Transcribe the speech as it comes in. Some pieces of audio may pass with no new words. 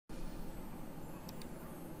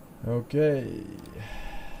Okay.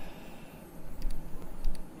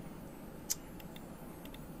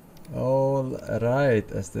 All right,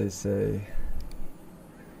 as they say.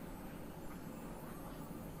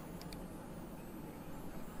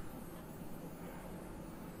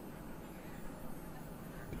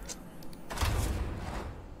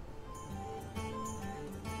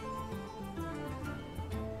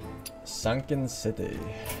 Sunken City.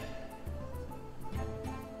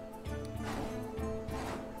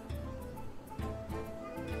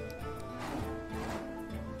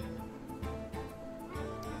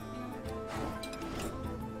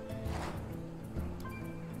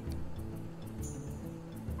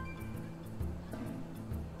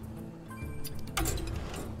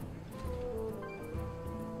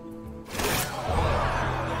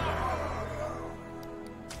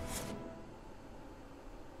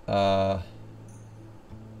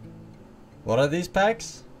 What are these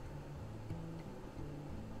packs?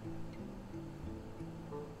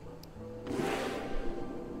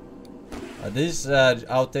 Are these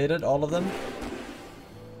outdated, all of them?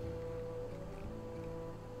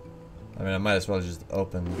 I mean, I might as well just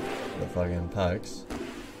open the fucking packs.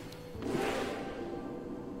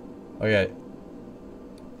 Okay.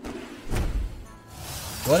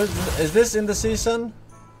 What is this in the season?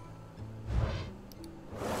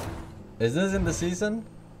 Is this in the season?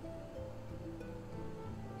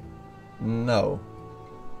 No.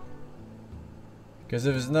 Because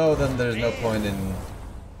if it's no, then there's no point in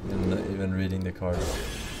even reading the cards.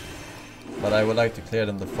 But I would like to clear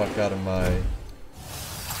them the fuck out of my...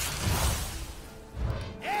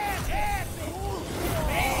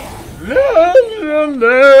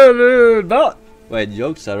 Wait,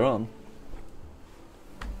 jokes are on.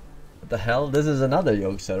 What the hell? This is another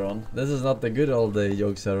jokes are on. This is not the good old day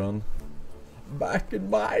jokes are on. Back in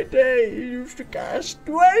my day, you used to cast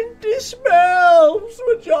 20 spells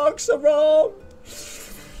with jokes around.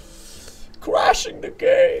 Crashing the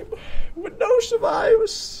game with no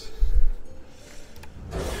survivors.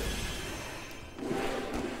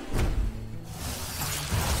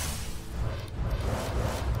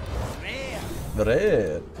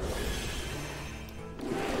 Red.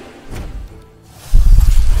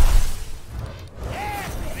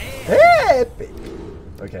 Epic.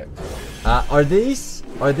 Okay. Are these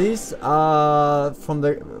from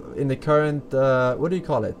in the current what do you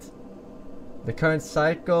call it? The current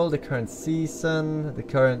cycle, the current season, the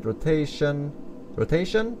current rotation.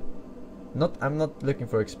 Rotation? I'm not looking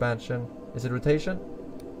for expansion. Is it rotation?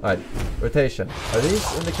 Alright, rotation. Are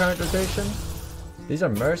these in the current rotation? These are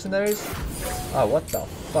mercenaries? Ah, what the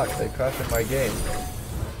fuck? They crashed my game.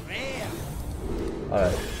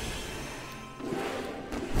 Alright.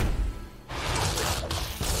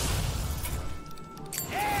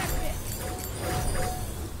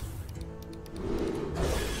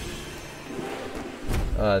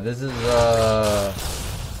 This is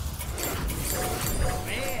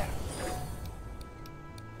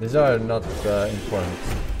these are not important.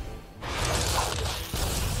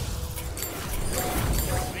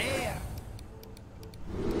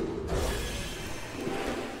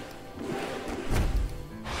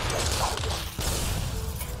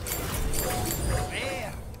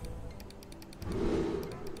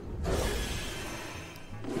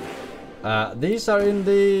 These are in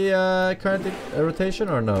the current rotation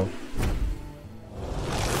or no?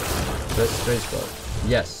 Strange card.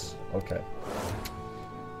 Yes. Okay.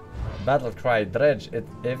 Battle cry dredge.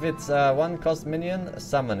 If it's one cost minion,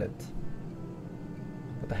 summon it.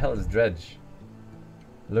 What the hell is dredge?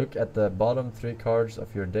 Look at the bottom 3 cards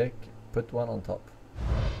of your deck. Put one on top.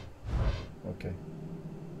 Okay.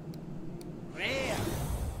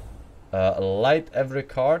 Light every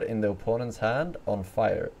card in the opponent's hand on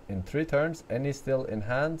fire. In 3 turns, any still in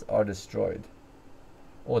hand are destroyed.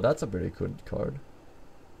 Oh, that's a pretty good card.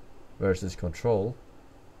 Versus control.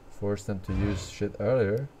 Force them to use shit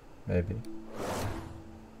earlier. Maybe.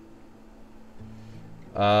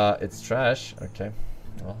 It's trash. Okay.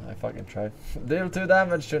 Well, I fucking tried. Deal 2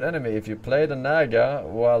 damage to an enemy. If you play the Naga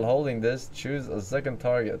while holding this, choose a second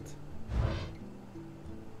target.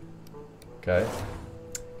 Okay.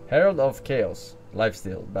 Herald of Chaos,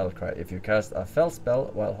 Lifesteal, Battlecry. If you cast a fell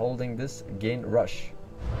spell while holding this, gain Rush.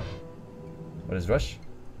 What is Rush?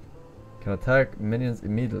 Can attack minions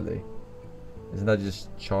immediately. Isn't that just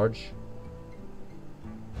charge?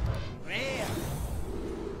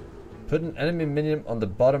 Put an enemy minion on the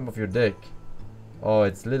bottom of your deck. Oh,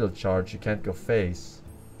 it's little charge, you can't go face.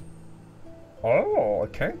 Oh, I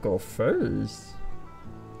can't go face.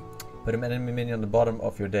 Put an enemy minion on the bottom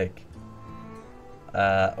of your deck.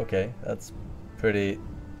 Okay, that's pretty...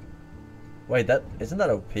 Wait, that isn't that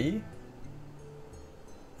OP?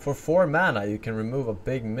 For 4 mana, you can remove a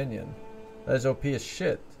big minion. That is OP as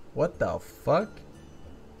shit. What the fuck?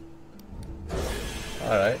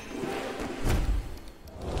 Alright.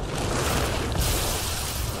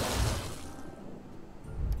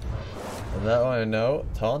 And that one I know.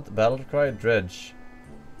 Taunt, Battlecry, Dredge.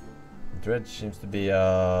 Dredge seems to be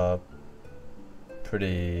a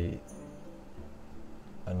pretty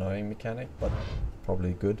annoying mechanic, but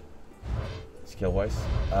probably good skill wise.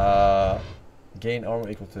 Gain armor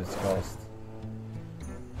equal to its cost.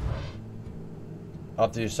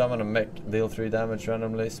 After you summon a mech, deal 3 damage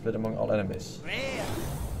randomly, split among all enemies.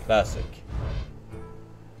 Classic.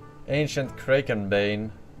 Ancient Kraken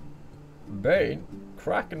Bane.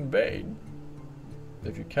 Kraken Bane.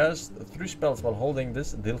 If you cast 3 spells while holding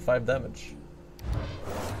this, deal 5 damage.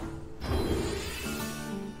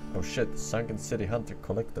 Oh shit, Sunken City Hunter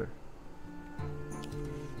Collector.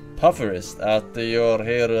 Pufferist. After your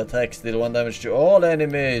hero attacks, deal 1 damage to all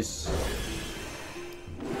enemies.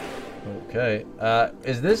 Okay.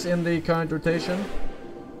 Is this in the current rotation?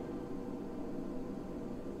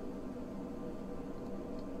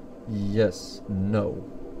 Yes. No.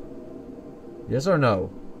 Yes or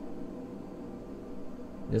no?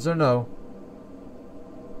 Yes or no?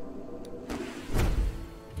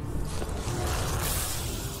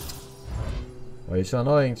 Why are you so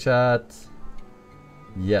annoying, chat?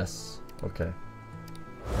 Yes. Okay.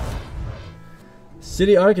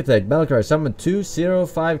 City Architect, Battlecry, summon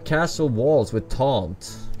 2/0/5 castle walls with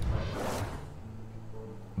taunt.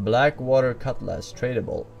 Blackwater Cutlass,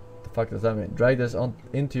 tradable. The fuck does that mean? Drag this on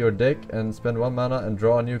into your deck and spend 1 mana and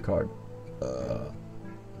draw a new card.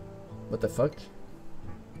 What the fuck?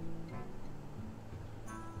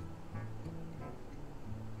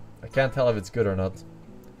 I can't tell if it's good or not.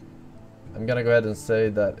 I'm gonna go ahead and say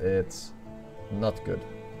that it's not good.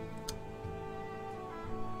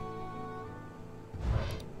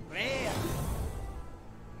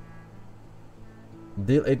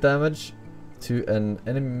 Deal 8 damage to an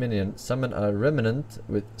enemy minion. Summon a remnant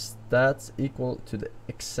with stats equal to the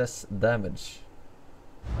excess damage.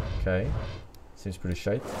 Okay. Seems pretty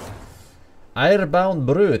shite. Airbound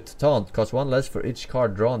Brute. Taunt. Costs 1 less for each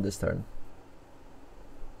card drawn this turn.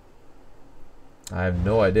 I have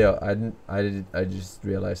no idea. I just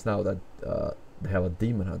realized now that they have a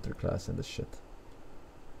Demon Hunter class in this shit.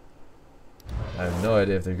 I have no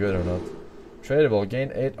idea if they're good or not. Tradable.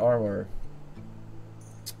 Gain 8 armor.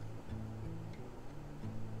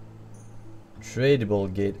 Tradable.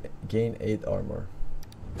 Gain 8 armor.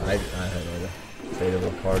 I have no idea.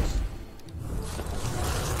 Tradable cards.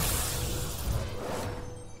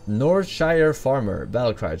 Northshire Farmer.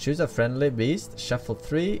 Battlecry. Choose a friendly beast. Shuffle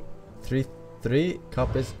 3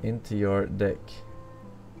 copies into your deck.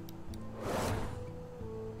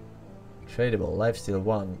 Tradable. Lifesteal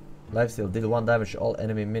 1. Lifesteal. Deal 1 damage to all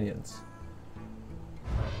enemy minions.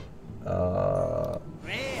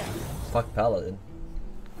 Fuck Paladin.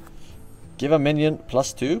 Give a minion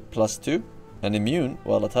 +2/+2 and immune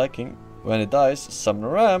while attacking. When it dies, summon a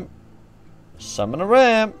ram. Summon a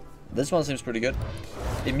ram. This one seems pretty good.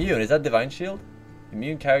 Immune, is that Divine Shield?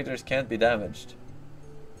 Immune characters can't be damaged.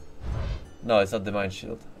 No, it's not Divine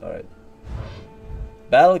Shield. Alright.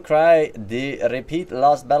 Battlecry, repeat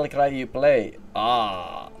last Battlecry you play.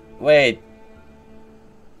 Ah, wait.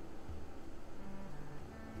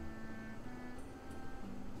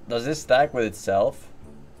 Does this stack with itself?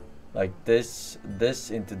 Like this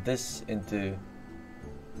into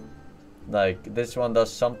like this one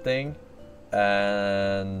does something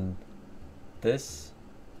and this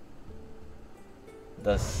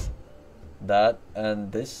does that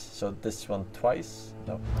and this, so this one twice?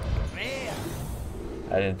 No.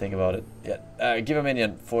 I didn't think about it yet. Give a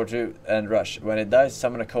minion 4/2 and rush. When it dies,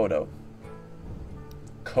 summon a Kodo.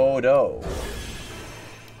 Kodo.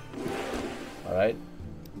 Alright.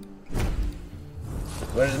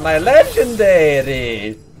 Where's my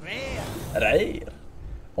legendary? Rare.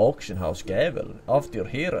 Auction House Gavel. After your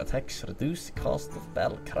hero attacks, reduce the cost of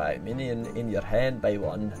Battlecry minion in your hand by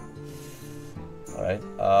 1. Alright.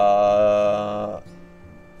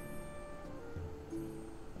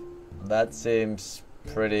 That seems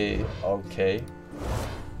pretty okay.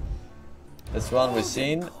 This one we've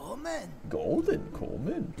seen. Golden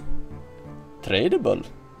Common. Tradable.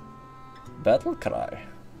 Battlecry.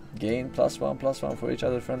 Gain +1/+1 for each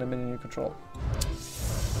other friendly minion you control.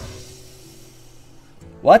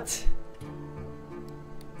 What?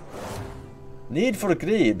 Need for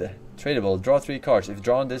Greed. Tradable. Draw 3 cards. If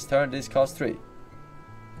drawn this turn, this costs 3.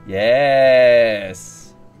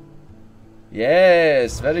 Yes.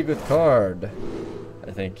 Yes. Very good card.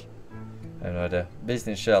 I think. I have no idea.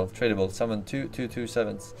 Business Shell. Tradable. Summon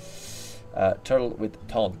 2/2/2/7s. Turtle with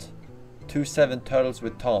taunt. 2/7 turtles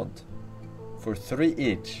with taunt. For 3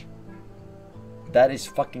 each. That is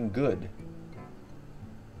fucking good.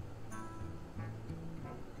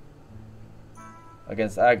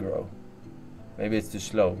 Against aggro. Maybe it's too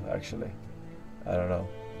slow, actually. I don't know.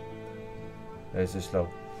 Maybe it's too slow.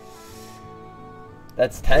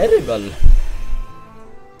 That's terrible.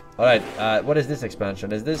 Alright, what is this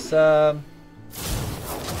expansion? Is this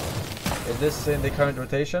in the current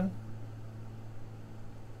rotation?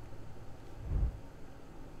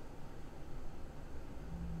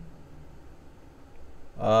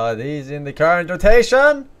 Are these in the current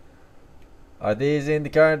rotation? Are these in the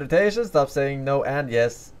current rotation? Stop saying no and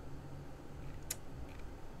yes.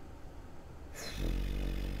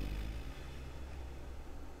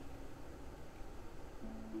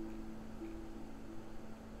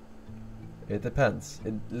 It depends.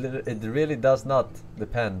 It really does not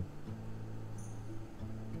depend.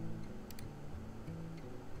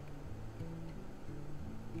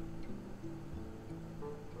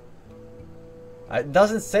 It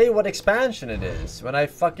doesn't say what expansion it is. When I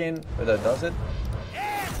fucking... does it?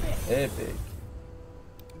 Epic.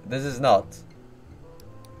 This is not.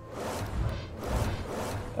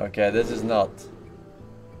 Okay, this is not.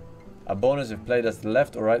 A bonus if played as the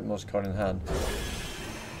left or rightmost card in hand.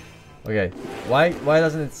 Okay, why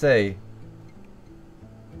doesn't it say?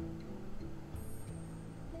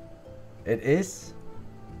 It is?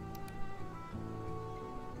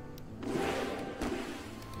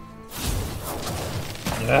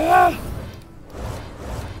 Ah!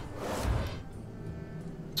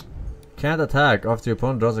 Can't attack after your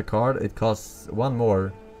opponent draws a card. It costs 1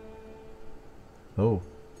 more. Oh,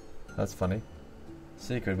 that's funny.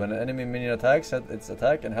 Secret: when an enemy minion attacks, set its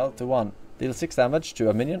attack and health to 1. Deal 6 damage to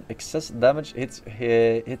a minion. Excess damage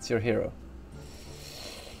hits your hero.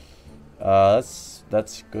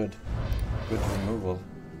 That's good. Good removal.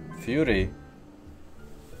 Fury.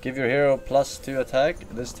 Give your hero +2 attack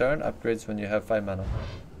this turn. Upgrades when you have 5 mana.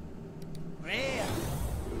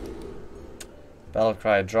 Battle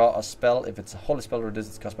Cry. Draw a spell. If it's a holy spell, reduce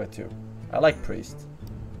its cost by 2. I like Priest.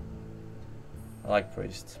 I like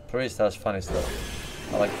Priest. Priest has funny stuff.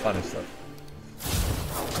 I like funny stuff.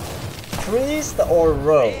 Priest or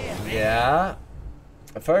Rogue? Yeah.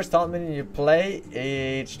 The first taunt minion you play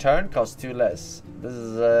each turn costs 2 less. This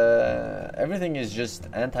is everything is just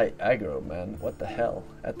anti-aggro, man. What the hell?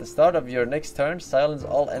 At the start of your next turn, silence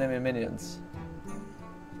all enemy minions.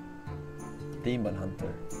 Demon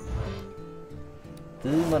Hunter.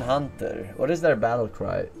 Demon Hunter. What is their battle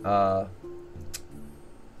cry?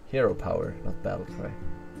 Hero power, not battle cry.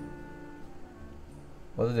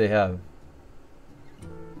 What do they have?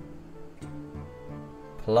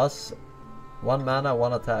 Plus 1 mana,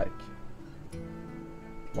 1 attack.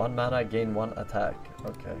 1 mana, gain 1 attack.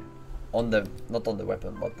 Okay. On the, not on the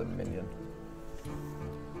weapon, but the minion.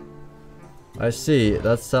 I see.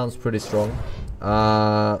 That sounds pretty strong.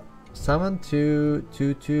 Summon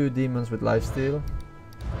 2/2 demons with lifesteal.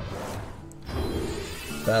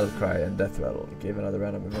 Battle Cry and Death Rattle. Give another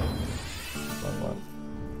random event. 1/1.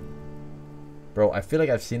 Bro, I feel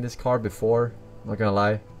like I've seen this card before. Not gonna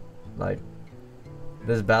lie. Like,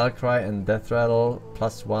 this Battle Cry and Death Rattle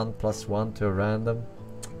 +1/+1 to a random.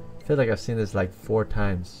 I feel like I've seen this like 4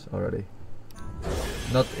 times already.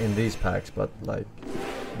 Not in these packs, but like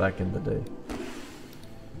back in the day.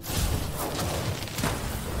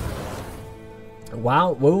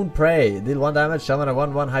 Wow, Wound Prey. Deal 1 damage, summon a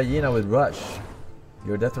 1/1 hyena with Rush.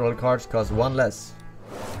 Your Death Rattle cards cost 1 less.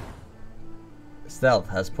 Stealth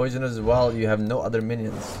has poisonous while you have no other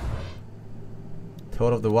minions.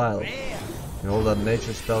 Toad of the Wild. You hold a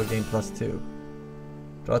nature spell, gain +2.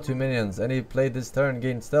 Draw 2 minions. Any played this turn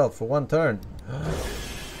gain stealth for 1 turn.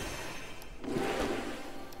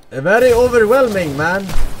 Very overwhelming, man.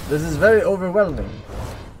 This is very overwhelming.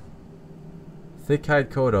 Thick-Hide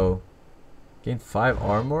Kodo. Gain 5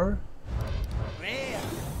 armor.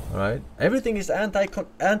 Alright. Everything is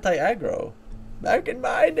anti-aggro. Back in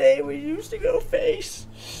my day, we used to go face.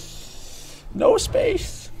 No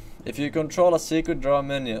space. If you control a secret, draw a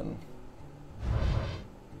minion.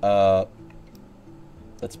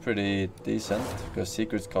 That's pretty decent, because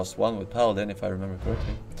secrets cost 1 with Paladin, if I remember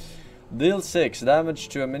correctly. Deal 6 damage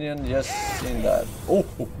to a minion. Yes, seen that. Oh,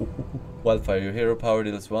 Wildfire. Your hero power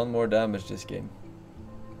deals 1 more damage this game.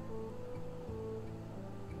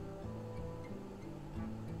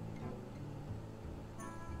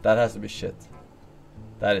 That has to be shit.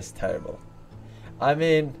 That is terrible. I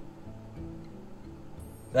mean,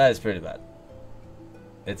 that is pretty bad.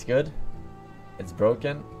 It's good. It's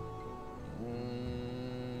broken.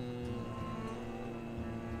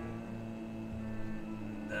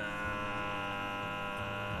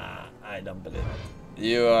 I don't believe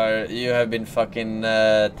it. You have been fucking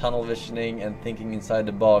tunnel visioning and thinking inside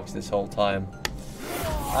the box this whole time.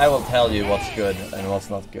 I will tell you what's good and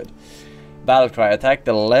what's not good. Battle cry. Attack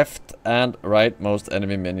the left and rightmost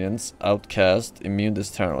enemy minions. Outcast. Immune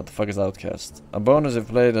this turn. What the fuck is outcast? A bonus if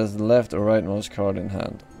played as the left or rightmost card in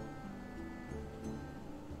hand.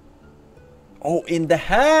 Oh, in the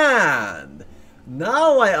hand!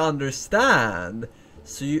 Now I understand!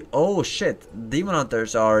 So you... Oh shit. Demon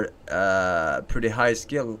Hunters are pretty high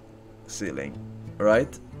skill ceiling.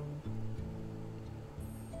 Right?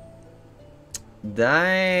 Damn.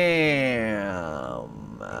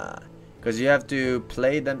 Because you have to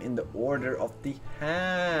play them in the order of the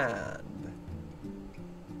hand.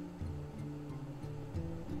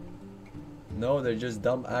 No, they're just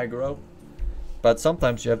dumb aggro. But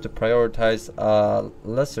sometimes you have to prioritize a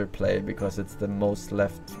lesser play because it's the most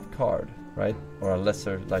left card, right? Or a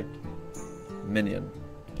lesser, like, minion.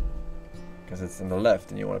 Because it's in the left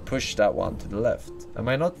and you want to push that one to the left. Am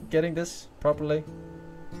I not getting this properly?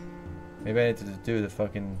 Maybe I need to do the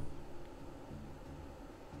fucking...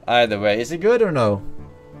 Either way, is it good or no?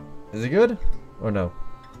 Is it good or no?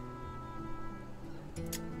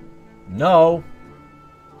 No!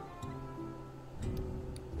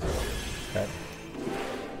 Okay.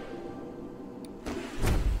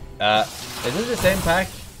 Is this the same pack?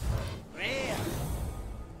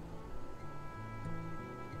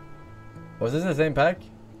 Was this the same pack?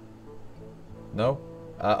 No?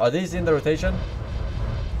 Are these in the rotation?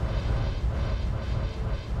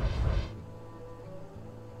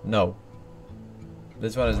 No.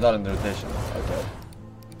 This one is not in the rotation. Okay.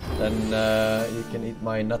 Then you can eat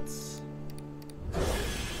my nuts.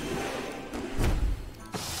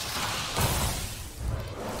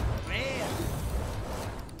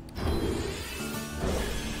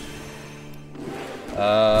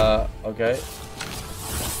 Okay.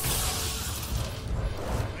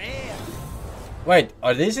 Wait,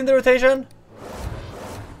 are these in the rotation?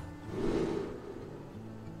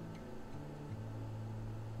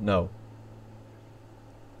 No.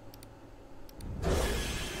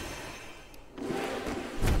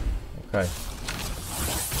 Okay.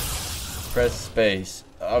 Press space.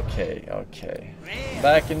 Okay, okay.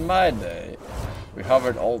 Back in my day, we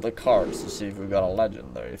hovered all the cards to see if we got a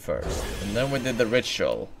legendary first. And then we did the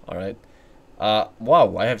ritual, alright?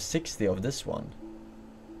 Wow, I have 60 of this one.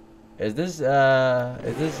 Is this in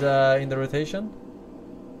the rotation?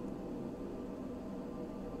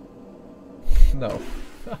 No.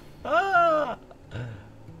 Ah!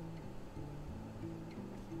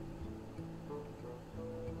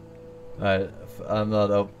 Alright, I'm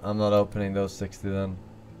not opening those 60 then.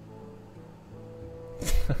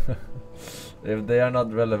 If they are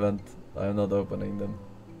not relevant, I'm not opening them.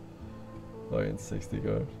 Fucking 60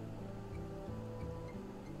 cards.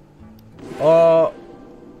 Oh,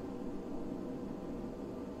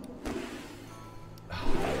 I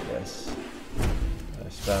guess I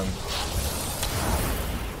spam.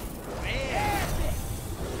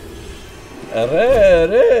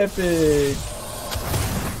 Rare epic.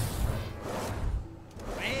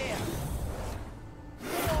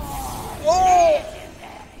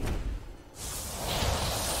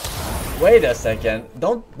 Wait a second.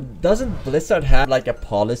 Doesn't Blizzard have like a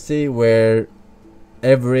policy where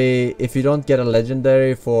if you don't get a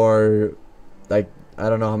legendary for like, I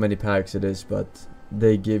don't know how many packs it is, but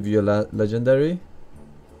they give you a legendary?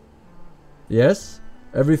 Yes?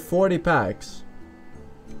 Every 40 packs?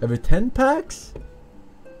 Every 10 packs?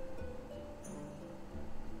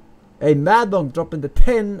 Hey, Madbonk dropping the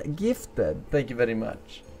 10 gifted. Thank you very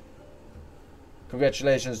much.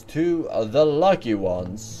 Congratulations to the lucky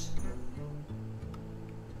ones.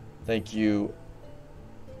 Thank you.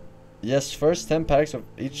 Yes, first 10 packs of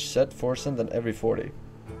each set Forsen, then every 40.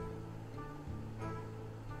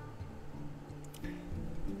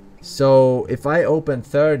 So if I open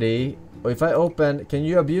 30, or if I open, can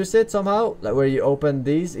you abuse it somehow? Like where you open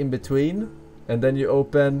these in between and then you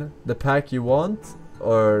open the pack you want?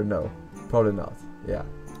 Or no? Probably not. Yeah.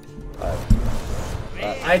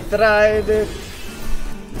 I tried it.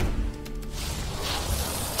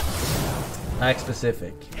 Pack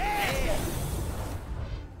specific.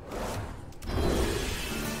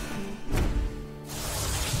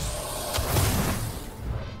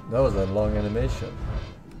 That was a long animation.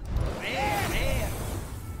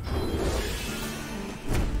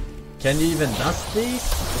 Can you even dust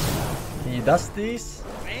these? Can you dust these?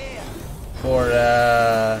 For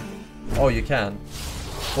oh, you can.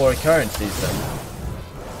 For current season.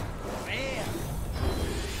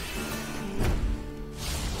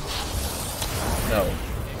 No.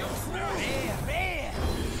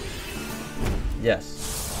 Yes.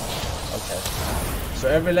 Okay. So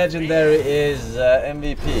every legendary is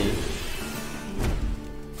MVP.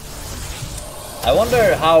 I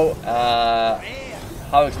wonder how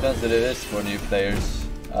expensive it is for new players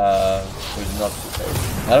who's not players.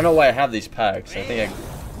 I don't know why I have these packs. I think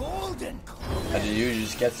I usually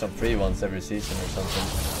just get some free ones every season or something.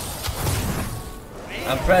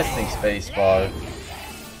 I'm pressing spacebar.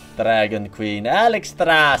 Dragon Queen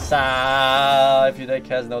Alexstrasza. If your deck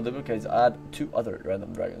has no duplicates, add 2 other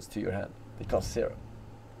random dragons to your hand. They cost 0.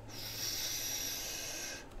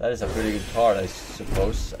 That is a pretty good card, I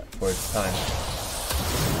suppose, for its time.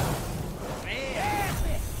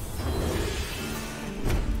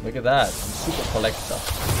 Look at that, I'm super collector.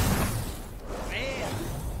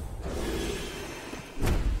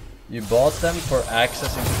 You bought them for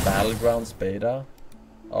access into Battlegrounds beta?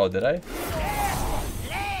 Oh, did I?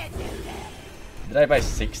 Did I buy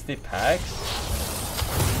 60 packs?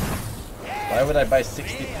 Why would I buy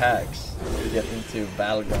 60 packs to get into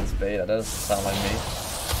Battlegrounds beta? That doesn't sound like me.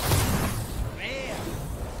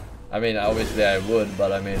 I mean, obviously I would,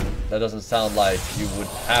 but I mean, that doesn't sound like you would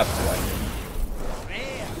have to, I mean.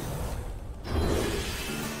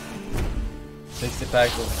 60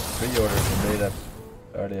 packs of pre-order for beta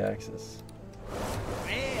early access.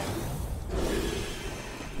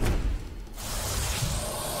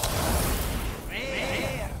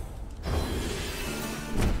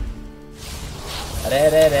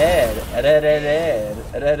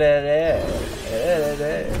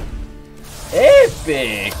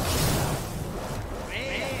 Epic!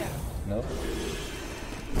 No?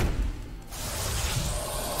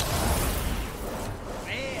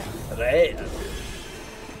 Rare.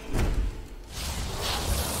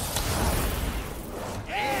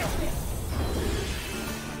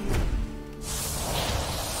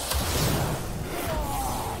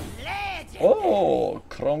 Oh,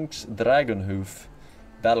 Kronk's Dragonhoof.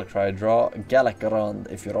 Battlecry, draw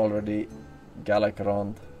Galakrond if you're already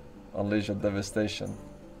Galakrond. Unleash a devastation.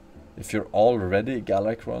 If you're already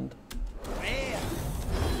Galakrond.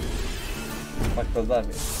 What does that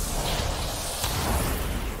mean?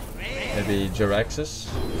 Maybe Jirax's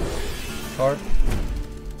card?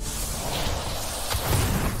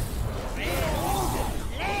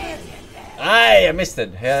 Aye, I missed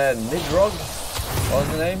it. Nidrog? What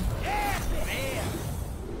was the name?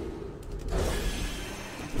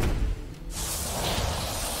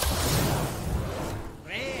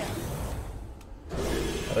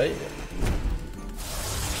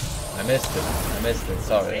 I missed it,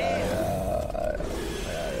 sorry. I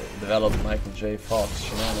developed Michael J. Fox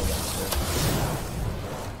shenanigans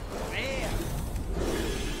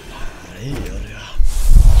here.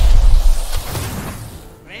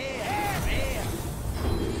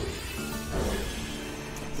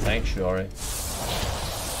 Sanctuary.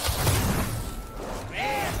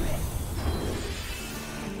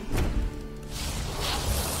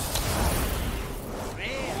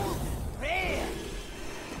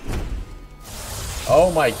 Oh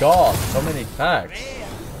my god, so many packs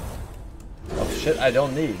of shit I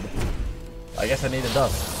don't need. I guess I need a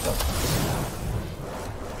dust.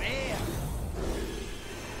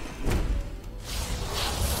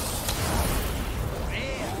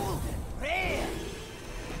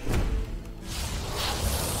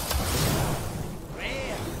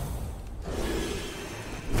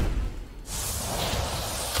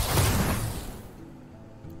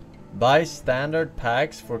 Buy standard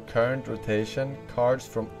packs for current rotation, cards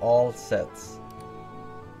from all sets.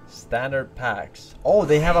 Standard packs. Oh,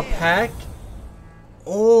 they have a pack?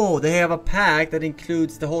 Oh, they have a pack that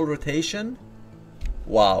includes the whole rotation?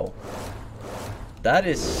 Wow. That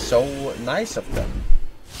is so nice of them.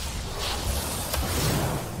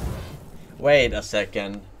 Wait a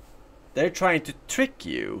second. They're trying to trick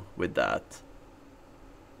you with that.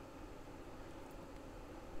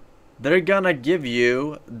 They're gonna give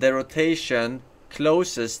you the rotation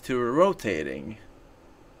closest to rotating.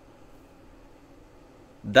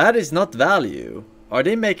 That is not value. Are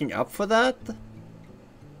they making up for that?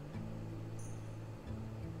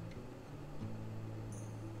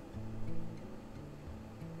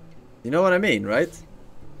 You know what I mean, right?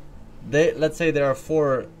 Let's say there are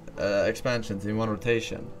 4 expansions in one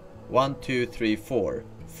rotation. 1, 2, 3, 4.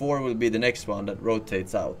 4 will be the next one that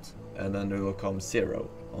rotates out, and then there will come 0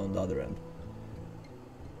 on the other end.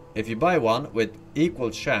 If you buy one with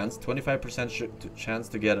equal chance, 25% chance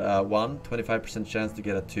to get a 1, 25% chance to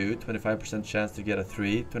get a 2, 25% chance to get a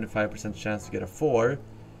 3, 25% chance to get a 4,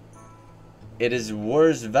 it is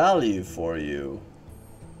worse value for you.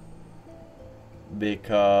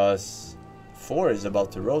 Because 4 is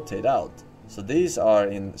about to rotate out. So these are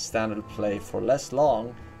in standard play for less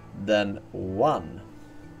long than 1.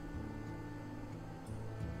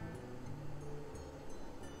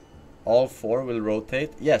 all 4 will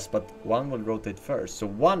rotate. Yes, but 1 will rotate first. So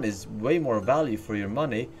 1 is way more value for your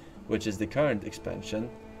money, which is the current expansion,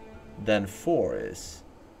 than 4 is.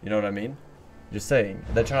 You know what I mean? Just saying.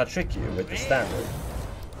 They're trying to trick you with the standard.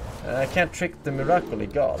 I can't trick the miraculously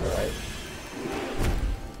god, right?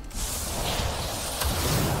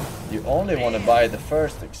 You only want to buy the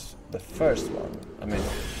first one. I mean,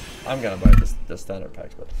 I'm gonna buy the standard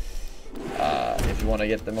packs, but if you want to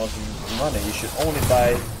get the most money, you should only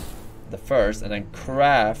buy the first and then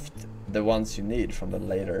craft the ones you need from the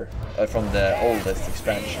later, from the oldest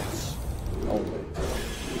expansions only.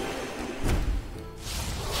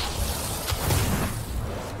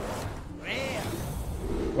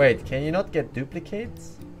 Wait, can you not get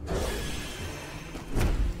duplicates?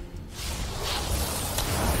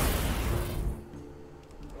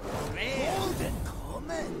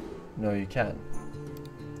 No, you can.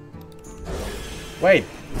 Wait,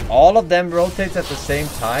 all of them rotates at the same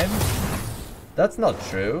time? That's not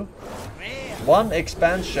true. One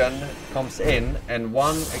expansion comes in and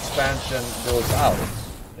one expansion goes out.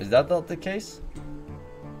 Is that not the case?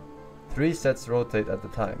 3 sets rotate at the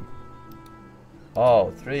time.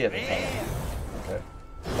 Oh, 3 at a time. Okay.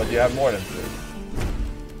 But you have more than 3.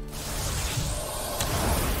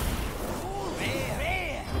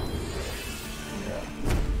 Yeah.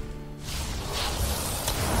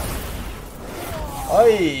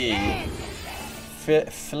 Oi!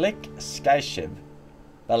 Flick Skyship.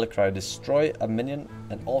 Battlecry, destroy a minion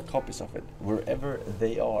and all copies of it, wherever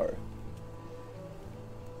they are.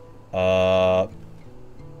 Well,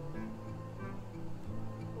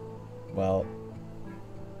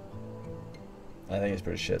 I think it's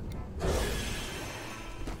pretty shit.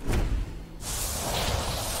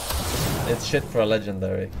 It's shit for a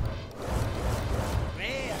legendary.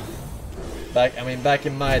 Back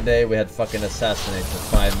in my day, we had fucking assassinate for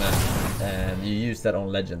 5 mana, and you use that on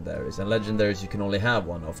legendaries. And legendaries, you can only have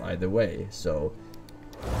one of either way. So,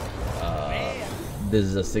 this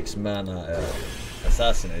is a 6 mana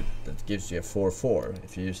assassinate that gives you a 4/4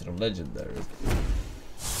 if you use it on legendaries.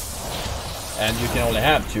 And you can only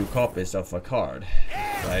have 2 copies of a card,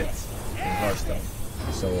 right? In Hearthstone.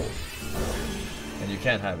 So, and you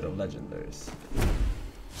can't have it on legendaries.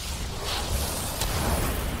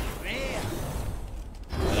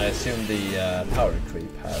 And I assume the power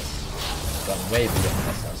creep has gone way beyond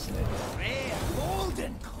assassinate.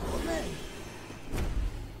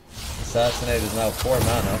 Assassinate is now 4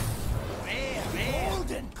 mana.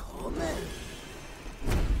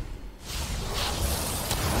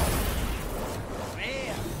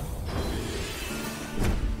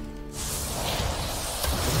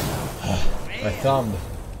 My thumb.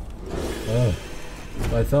 Oh,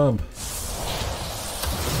 my thumb.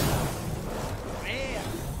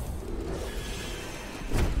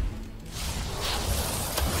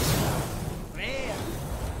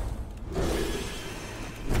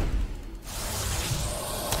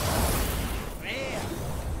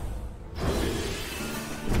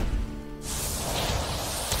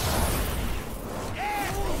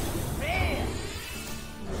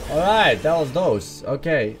 Alright, that was those.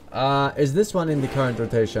 Okay, is this one in the current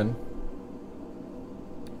rotation?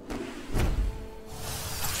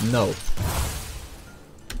 No.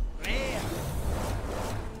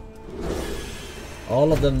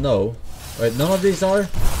 All of them no. Wait, none of these are?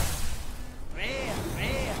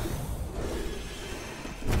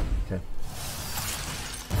 Okay.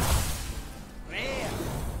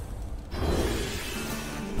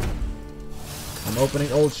 I'm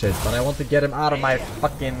opening old shit, but I want to get him out of my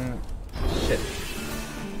fucking shit.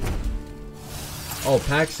 Oh,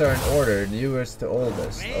 packs are in order, newest to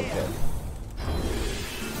oldest. Okay.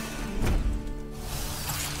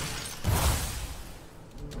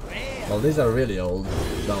 Well, these are really old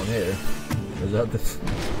down here. Is that the...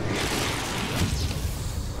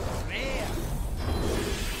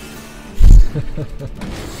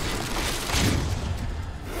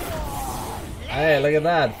 Hey, look at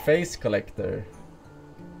that! Face collector.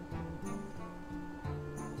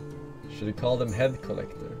 Should we call them head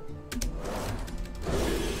collector?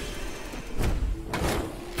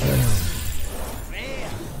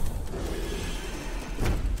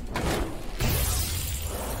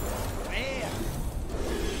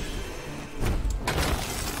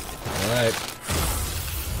 Alright.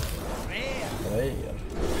 Player.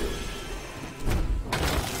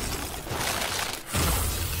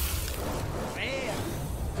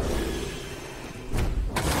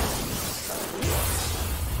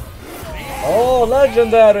 Oh,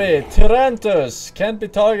 legendary! Tyrantus! Can't be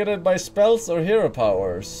targeted by spells or hero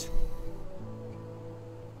powers.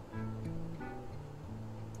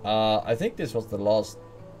 I think this was the last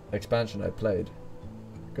expansion I played.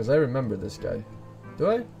 Because I remember this guy. Do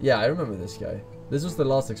I? Yeah, I remember this guy. This was the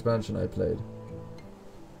last expansion I played.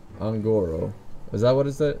 Angoro. Is that what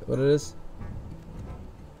is that? What it is?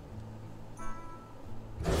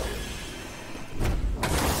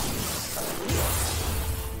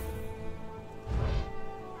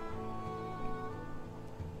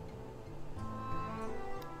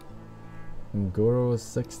 Angoro was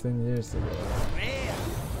 16 years ago.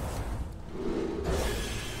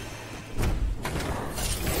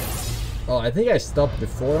 Oh, I think I stopped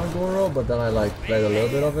before Angoro, but then I like played a little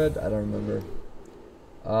bit of it. I don't remember.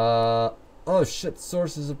 Oh shit,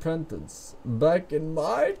 Source's Apprentice. Back in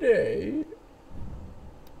my day.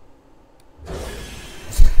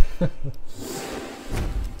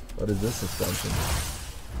 What is this expansion?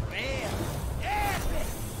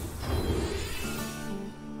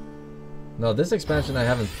 No, this expansion I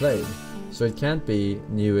haven't played. So it can't be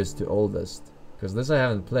newest to oldest. Because this I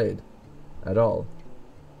haven't played at all.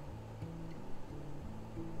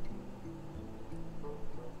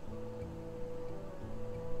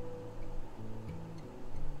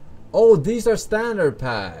 Oh, these are standard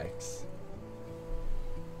packs.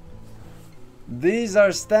 These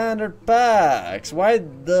are standard packs. Why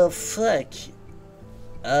the fuck?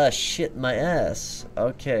 Shit my ass.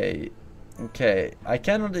 Okay. Okay. I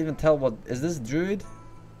cannot even tell what... Is this Druid?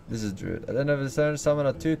 This is Druid. At the end of his turn, summon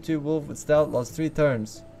a 2/2 wolf with stealth, lost 3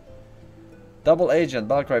 turns. Double Agent,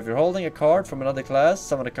 Battlecry. If you're holding a card from another class,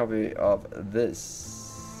 summon a copy of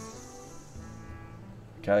this.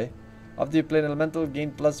 Okay. After you play an elemental,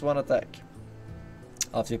 gain +1 attack.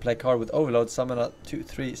 After you play a card with overload, summon a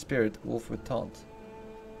 2/3 spirit wolf with taunt.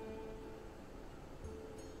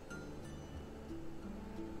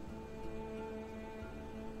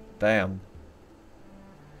 Damn.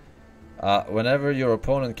 Whenever your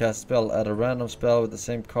opponent casts a spell, add a random spell with the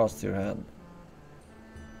same cost to your hand.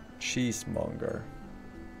 Cheesemonger.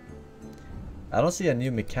 I don't see a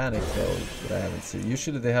new mechanic though that I haven't seen.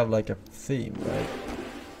 Usually they have like a theme, right?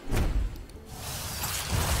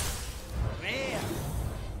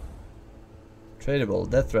 Tradable,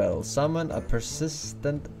 Death Rattle. Summon a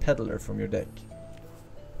persistent peddler from your deck.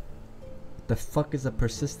 The fuck is a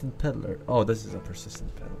persistent peddler? Oh, this is a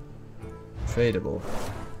persistent peddler. Tradable.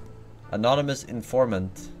 Anonymous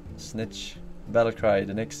Informant. Snitch. Battlecry.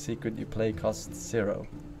 The next secret you play costs 0.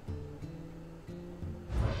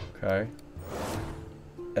 Okay.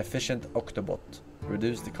 Efficient Octobot.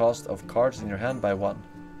 Reduce the cost of cards in your hand by 1.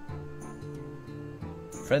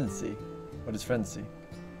 Frenzy. What is Frenzy?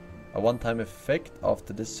 A one-time effect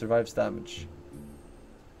after this survives damage.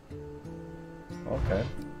 Okay.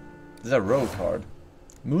 This is a rogue card.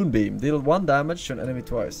 Moonbeam. Deal 1 damage to an enemy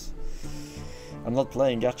twice. I'm not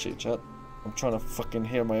playing gacha, chat. I'm trying to fucking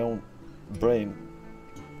hear my own brain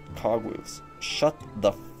cogwheels. Shut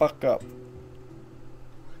the fuck up.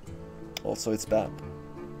 Also, it's banned.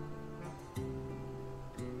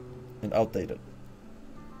 And outdated.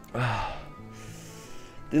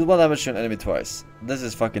 Deal 1 damage to an enemy twice. This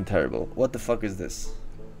is fucking terrible. What the fuck is this?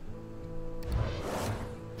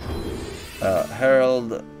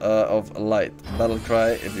 Herald of Light.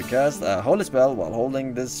 Battlecry. If you cast a holy spell while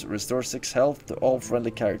holding this, restore 6 health to all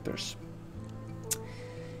friendly characters.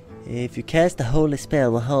 If you cast a holy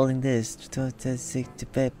spell while holding this, restore 6 to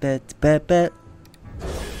bet.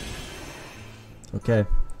 Okay.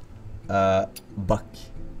 Buck.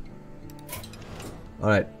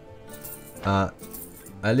 Alright.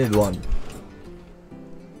 I live 1.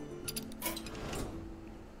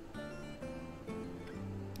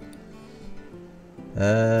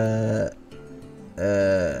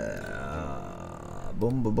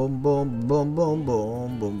 Boom boom boom boom boom boom boom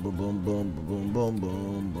boom boom boom boom boom boom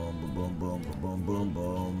boom boom boom boom boom boom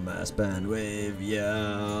boom. Mass band wave,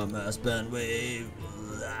 yeah, mass band wave.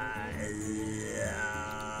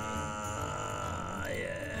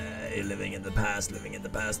 Yeah, living in the past, living in the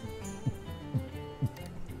past.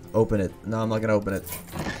 Open it. No, I'm not gonna open it.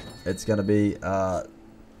 It's gonna be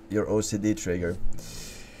your OCD trigger.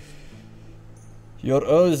 Your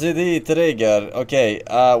OCD trigger. Okay,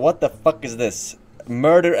 what the fuck is this?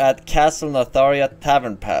 Murder at Castle Natharia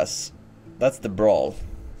Tavern Pass. That's the brawl.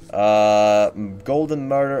 Golden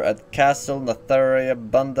Murder at Castle Natharia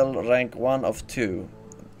Bundle, rank 1 of 2.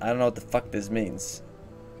 I don't know what the fuck this means.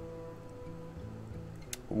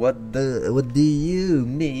 What do you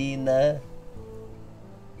mean?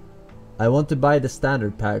 I want to buy the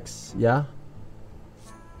standard packs, yeah?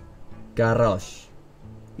 Garrosh.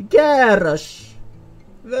 Garrosh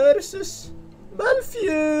versus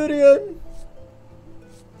Malfurion.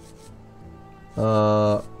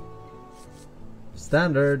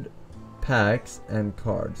 Standard packs and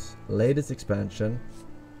cards. Latest expansion.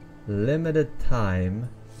 Limited time.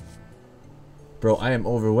 Bro, I am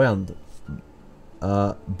overwhelmed.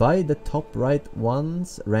 Buy the top right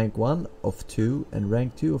ones, rank 1 of 2 and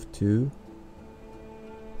rank 2 of 2.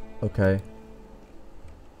 Okay.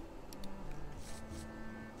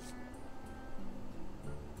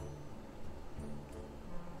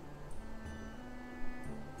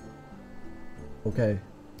 Okay.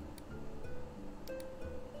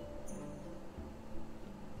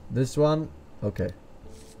 This one, okay.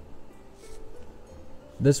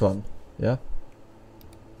 This one, yeah.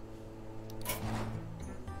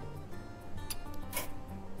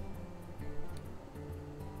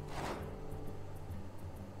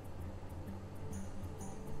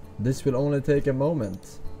 This will only take a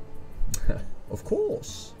moment. Of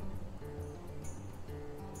course.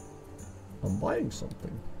 I'm buying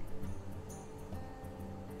something.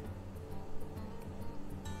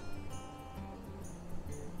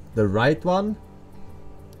 The right one?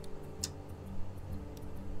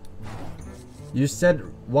 You said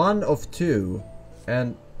 1 of 2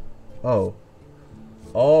 and oh.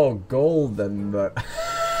 Oh, golden. They're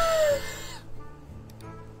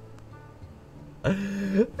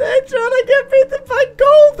trying to get me to buy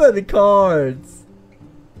golden cards.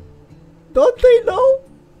 Don't they know?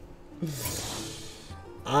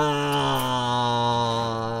 Ah,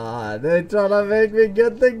 they're trying to make me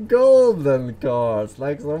get the golden cards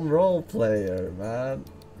like some role player, man.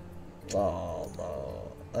 Oh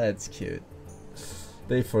no, that's cute.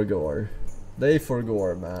 They forgore. They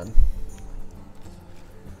forgore, man.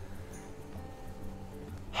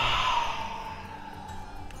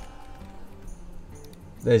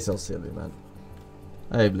 They're so silly, man.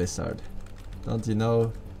 Hey Blizzard, don't you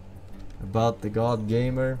know about the God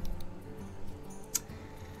Gamer?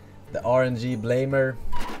 The RNG blamer.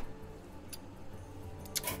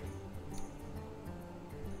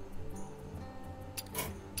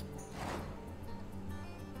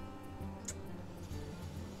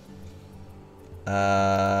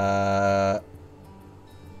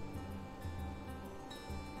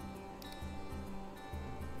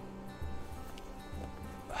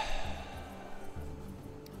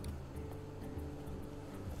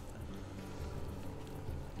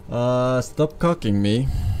 Stop cocking me.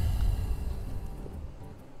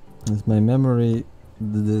 Is my memory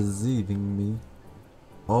deceiving me?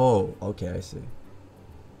 Oh, okay, I see.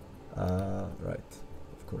 Right.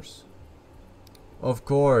 Of course. Of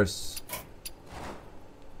course.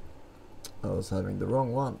 I was having the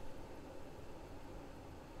wrong one.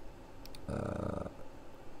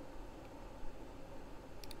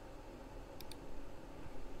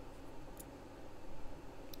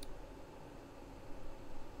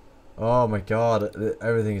 Oh my god,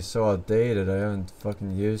 everything is so outdated. I haven't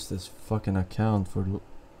fucking used this fucking account for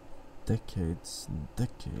decades and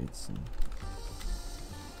decades.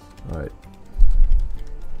 Alright.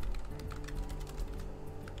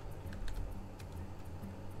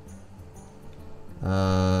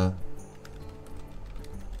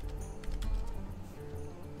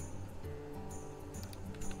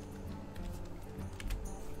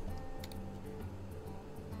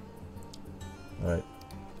 Alright.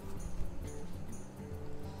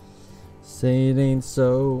 Say it ain't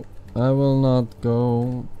so, I will not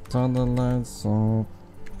go. Turn the lights off.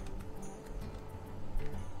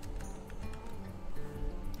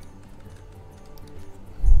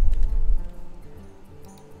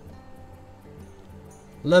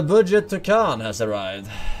 Le budget to Khan has arrived.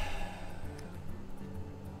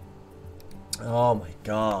 Oh my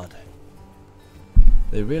god.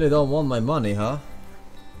 They really don't want my money, huh?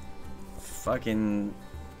 Fucking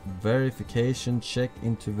verification check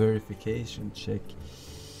into verification check.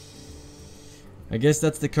 I guess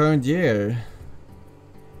that's the current year,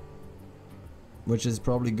 which is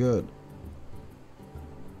probably good.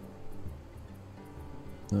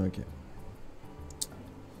 Okay.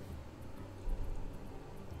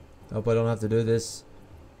 Hope I don't have to do this.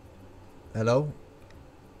 Hello?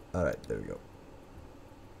 Alright, there we go.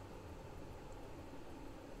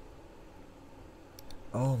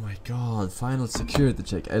 Oh my god, final security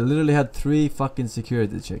check. I literally had 3 fucking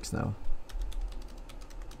security checks now.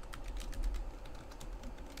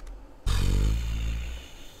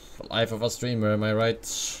 The life of a streamer, am I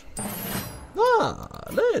right? Ah,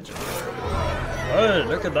 legend. Hey,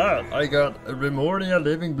 look at that. I got a Remoria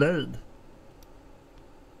Living Blade.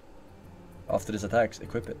 After this attacks,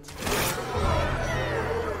 equip it.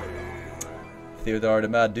 Theodore the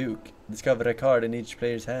Mad Duke. Discover a card in each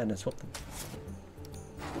player's hand and swap them.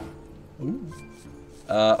 Ooh.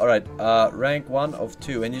 Alright, rank 1 of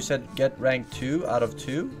 2. And you said get rank 2 out of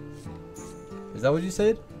 2? Is that what you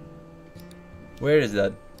said? Where is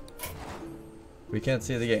that? We can't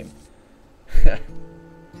see the game.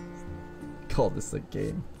 call this a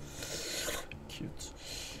game. Cute.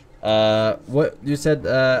 What you said?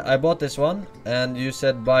 I bought this one, and you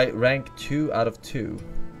said buy rank 2 out of 2.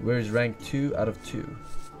 Where is rank 2 out of 2?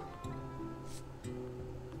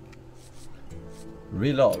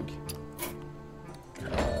 Relog.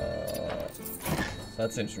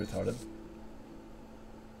 That seems retarded.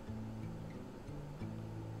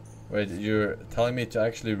 Wait, you're telling me to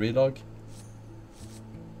actually relog?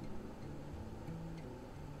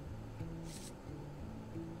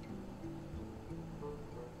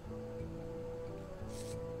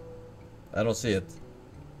 I don't see it.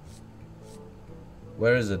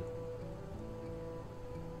 Where is it?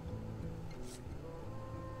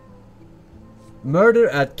 Murder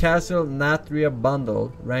at Castle Natria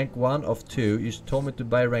bundle, rank 1 of 2. You told me to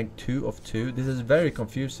buy rank 2 of 2. This is very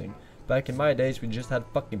confusing. Back in my days we just had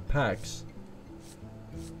fucking packs.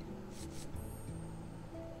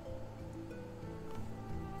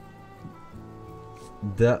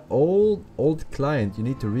 The old client, you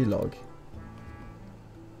need to relog.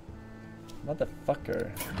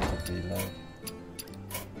 Motherfucker. Relog.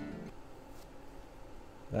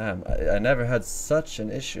 Damn, I never had such an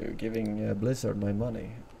issue giving Blizzard my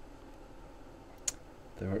money.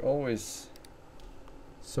 They were always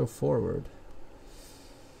so forward.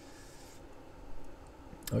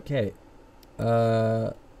 Okay.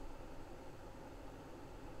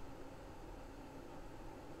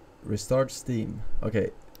 Restart Steam.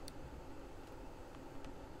 Okay.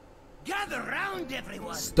 Gather round,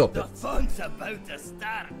 everyone. Stop it. The fun's about to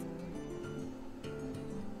start.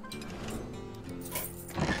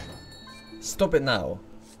 Stop it now.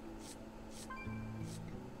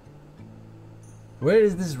 Where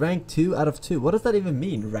is this rank 2 out of 2? What does that even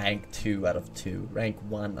mean? Rank 2 out of 2. Rank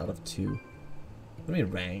 1 out of 2. What do you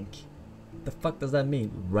mean rank? What the fuck does that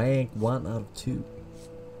mean? Rank 1 out of 2.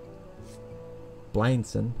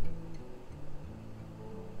 Blindson.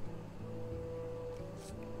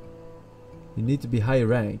 You need to be high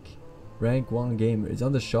rank. Rank 1 gamer. It's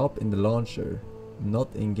on the shop in the launcher,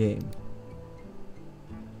 not in game.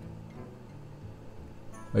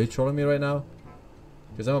 Are you trolling me right now?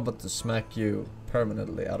 Because I'm about to smack you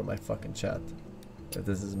permanently out of my fucking chat if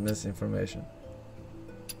this is misinformation.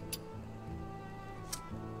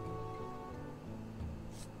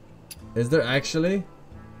 Is there actually?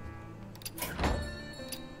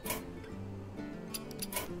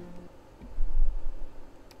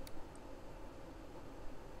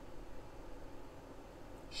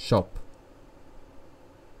 Shop.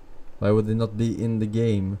 Why would they not be in the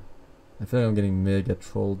game? I feel like I'm getting mega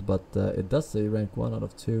trolled, but it does say rank 1 out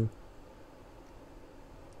of 2.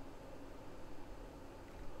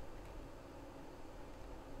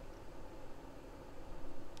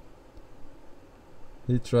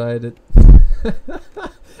 He tried it.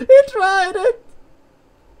 He tried it!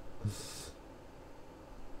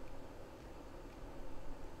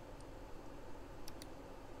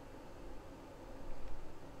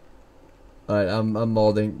 Alright, I'm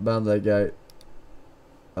modding. Ban that guy.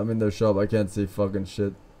 I'm in their shop, I can't see fucking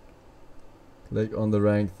shit. Click on the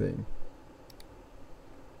rank thing.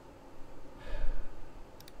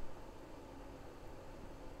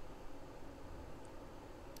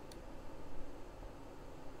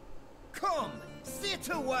 Come, sit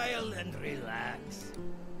a while and relax.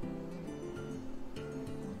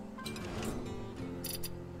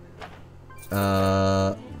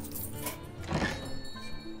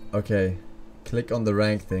 Okay. Click on the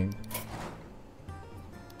rank thing.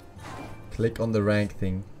 Click on the rank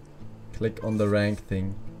thing. Click on the rank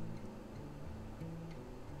thing.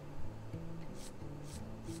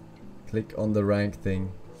 Click on the rank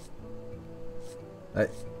thing. Yeah,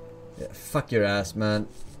 fuck your ass, man.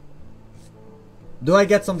 Do I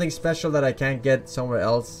get something special that I can't get somewhere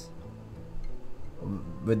else?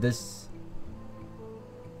 With this?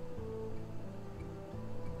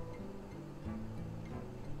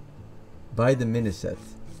 Buy the mini set.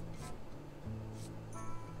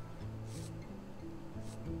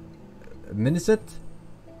 Miniset?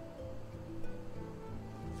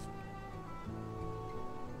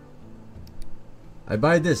 I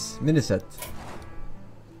buy this miniset.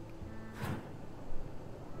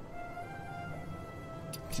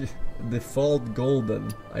 Default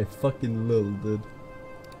golden. I fucking lol, dude.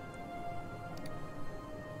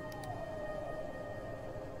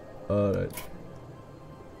 Alright.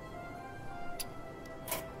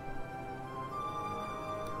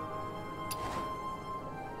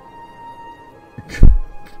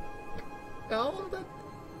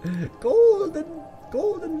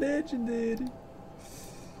 Golden legendary. Okay.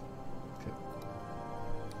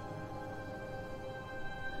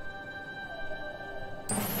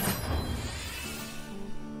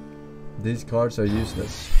 These cards are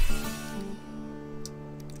useless.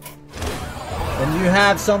 And you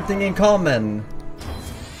have something in common.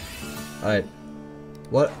 Alright.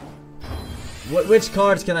 Which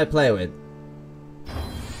cards can I play with?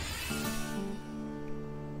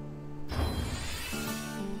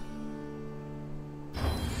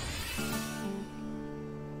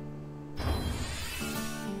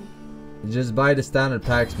 Just buy the standard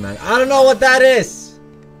packs, man. I don't know what that is!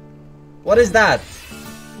 What is that?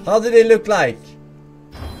 How do they look like?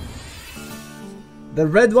 The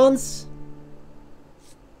red ones?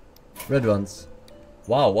 Red ones.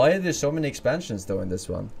 Wow, why are there so many expansions though in this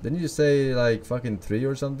one? Didn't you say like fucking 3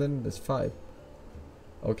 or something? There's 5.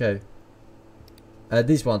 Okay.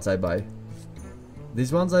 These ones I buy.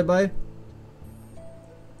 These ones I buy?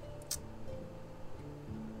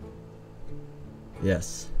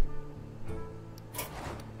 Yes.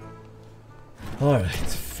 Alright,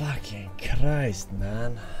 fucking Christ,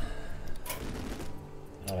 man.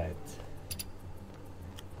 Alright.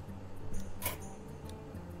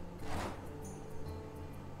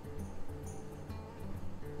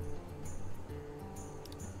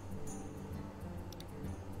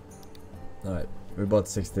 Alright, we bought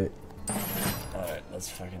 60. Alright, let's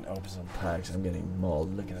fucking open some packs. I'm getting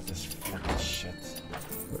mauled looking at this fucking shit.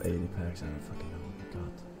 For 80 packs, I don't fucking know. Oh my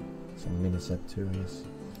god. Some mini set too, yes.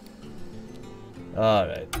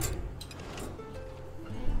 Alright.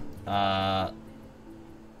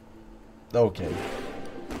 Okay.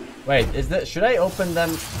 Wait, is that, should I open them?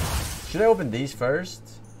 Should I open these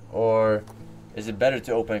first? Or is it better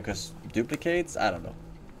to open because duplicates? I don't know.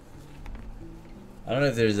 I don't know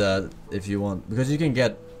if there's a, if you want, because you can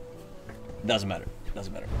get, doesn't matter.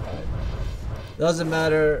 Doesn't matter. Alright. Doesn't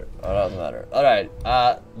matter. Oh, doesn't matter. Alright.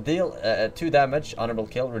 Deal 2 damage, honorable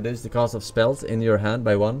kill, reduce the cost of spells in your hand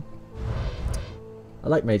by 1. I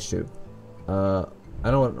like Mage 2. I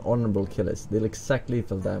know what an honorable kill is. Deal exact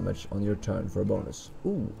lethal damage on your turn for a bonus.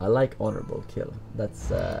 Ooh, I like honorable kill. That's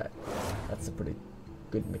a pretty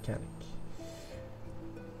good mechanic.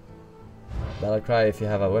 Battlecry, if you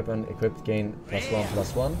have a weapon equipped, gain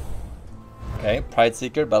 +1/+1. Okay, Pride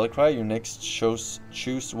Seeker, Battlecry, you next choose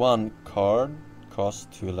 1 card,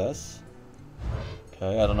 cost 2 less.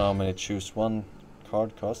 Okay, I don't know how many choose 1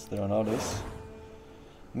 card costs there are nowadays.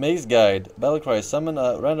 Maze Guide, Battlecry, summon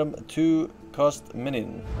a random 2 cost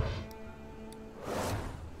minion.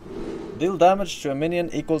 Deal damage to a minion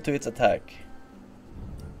equal to its attack.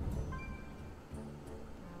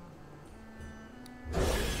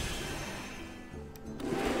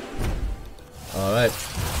 Alright.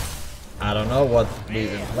 I don't know what we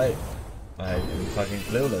even play. I'm fucking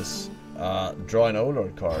clueless. Draw an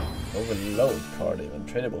overload card. Overload card even.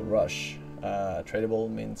 Tradable rush. Tradable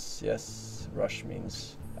means yes. Rush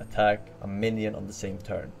means attack a minion on the same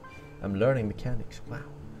turn. I'm learning mechanics. Wow.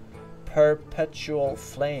 Perpetual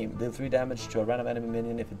Flame. Deal 3 damage to a random enemy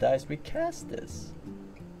minion. If it dies, recast this.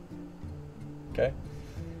 Okay.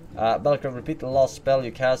 Battlecry, repeat the last spell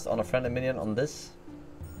you cast on a friendly minion on this.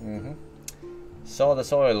 Saw the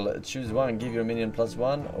Soil. Choose 1, give your minion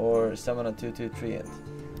 +1, or summon a 2/2/3 int.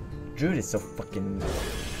 Druid is so fucking...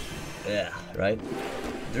 yeah, right?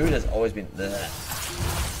 Druid has always been...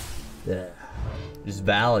 yeah. Just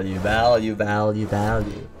value.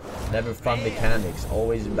 Never fun mechanics,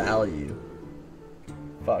 always value.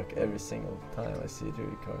 Fuck, every single time I see a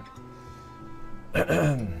Druid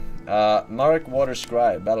card. Mark Water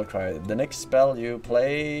Scribe, Battlecry. The next spell you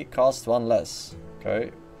play costs 1 less.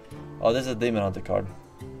 Okay. Oh, this is a Demon Hunter card.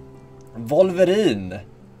 Wolverine.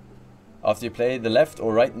 After you play the left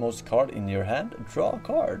or rightmost card in your hand, draw a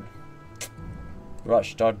card.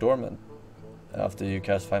 Rush, start dormant. After you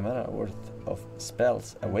cast 5 mana worth of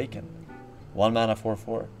spells, awaken. 1 mana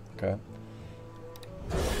 4/4. Okay.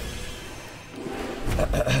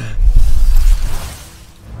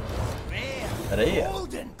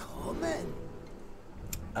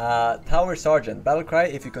 Tower Sergeant, Battlecry,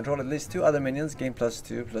 if you control at least 2 other minions, gain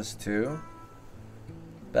 +2/+2.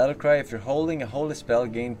 Battlecry, if you're holding a holy spell,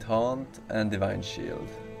 gain Taunt and Divine Shield.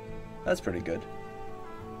 That's pretty good.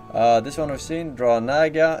 This one we've seen, draw a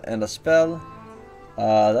Naga and a spell.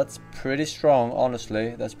 That's pretty strong,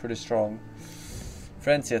 honestly. That's pretty strong.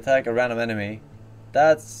 Frenzy, attack a random enemy.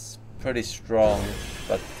 That's pretty strong,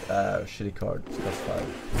 but shitty card. It's +5.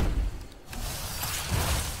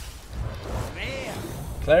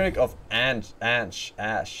 Cleric of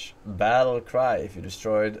Ash, Battlecry.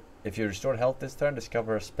 If you restored health this turn,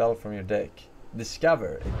 discover a spell from your deck.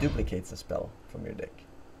 Discover, it duplicates a spell from your deck.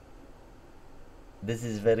 This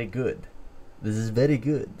is very good. This is very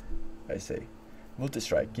good, I say.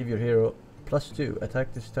 Multi-strike, give your hero +2.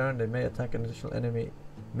 Attack this turn, they may attack an additional enemy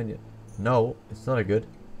minion. No, it's not a good.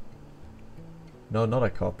 No, not a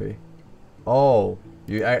copy. Oh,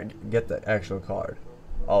 you get the actual card.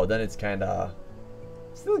 Oh, then it's kinda...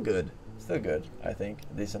 Still good. Still good, I think.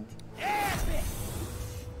 Decent.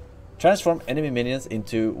 Transform enemy minions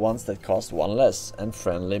into ones that cost 1 less, and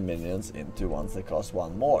friendly minions into ones that cost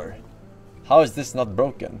 1 more. How is this not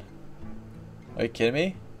broken? Are you kidding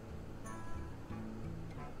me?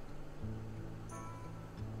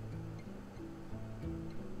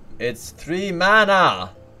 It's 3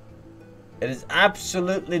 mana! It is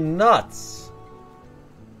absolutely nuts!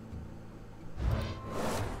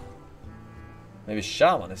 Maybe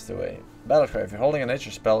Shaman is the way. Battlecry, if you're holding a nature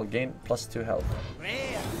spell, gain +2 health.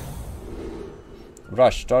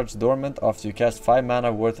 Rush, starts dormant after you cast 5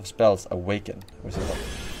 mana worth of spells. Awaken. Where's it?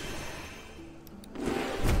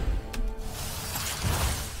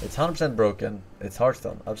 It's 100% broken. It's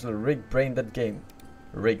Hearthstone. Absolutely rigged brain dead game.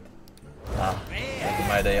 Rigged. Ah, back in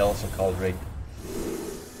my day also called rigged.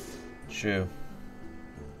 True.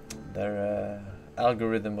 Their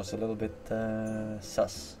algorithm was a little bit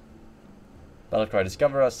sus. Battlecry,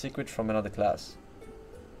 discover a secret from another class.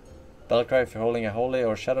 Battlecry, if you're holding a holy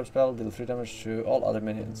or shadow spell, deal 3 damage to all other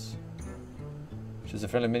minions. Choose a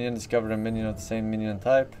friendly minion, discover a minion of the same minion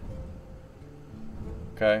type.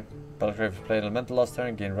 Okay. Battlecry, if you play elemental last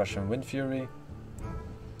turn, gain rush and wind fury.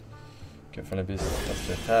 Okay, friendly beast, that's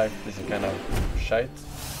the attack. This is kind of shite.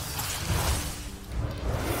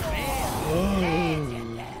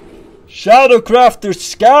 Shadowcrafter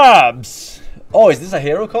Scabs! Oh, is this a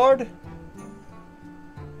hero card?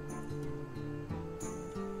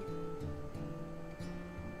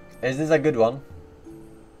 Is this a good one?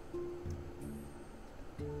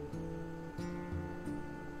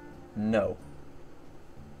 No.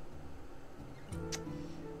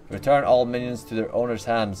 Return all minions to their owner's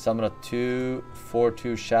hand. Summon a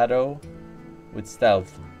 2/4/2 shadow with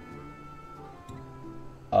stealth.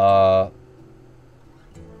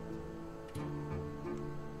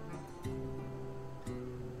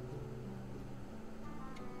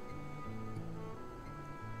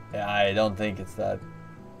 Yeah, I don't think it's that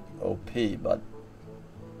OP, but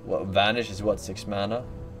what Vanish is what, 6 mana?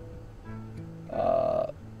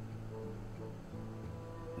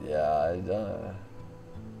 Yeah,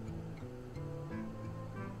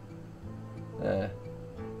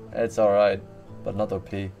 it's alright, but not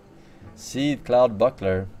OP. Seed Cloud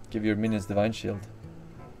Buckler, give your minions Divine Shield.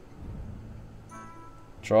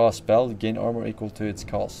 Draw a spell, gain armor equal to its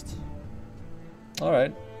cost.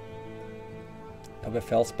 Alright. I have a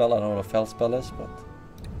Fel spell, I don't know what a Fel spell is, but...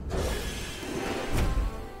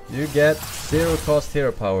 You get 0 cost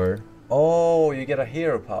hero power. Oh, you get a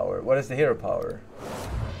hero power. What is the hero power?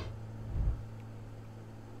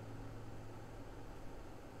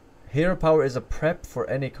 Hero power is a prep for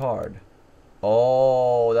any card.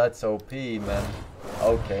 Oh, that's OP, man.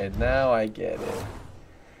 Okay, now I get it.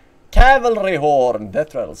 Cavalry Horn.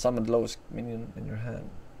 Death Rattle. Summon the lowest minion in your hand.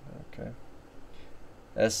 Okay.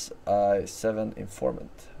 SI7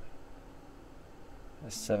 Informant.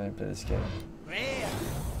 S7 play this game.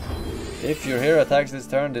 If your hero attacks this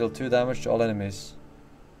turn, deal 2 damage to all enemies.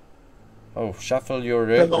 Oh, shuffle your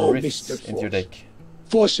rifts into your deck.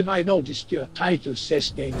 Forsen, I noticed your title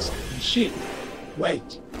says games machine.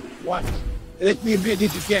 Wait, what? Let me read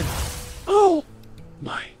it again. Oh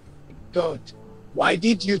my God. Why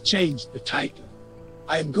did you change the title?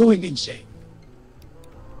 I am going insane.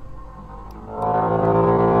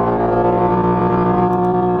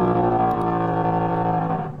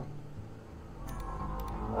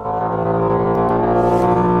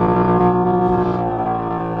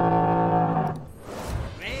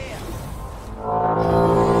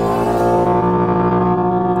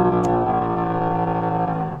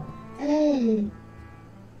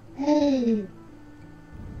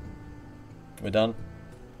 We're done.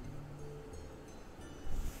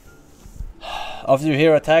 After your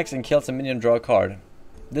hero attacks and kills a minion, draw a card.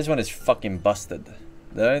 This one is fucking busted.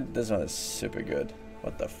 This one is super good.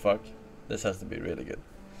 What the fuck? This has to be really good.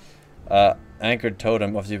 Anchored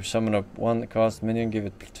Totem. After you summon a 1 cost minion, give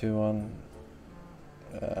it +2/+1.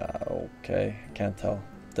 Okay, can't tell.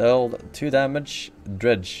 Deal 2 damage.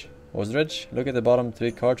 Dredge. What was Dredge? Look at the bottom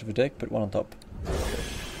 3 cards of your deck, put 1 on top.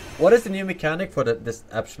 What is the new mechanic for this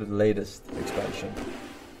absolute latest expansion?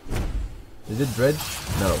 Is it Dredge?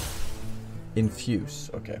 No.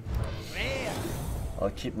 Infuse. Okay.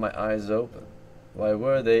 I'll keep my eyes open. Why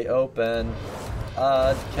were they open?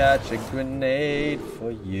 I'd catch a grenade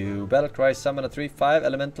for you. Battlecry, summon a 3/5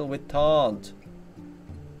 elemental with taunt.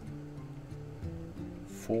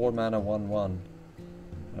 4 mana 1/1.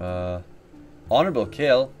 Honorable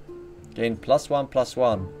kill. Gain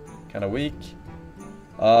 +1/+1. Kinda weak.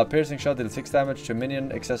 Piercing shot deals 6 damage to a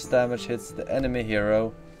minion. Excess damage hits the enemy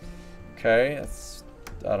hero. Okay, that's...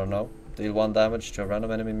 I don't know. Deal 1 damage to a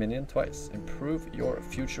random enemy minion twice. Improve your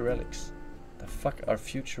future relics. The fuck are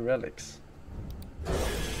future relics? You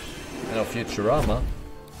know, Futurama.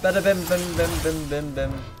 Bada bim bim bim bim bim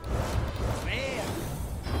bim.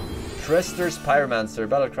 Trester's Pyromancer.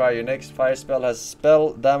 Battlecry. Your next fire spell has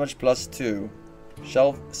spell damage +2.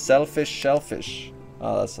 Selfish Shellfish.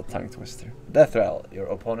 Oh, that's a tongue twister. Death Rattle. Your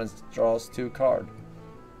opponent draws 2 cards.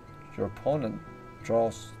 Your opponent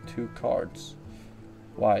draws 2 cards.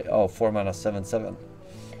 Why? Oh, 4 mana, 7/7.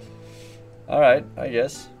 Alright, I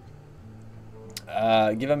guess.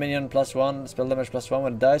 Give a minion +1, spell damage +1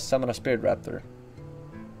 when it dies, summon a Spirit Raptor.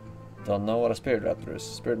 Don't know what a Spirit Raptor is.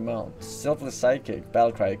 Spirit Mount. Selfless Psychic.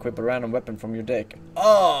 Battlecry. Equip a random weapon from your deck.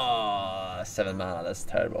 Oh, 7 mana, that's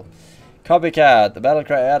terrible. Copycat. The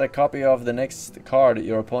Battlecry, add a copy of the next card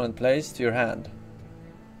your opponent plays to your hand.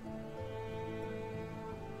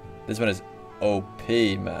 This one is OP,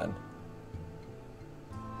 man.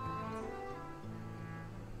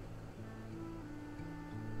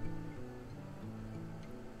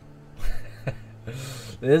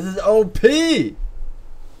 This is OP!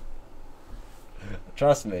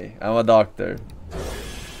 Trust me, I'm a doctor.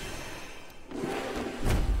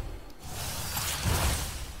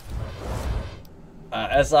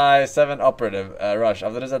 SI-7 operative. Rush.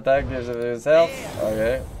 After this attack, gives it his health.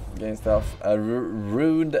 Okay. Gain stealth.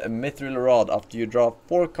 Ruined Mithril Rod. After you draw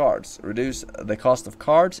 4 cards, reduce the cost of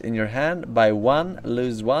cards in your hand by 1.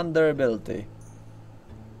 Lose 1 durability.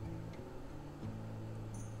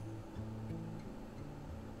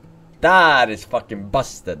 That is fucking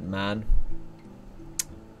busted, man.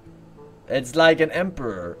 It's like an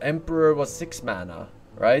Emperor. Emperor was 6 mana,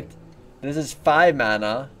 right? This is 5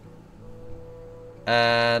 mana.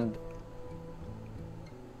 And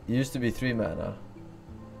used to be 3 mana.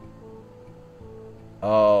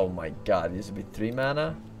 Oh my god, it used to be 3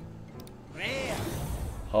 mana?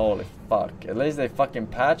 Holy fuck. At least they fucking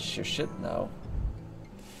patch your shit now.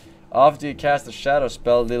 After you cast a shadow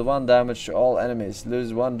spell, deal 1 damage to all enemies.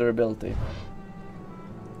 Lose 1 durability.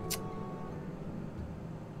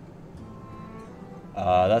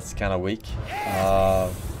 That's kinda weak.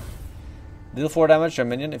 Deal 4 damage to a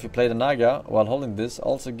minion if you play the Naga. While holding this,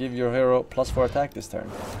 also give your hero +4 attack this turn.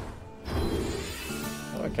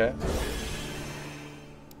 Okay.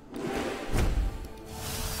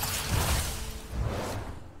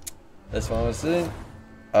 This one was sitting.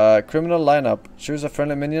 Criminal lineup. Choose a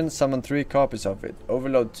friendly minion, summon 3 copies of it.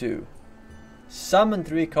 Overload 2. Summon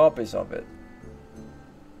 3 copies of it.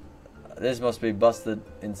 This must be busted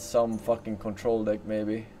in some fucking control deck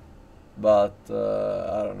maybe. But,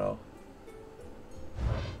 I don't know.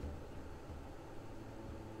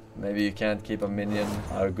 Maybe you can't keep a minion,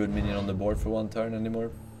 or a good minion on the board for 1 turn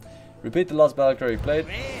anymore. Repeat the last battle card you played.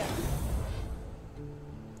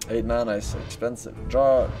 8 mana is expensive.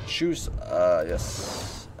 Draw, choose,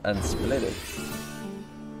 yes, and split it.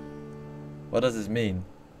 What does this mean?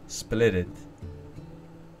 Split it.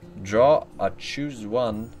 Draw a choose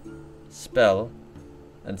 1 spell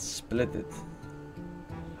and split it.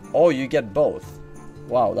 Oh, you get both.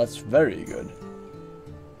 Wow, that's very good.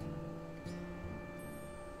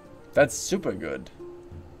 That's super good.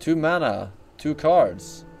 2 mana, 2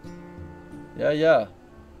 cards. Yeah.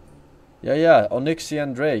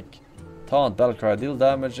 Onyxian Drake. Taunt, Battlecry. Deal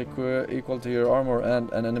damage equal to your armor and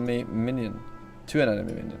an enemy minion. To an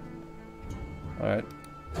enemy minion. Alright.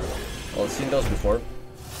 Well, I've seen those before.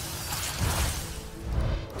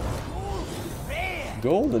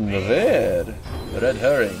 Golden Red. Red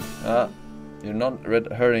Herring. Your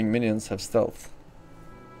non-red herring minions have stealth.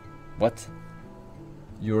 What?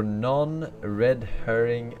 Your non-red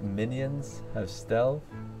herring minions have stealth?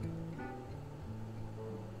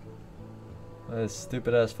 That is a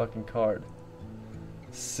stupid ass fucking card.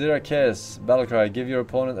 Syracuse, Battlecry, give your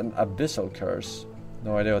opponent an abyssal curse.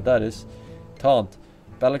 No idea what that is. Taunt,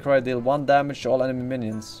 Battlecry, deal 1 damage to all enemy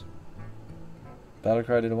minions.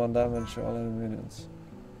 Battlecry, deal 1 damage to all enemy minions.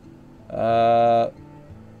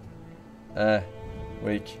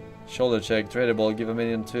 Weak. Shoulder check, tradable, give a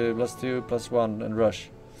minion +2/+1 and rush.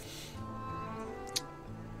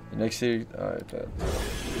 Next here, alright.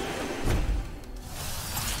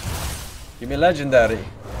 Give me legendary.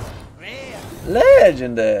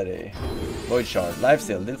 Legendary. Void Shard,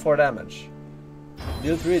 Lifesteal, deal 4 damage.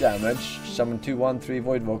 Deal 3 damage, summon 2/1/3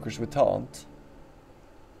 Voidwalkers with Taunt.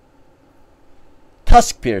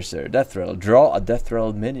 Tusk Piercer, Death Rattle, draw a Death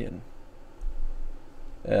Rattle minion.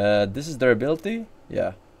 This is their ability?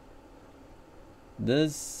 Yeah.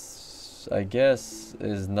 This, I guess,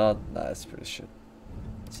 is not... Nah, it's pretty shit.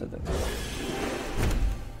 Set it.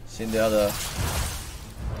 Seen the other.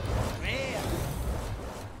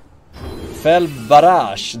 Fell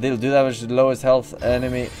Barrage. Deal 2 damage to the lowest health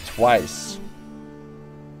enemy twice.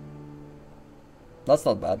 That's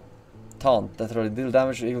not bad. Taunt. That really deal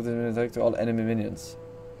damage equal to the attack to all enemy minions.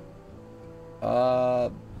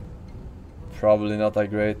 Probably not that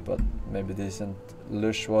great, but maybe decent.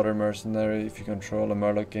 Lush Water Mercenary. If you control a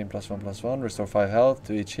Murloc, gain +1/+1. Restore 5 health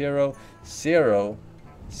to each hero. $0.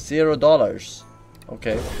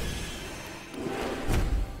 Okay.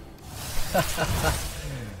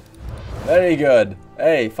 Very good.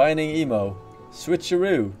 Hey, finding emo.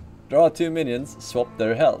 Switcheroo. Draw 2 minions, swap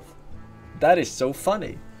their health. That is so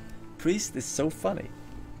funny. Priest is so funny.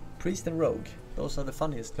 Priest and Rogue. Those are the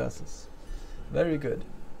funniest classes. Very good.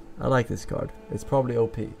 I like this card. It's probably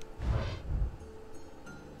OP.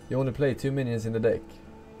 You only play 2 minions in the deck.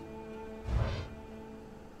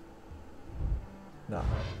 Nah.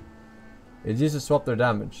 It's used to swap their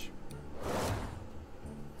damage.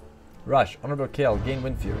 Rush, honorable kill, gain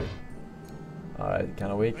wind fury. Alright,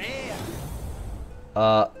 kinda weak.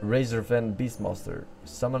 Razor Fen Beastmaster.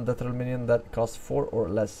 Summon a death roll minion that costs 4 or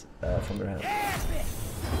less from their hand.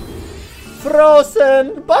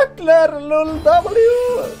 Frozen Buckler Lul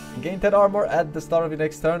W. Gain 10 armor at the start of your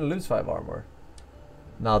next turn, lose 5 armor.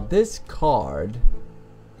 Now this card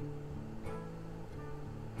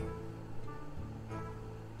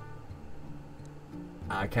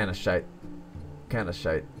kinda shite. Kinda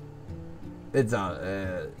shite. It's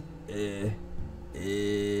I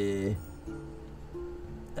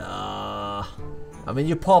mean,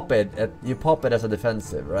 you pop it as a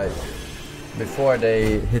defensive, right? Before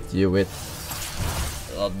they hit you with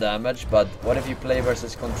a lot of damage, but what if you play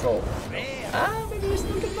versus control? Maybe you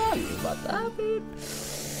still get value, but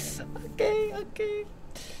okay.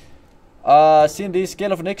 C&D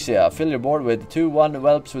Scale of Nyxia. Fill your board with 2/1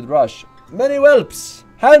 whelps with rush. Many whelps!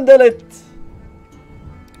 Handle it!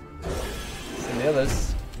 See the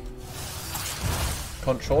others.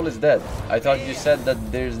 Control is dead. I thought you said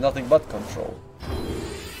that there's nothing but control.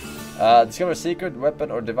 Discover a secret, weapon,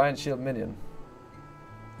 or divine shield minion.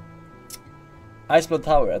 Iceblood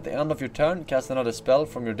Tower. At the end of your turn, cast another spell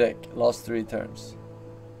from your deck. Last 3 turns.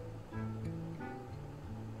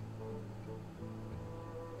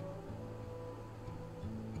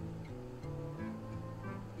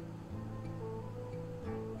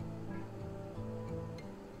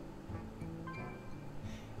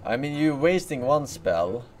 I mean, you're wasting 1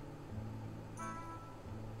 spell.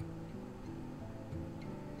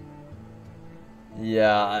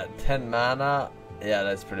 Yeah, 10 mana. Yeah,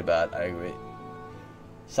 that's pretty bad. I agree.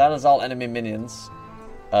 Silence all enemy minions.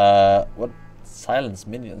 What? Silence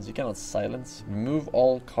minions? You cannot silence. Remove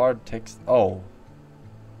all card text. Oh.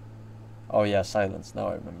 Oh yeah, silence. Now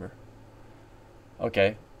I remember.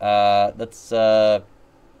 Okay. That's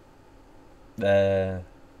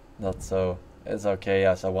not so. It's okay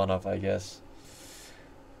as a one-off, I guess.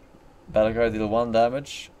 Battle card deal 1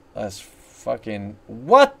 damage. That's fucking...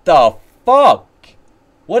 What the fuck?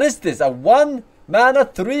 What is this? A 1 mana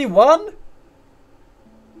 3/1?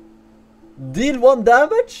 Deal 1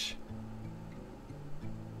 damage?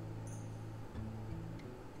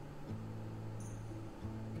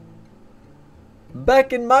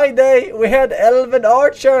 Back in my day, we had Elven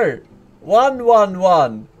Archer.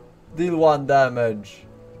 1/1/1. Deal 1 damage.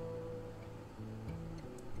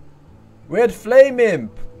 We had Flame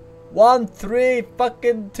Imp. 1/3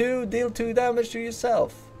 fucking 2. Deal 2 damage to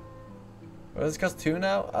yourself. What does it cost 2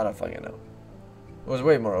 now? I don't fucking know. It was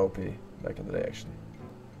way more OP back in the day, actually.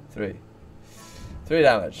 3. 3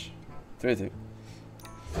 damage. 3/2.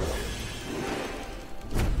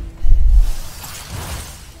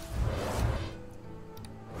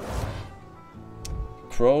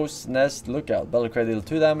 Crow's Nest Lookout. Battle cry deal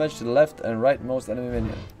 2 damage to the left and right most enemy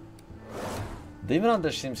minion. Demon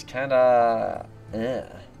Hunter seems kinda...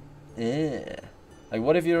 Like,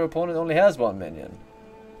 what if your opponent only has 1 minion?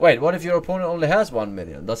 Wait, what if your opponent only has 1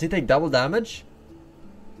 minion? Does he take double damage?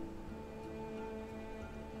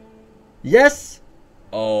 Yes?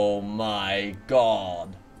 Oh my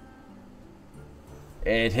god.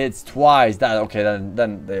 It hits twice. That okay,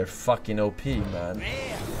 then they're fucking OP, man.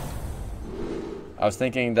 I was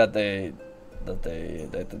thinking that they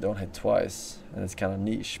don't hit twice, and it's kind of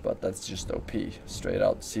niche, but that's just OP. Straight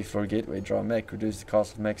out. Seafloor Gateway, draw a mech, reduce the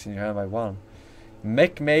cost of mechs in your hand by 1.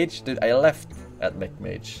 Mech Mage, dude, I left at Mech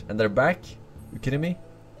Mage, and they're back? You kidding me?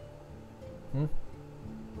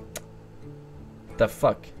 The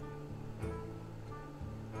fuck?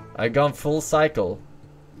 I gone full cycle.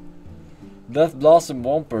 Death Blossom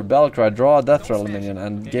Womper, Battlecry, draw a death rattle minion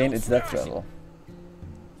and gain its death rattle.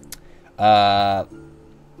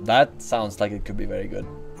 That sounds like it could be very good.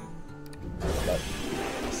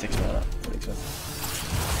 but 6 mana, pretty expensive.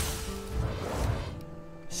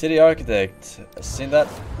 City Architect, seen that?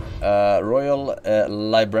 Royal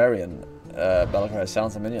Librarian, Battlecry,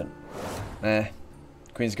 sounds a minion.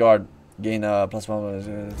 Queen's Guard, gain a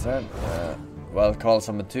 +1 turn. Well, call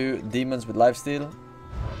summon 2 demons with lifesteal.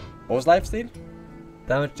 What was lifesteal?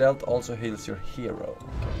 Damage dealt also heals your hero.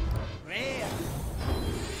 Okay.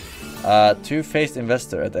 Two-faced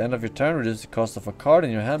investor. At the end of your turn, reduce the cost of a card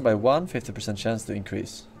in your hand by 1, 50% chance to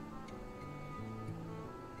increase.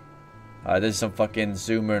 This is some fucking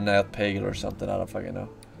Zoomer Net Pagel or something, I don't fucking know.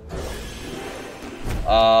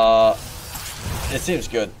 It seems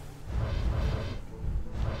good.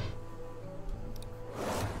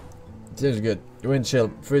 Seems good. Wind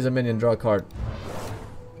chill. Freeze a minion, draw a card.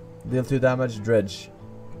 Deal 2 damage, dredge.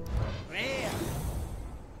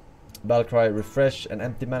 Battlecry, refresh an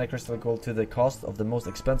empty mana crystal equal to the cost of the most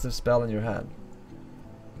expensive spell in your hand.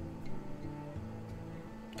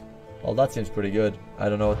 Well, that seems pretty good. I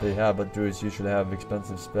don't know what they have, but druids usually have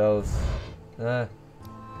expensive spells. Not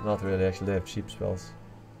really, actually, they have cheap spells.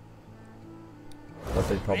 But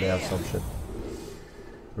they probably have some shit.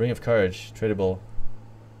 Ring of Courage, tradable.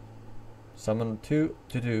 Summon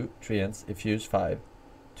 2/2 treants, infuse 5.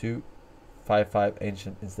 2/5/5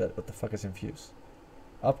 ancient instead. What the fuck is infuse?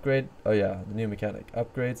 Upgrade, oh yeah, the new mechanic.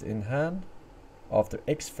 Upgrades in hand after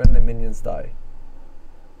X friendly minions die.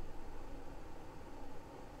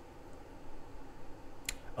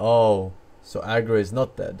 Oh, so aggro is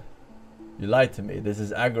not dead. You lied to me. This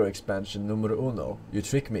is aggro expansion numero uno. You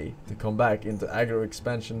trick me to come back into aggro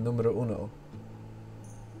expansion numero uno.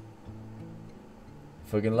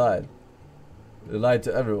 Fucking lied. You lied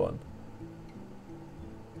to everyone.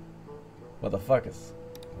 Motherfuckers.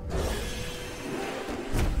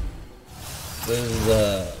 This is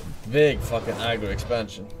a big fucking aggro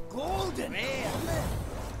expansion. Golden.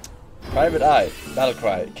 Private Eye,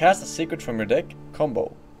 Battlecry. Cast a secret from your deck.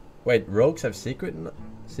 Combo. Wait, rogues have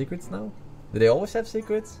secrets now? Did they always have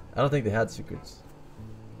secrets? I don't think they had secrets.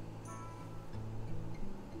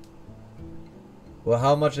 Well,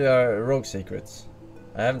 how much are rogue secrets?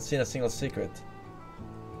 I haven't seen a single secret.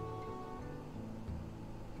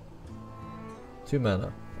 2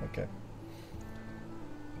 mana. Okay.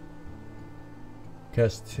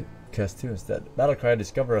 Cast 2 instead. Battlecry,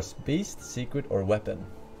 discover a beast, secret, or weapon.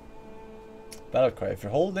 Battlecry, if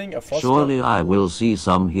you're holding a foster... Surely I will see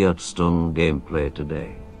some Hearthstone gameplay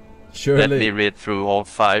today. Surely. Let me read through all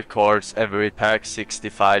 5 cards every pack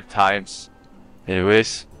 65 times.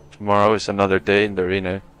 Anyways, tomorrow is another day in the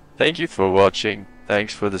arena. Thank you for watching.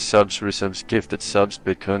 Thanks for the subs, resubs, gifted subs,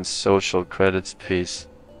 Bitcoin, social credits, peace.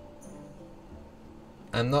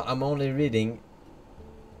 I'm only reading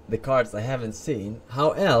the cards I haven't seen.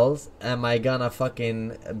 How else am I gonna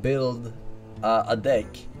fucking build a deck?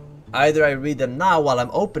 Either I read them now while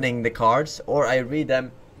I'm opening the cards, or I read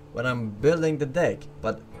them when I'm building the deck.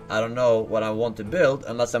 But I don't know what I want to build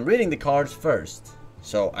unless I'm reading the cards first.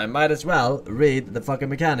 So I might as well read the fucking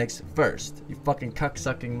mechanics first. You fucking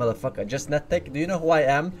cocksucking motherfucker. Just net deck. Do you know who I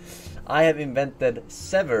am? I have invented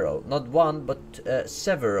several, not one, but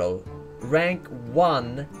several rank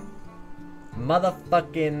 1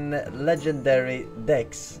 motherfucking legendary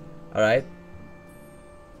decks. Alright?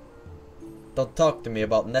 Don't talk to me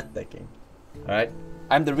about net decking. Alright?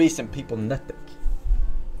 I'm the reason people net deck.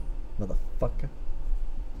 Motherfucker.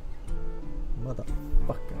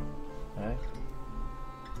 Motherfucker. Alright?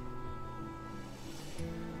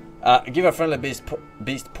 Give a friendly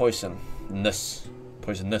beast poisonous.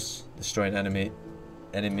 Poisonous. Destroy an enemy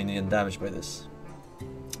minion damaged by this.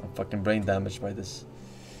 I'm fucking brain damaged by this.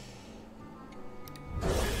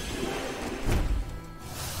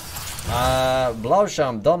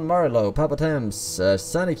 Blausham, Don Marlowe, Papa Thames,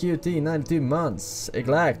 Sunny QT, 92 months,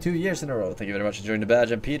 Iglac, 2 years in a row. Thank you very much for joining the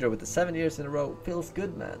badge. And Peter with the 7 years in a row. Feels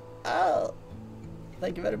good, man. Oh,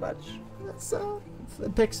 thank you very much. That's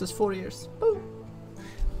it picks us 4 years. Boom.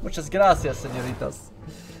 Muchas gracias, señoritas.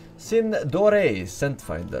 Sin Dore,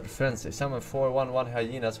 Scentfinder, Frenzy, summon 4/1/1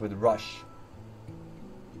 hyenas with rush.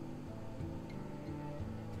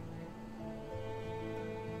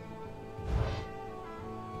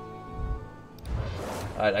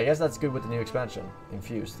 Alright, I guess that's good with the new expansion.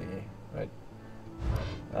 Infuse thingy, right?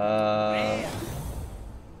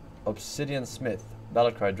 Obsidian Smith.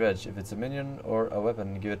 Battlecry Dredge. If it's a minion or a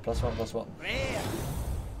weapon, give it +1/+1.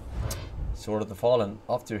 Sword of the Fallen.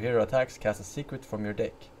 After your hero attacks, cast a secret from your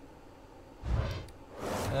deck.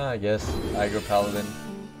 I guess. Aggro Paladin.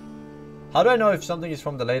 How do I know if something is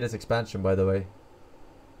from the latest expansion, by the way?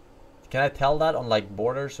 Can I tell that on like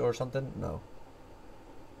borders or something? No.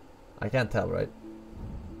 I can't tell, right?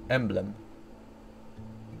 Emblem.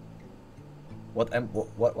 What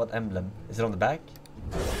emblem? Is it on the back?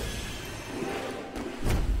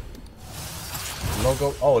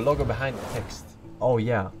 Logo. Oh, logo behind the text. Oh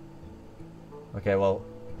yeah. Okay, well,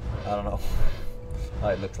 I don't know. Oh,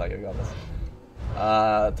 it looks like it got this.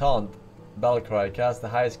 Taunt. Battlecry. Cast the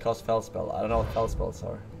highest cost fel spell. I don't know what fel spells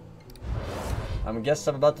are. I'm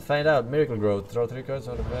about to find out. Miracle Growth. Throw 3 cards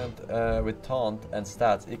on the event with taunt and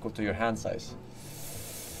stats equal to your hand size.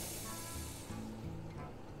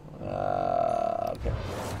 Okay.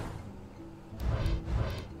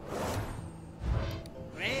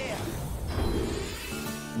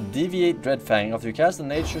 Deviate Dreadfang. After you cast a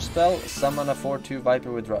nature spell, summon a 4/2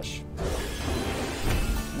 Viper with Rush.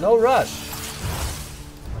 No Rush!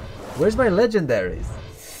 Where's my legendaries?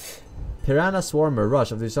 Piranha Swarmer.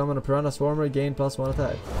 Rush. After you summon a Piranha Swarmer, gain +1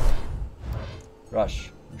 attack.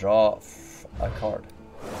 Rush. Draw a card.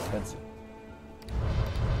 Expensive.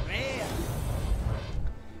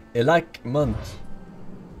 Elak Munt.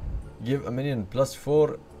 Give a minion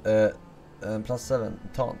 +4 and +7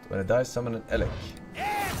 taunt. When it dies, summon an Elec.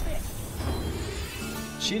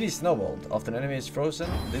 Cheaty Snowballed. After an enemy is frozen,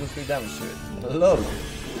 deal 3 damage to it. LOL.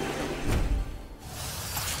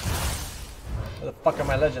 What the fuck are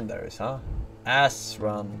my legendaries, huh? Ass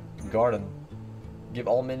Run. Garden. Give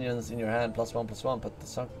all minions in your hand +1/+1.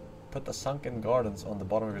 Put the sunken gardens on the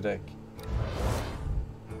bottom of your deck.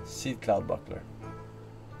 Seed Cloud Buckler.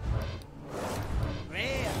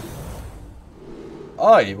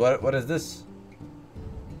 Oi, what is this?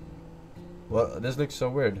 What? This looks so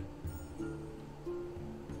weird.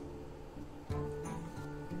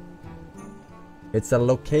 It's a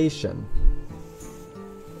location.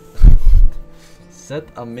 Set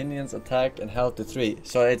a minion's attack and health to 3.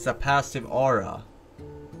 So it's a passive aura.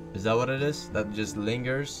 Is that what it is? That just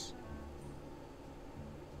lingers?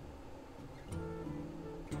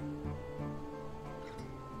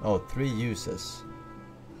 Oh, 3 uses.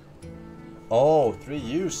 Oh, 3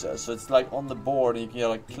 uses. So it's like on the board and you can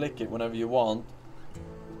like click it whenever you want.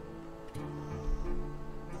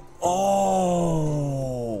 Oh,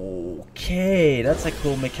 okay. That's a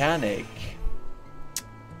cool mechanic.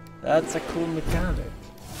 That's a cool mechanic.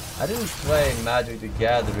 I didn't play Magic the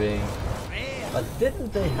Gathering, but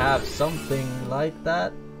didn't they have something like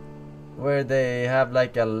that? Where they have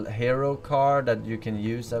like a hero card that you can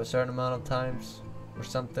use a certain amount of times or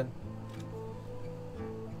something?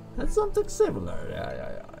 That's something similar.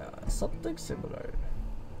 Yeah. Something similar.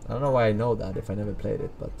 I don't know why I know that if I never played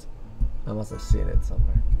it, but I must have seen it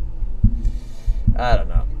somewhere. I don't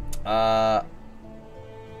know.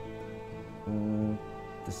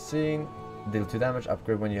 The scene. Deal 2 damage.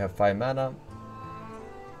 Upgrade when you have 5 mana.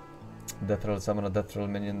 Death roll. Summon a death roll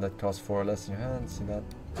minion that costs 4 or less in your hand. See that?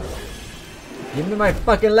 Give me my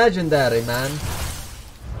fucking legendary, man.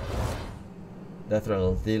 Death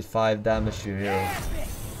roll. Deal 5 damage to your hero.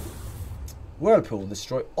 Whirlpool.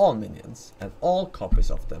 Destroy all minions and all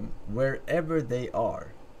copies of them wherever they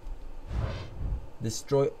are.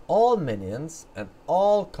 Destroy all minions and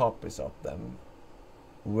all copies of them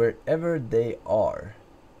wherever they are.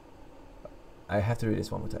 I have to read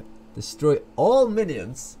this one more time. Destroy all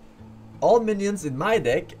minions in my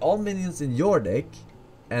deck, all minions in your deck,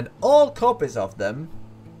 and all copies of them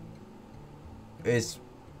is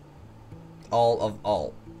all of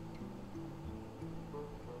all.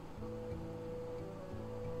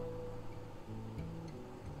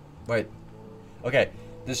 Wait. Okay.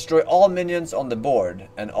 Destroy all minions on the board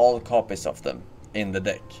and all copies of them in the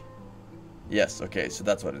deck. Yes, okay, so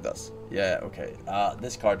that's what it does. Yeah, okay.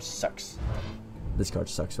 This card sucks. This card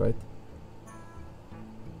sucks, right?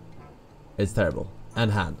 It's terrible.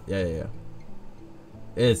 And hand. Yeah.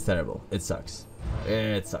 It's terrible. It sucks.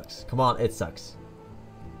 It sucks. Come on, it sucks.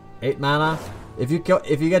 8 mana. If you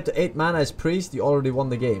get to 8 mana as priest, you already won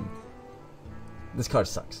the game. This card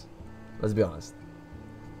sucks. Let's be honest.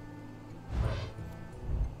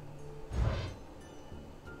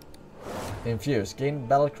 Infuse. Gain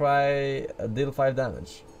battle cry, deal 5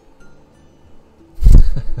 damage.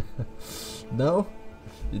 No?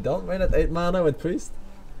 You don't win at 8 mana with priest?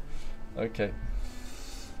 Okay.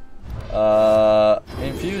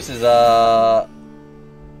 Infuse is a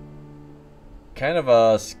kind of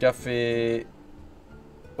a scuffy.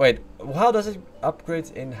 Wait, how does it upgrade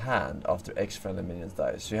in hand after X friendly minions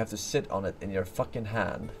die? So you have to sit on it in your fucking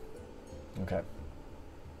hand. Okay.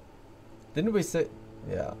 Didn't we say?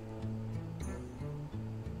 Yeah.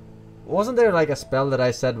 Wasn't there like a spell that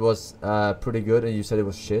I said was pretty good and you said it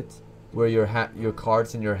was shit? Where your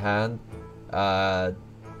cards in your hand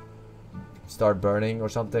start burning or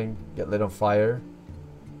something, get lit on fire.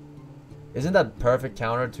 Isn't that perfect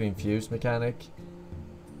counter to infuse mechanic?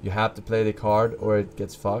 You have to play the card or it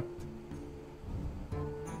gets fucked.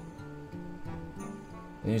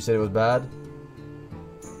 And you said it was bad?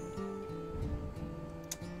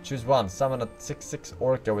 Choose one. Summon a 6/6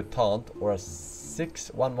 Orca with Taunt or a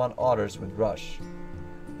 6/1/1 Otters with Rush.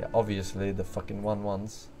 Yeah, obviously the fucking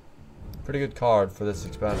 1/1s. Pretty good card for this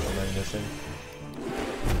expansion, I'm guessing.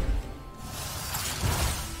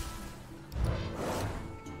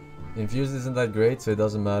 Infused isn't that great, so it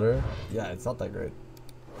doesn't matter. Yeah, it's not that great.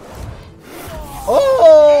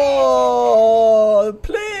 Oh!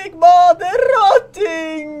 Plague Maw the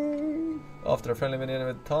Rotting! After a friendly minion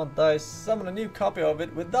with Taunt dies, summon a new copy of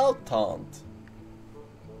it without Taunt.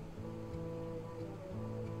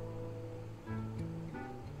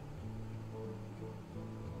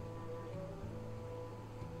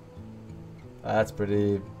 That's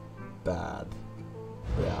pretty bad.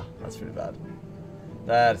 Yeah, that's pretty bad.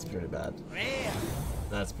 That's pretty bad.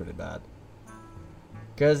 That's pretty bad.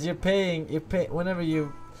 Cause you're paying whenever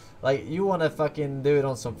you, like, you wanna fucking do it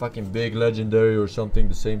on some fucking big legendary or something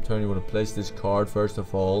the same turn you wanna place this card first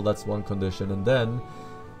of all, that's one condition, and then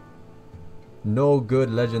no good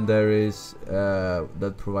legendaries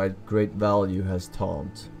that provide great value has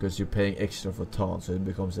Taunt, because you're paying extra for Taunt, so it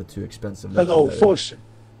becomes a too expensive Hello, legendary. Forsen.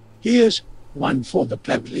 Here's one for the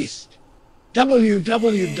pleb list.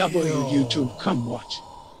 www.youtube come watch.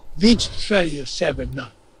 Beach Failure 7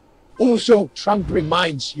 now. Also, Trump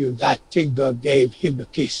reminds you that Tigger gave him a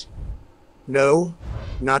kiss. No,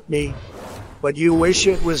 not me. But you wish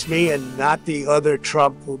it was me and not the other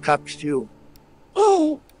Trump who cups you.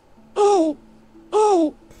 Oh!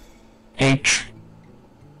 H.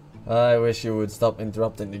 I wish you would stop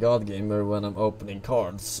interrupting the God Gamer when I'm opening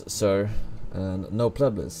cards, sir. And no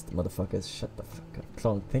pleb list, motherfuckers. Shut the fuck up.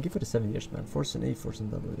 Clone, thank you for the 7 years, man. Forsen E, Forsen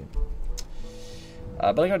W.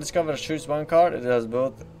 Bellingham discovers choose one card. It has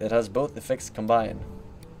both effects combined.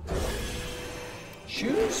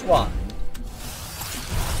 Choose one.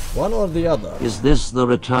 One or the other. Is this the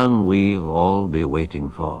return we've all been waiting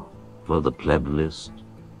for the pleb list?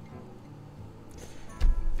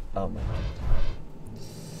 Oh my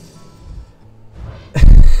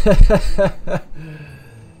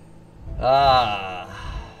god.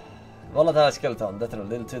 Volatile skeleton. That a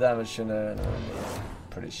little 2 damage and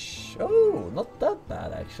pretty oh, not that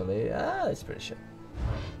bad actually. It's pretty shit.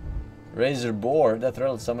 Razor Boar. Death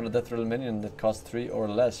Rattle. Summon a Death Rattle minion that costs 3 or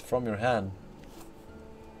less from your hand.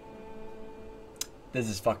 This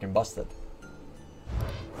is fucking busted.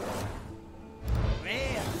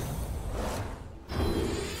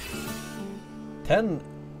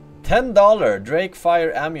 $10 Drake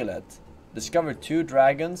Fire Amulet. Discover 2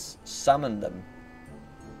 dragons, summon them.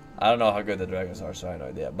 I don't know how good the dragons are, so I have no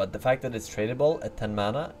idea. But the fact that it's tradable at 10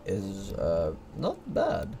 mana is not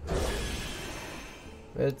bad.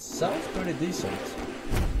 It sounds pretty decent.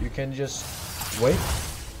 You can just wait,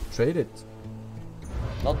 trade it.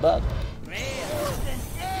 Not bad.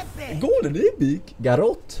 Golden Epic!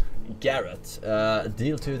 Garrot.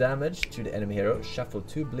 Deal 2 damage to the enemy hero. Shuffle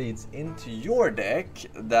 2 bleeds into your deck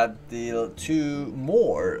that deal 2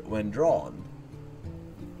 more when drawn.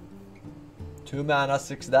 2 mana,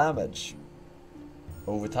 6 damage.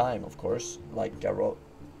 Over time, of course, like Garrot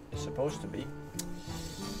is supposed to be.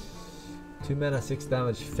 2 mana, 6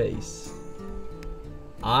 damage face.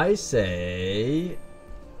 I say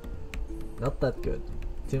not that good.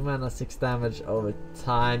 2 mana, 6 damage over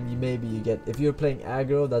time. Maybe you get, if you're playing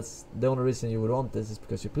aggro, that's the only reason you would want this is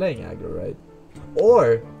because you're playing aggro, right?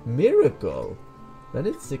 Or Miracle, then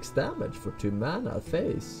it's 6 damage for 2 mana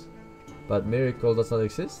face. But Miracle does not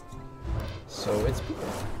exist, so it's poor.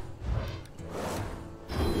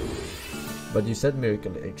 But you said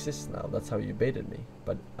Miracle exists now, that's how you baited me.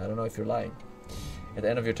 But I don't know if you're lying. At the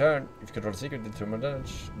end of your turn, if you control a secret, do 2 more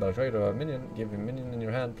damage. By target of a minion, give a minion in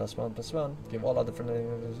your hand +1/+1. Give all other friendly.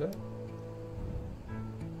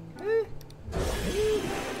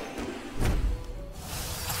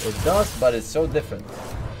 It does, but it's so different.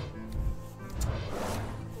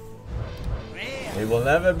 It will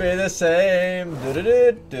never be the same.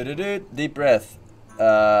 Deep breath.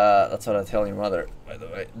 That's what I tell your mother, by the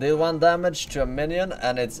way. Deal 1 damage to a minion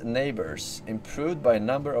and its neighbors, improved by a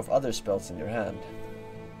number of other spells in your hand.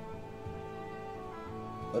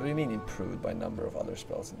 What do you mean improved by number of other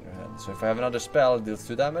spells in your hand? So if I have another spell, it deals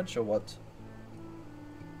 2 damage or what?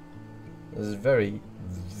 This is very,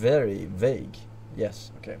 very vague.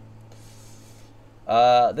 Yes, okay.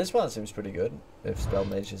 This one seems pretty good. If spell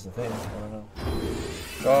mage is the thing, I don't know.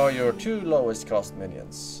 Draw your 2 lowest cost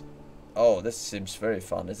minions. Oh, this seems very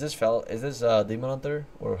fun. Is this Demon Hunter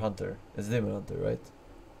or Hunter? It's Demon Hunter, right?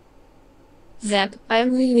 Zep,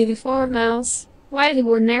 I'm really before mouse. Why they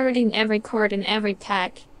were narrating every card in every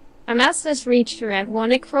pack. A mouse has reached her and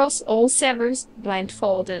one across all severs,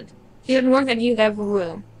 blindfolded. You'd work and you'd have a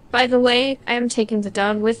room. By the way, I am taking the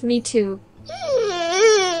dog with me too.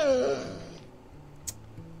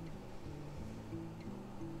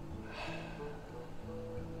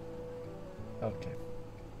 Okay.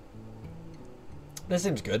 This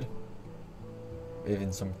seems good.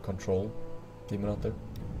 Even some control. Demon Hunter.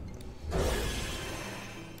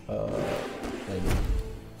 Maybe.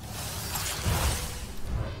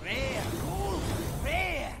 Rare, gold,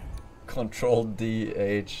 rare. Control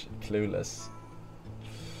DH clueless.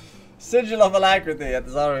 Sigil of Alacrity. At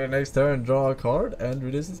the start of your next turn, draw a card and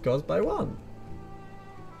reduce its cost by 1.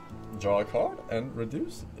 Draw a card and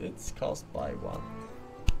reduce its cost by 1.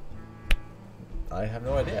 I have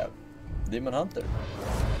no idea. Demon Hunter.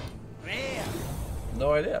 Rare.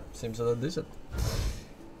 No idea. Seems a little decent.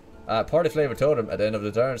 Party flavor totem. At the end of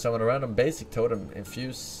the turn, summon a random basic totem.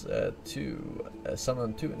 Infuse 2.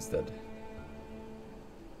 Summon 2 instead.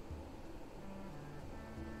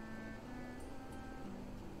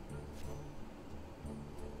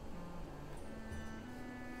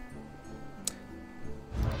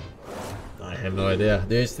 I have no idea.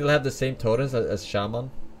 Do you still have the same totems as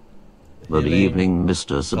Shaman? Good Healing, evening,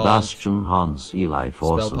 Mr. Sebastian Hans Eli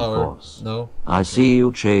spell Forsen power? Force. No. I see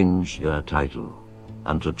you change your title.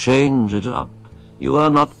 And to change it up, you are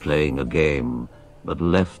not playing a game, but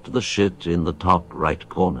left the shit in the top right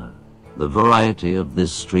corner. The variety of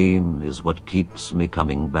this stream is what keeps me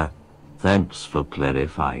coming back. Thanks for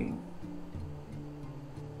clarifying.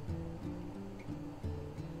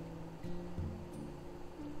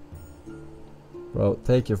 Bro,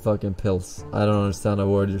 take your fucking pills. I don't understand a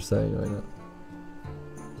word you're saying right now.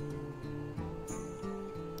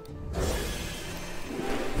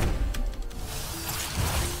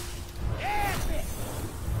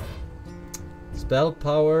 Spell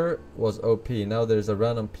power was OP. Now there's a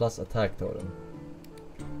random plus attack totem.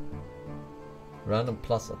 Random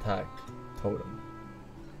plus attack totem.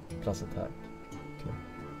 Plus attack. Okay.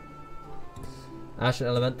 Ashen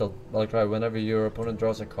Elemental. Valkyrie, whenever your opponent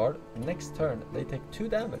draws a card, next turn they take 2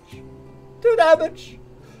 damage. 2 damage!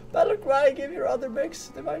 Battlecry, give your other mechs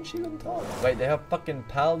Divine Shield and Taunt. Wait, they have fucking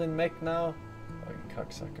Paladin mech now? Fucking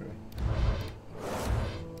cocksuckery.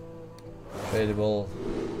 Tradable.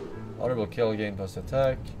 Honorable kill gain plus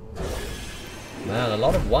attack. Man, a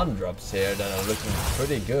lot of 1-drops here that are looking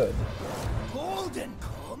pretty good. Golden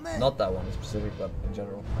comet. Not that one in specific, but in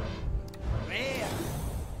general. Rare.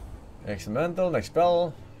 Next elemental, next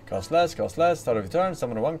spell. Cost less, start of your turn.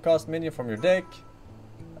 Summon a 1-cost minion from your deck.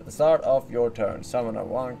 At the start of your turn, summon a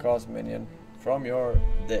 1-cost minion from your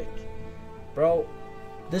deck. Bro,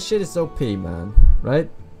 this shit is OP, man. Right?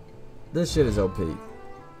 This shit is OP.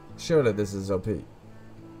 Surely this is OP.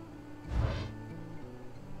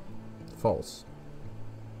 False.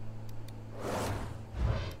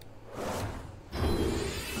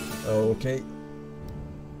 Okay.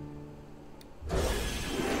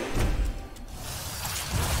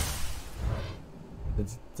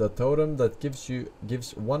 It's the totem that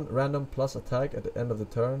gives 1 random plus attack at the end of the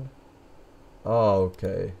turn. Oh,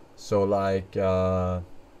 okay. So like there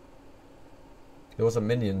was a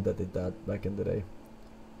minion that did that back in the day.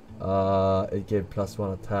 It gave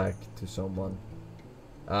 +1 attack to someone.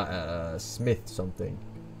 Smith something.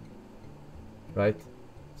 Right?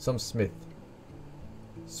 Some smith.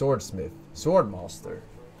 Swordsmith. Swordmaster.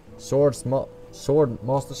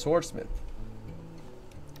 Swordmaster Swordsmith.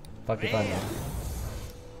 Fuck if I know.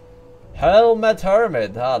 Helmet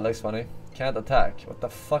Hermit. Ah, looks funny. Can't attack. What the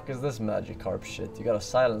fuck is this Magikarp shit? You gotta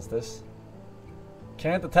silence this.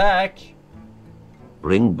 Can't attack.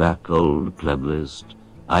 Bring back old pleb list.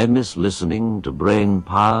 I miss listening to brain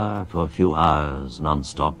power for a few hours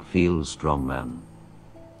non-stop. Feel strong, man.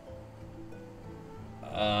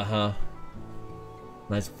 Uh-huh.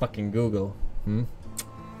 Nice fucking Google. Hmm?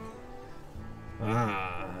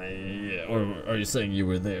 Yeah. Or are you saying you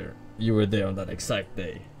were there? You were there on that exact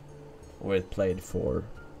day where it played for...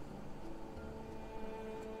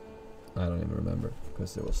 I don't even remember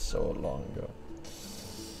because it was so long ago.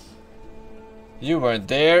 You weren't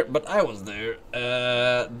there, but I was there.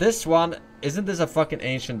 This one, isn't this a fucking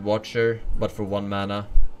Ancient Watcher, but for 1 mana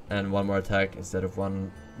and 1 more attack instead of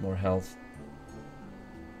 1 more health?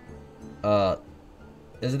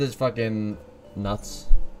 Isn't this fucking nuts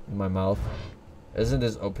in my mouth? Isn't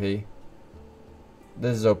this OP?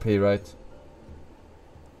 This is OP, right?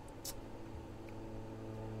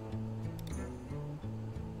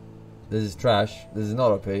 This is trash. This is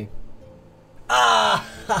not OP. Ah!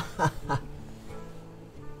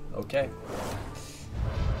 Okay.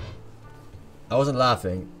 I wasn't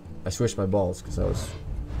laughing. I switched my balls because I was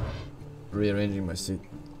rearranging my seat.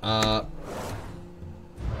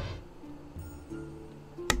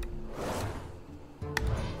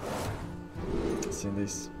 seen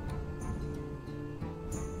this.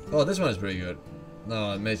 Oh, this one is pretty good.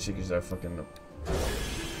 No, mage seekers are fucking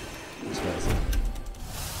expensive.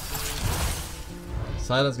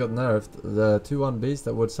 Silence got nerfed. The 2/1 beast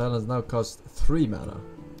that would silence now costs 3 mana.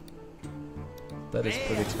 That is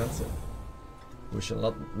pretty expensive. We shall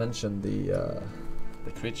not mention the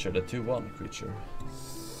creature, the 2/1 creature.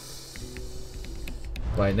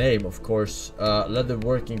 By name, of course. Leather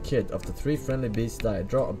working kit. After 3 friendly beasts die,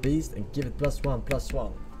 draw a beast and give it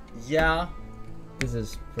 +1/+1. Yeah, this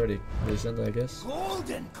is pretty decent, I guess.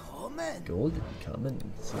 Golden common. Golden common.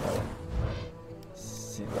 See that one.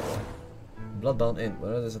 See that one. Bloodbound in.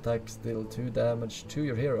 Whenever this attack, deal 2 damage to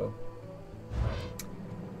your hero.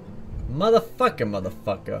 Motherfucker,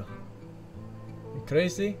 motherfucker. You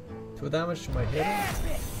crazy? 2 damage to my hero?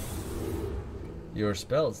 Your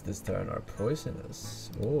spells this turn are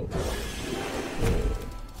poisonous. Oh. Oh.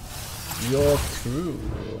 Your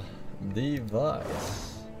cruel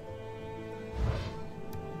device.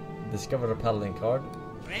 Discover a paladin card.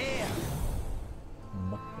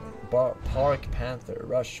 Park Panther.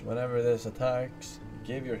 Rush. Whenever this attacks,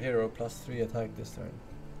 give your hero +3 attack this turn.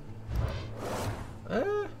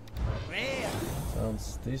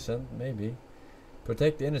 Sounds decent, maybe.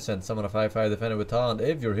 Protect the innocent. Summon a 5/5 defender with taunt.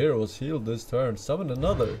 If your hero is healed this turn, summon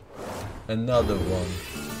another. Another one.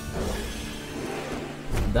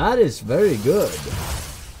 That is very good.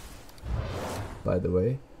 By the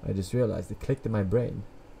way, I just realized it clicked in my brain.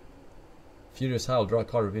 Furious Howl. Draw a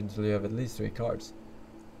card repeat until you have at least 3 cards.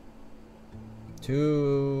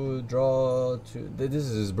 2 draw 2. This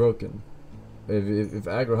is broken. If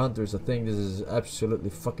aggro hunter is a thing, this is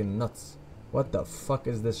absolutely fucking nuts. What the fuck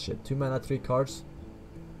is this shit? 2 mana, 3 cards?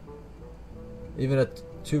 Even at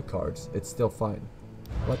 2 cards, it's still fine.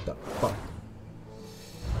 What the fuck?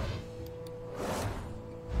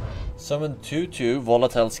 Summon 2/2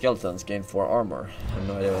 volatile skeletons, gain 4 armor. I have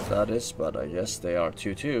no idea what that is, but I guess they are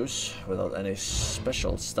 2/2s without any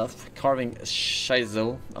special stuff. Carving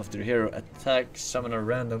Shizel after your hero attacks, summon a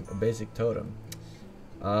random basic totem.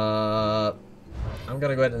 I'm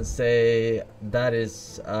gonna go ahead and say that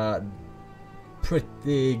is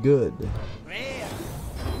pretty good.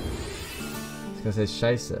 I was gonna say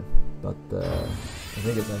Scheisse, but I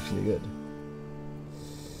think it's actually good.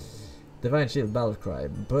 Divine Shield Battle Cry.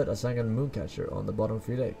 Put a second Mooncatcher on the bottom of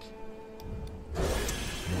your deck.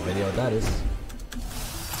 No idea what that is.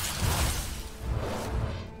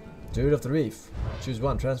 Druid of the Reef. Choose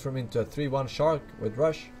one. Transform into a 3/1 Shark with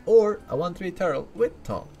Rush or a 1/3 Turtle with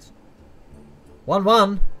Taunt.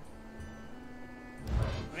 1/1.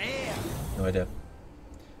 No idea.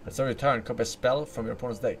 At start of your turn, copy a spell from your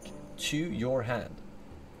opponent's deck to your hand.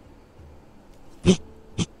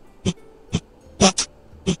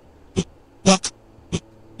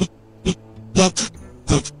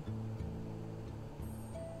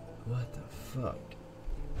 What the fuck?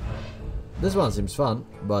 This one seems fun,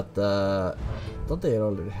 but don't they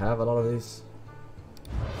already have a lot of these?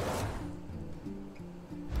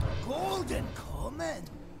 Golden common.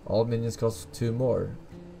 All minions cost 2 more.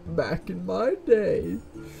 Back in my day,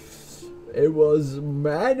 it was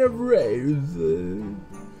Man of Rays.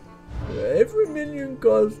 Every minion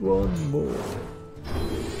cost 1 more.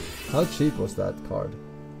 How cheap was that card?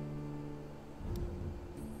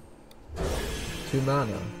 2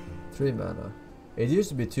 mana, 3 mana. It used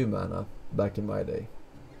to be 2 mana back in my day.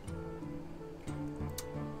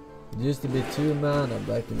 It used to be 2 mana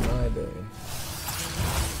back in my day.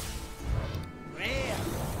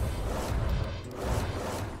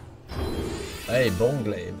 Hey,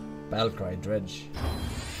 Boneglaive, Battlecry, Dredge.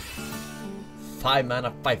 5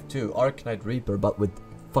 mana, 5/2, Arcanite Reaper, but with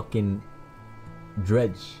fucking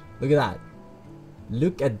Dredge. Look at that.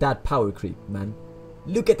 Look at that power creep, man.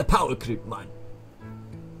 Look at the power creep, man.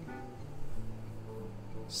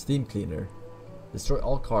 Steam Cleaner. Destroy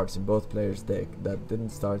all cards in both players' deck that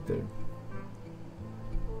didn't start there.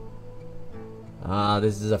 Ah,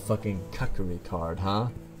 this is a fucking cuckery card, huh?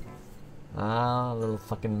 Ah, a little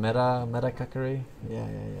fucking meta cuckery. Yeah.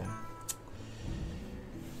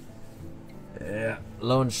 Yeah,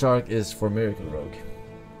 Lone Shark is for Miracle Rogue.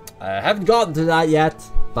 I haven't gotten to that yet,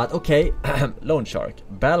 but okay. Lone Shark.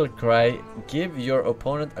 Battle Cry. Give your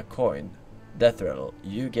opponent a coin. Death Rattle.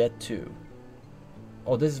 You get 2.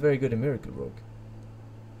 Oh, this is very good in Miracle Rogue.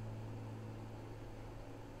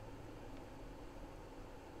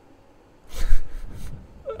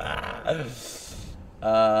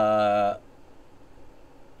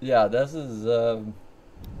 Yeah, this is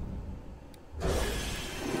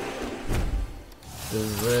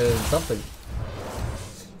something.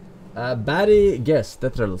 Batty guess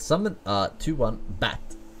Death Rattle. Summon 2/1 bat.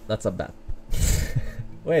 That's a bat.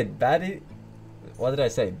 Wait, Batty What did I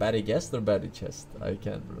say? Batty guest or batty chest? I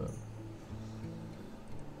can't remember.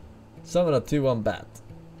 Summon a 2-1 bat.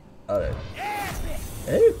 Alright.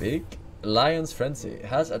 Epic! Lion's Frenzy.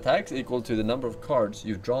 Has attacks equal to the number of cards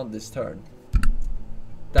you've drawn this turn.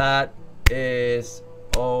 That is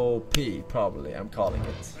OP, probably. I'm calling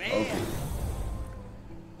it OP.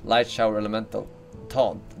 Light Shower Elemental.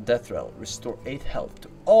 Taunt. Death Rattle. Restore 8 health to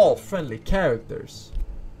all friendly characters.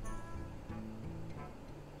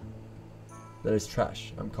 That is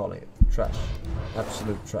trash. I'm calling it trash.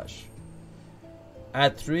 Absolute trash.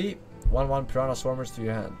 Add 3 1/1 Piranha Swarmers to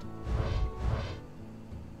your hand.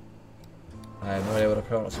 I have no idea what a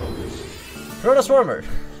Piranha Swarmer is. Piranha Swarmer!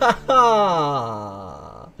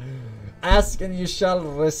 Haha! Ask and you shall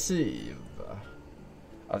receive.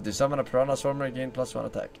 After you summon a Piranha Swarmer, gain +1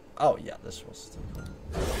 attack. Oh yeah, this was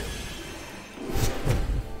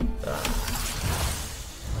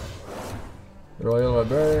Royal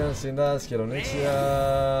Barbarian, seen that, skill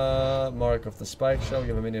Onyxia, Mark of the Spike Shell,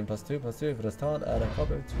 give a minion +2/+2, if it has taunt, add a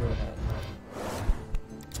copy to your hand.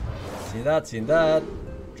 Seen that,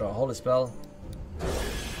 draw a holy spell.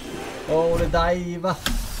 Holy dive!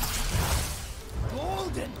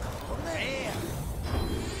 Golden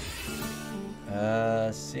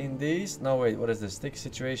Seen these? No wait, what is this? Stick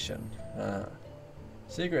situation.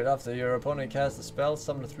 Secret, after your opponent casts a spell,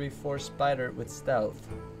 summon a 3/4 spider with stealth.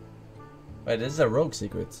 Wait, this is a rogue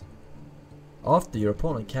secret. After your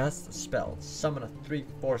opponent casts a spell, summon a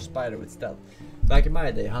 3/4 spider with stealth. Back in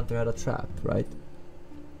my day, Hunter had a trap, right?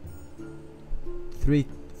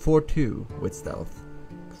 4/2 with stealth.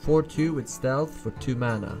 4/2 with stealth for 2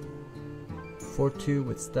 mana. 4/2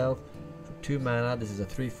 with stealth for 2 mana. This is a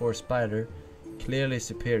 3/4 spider. Clearly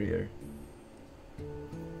superior.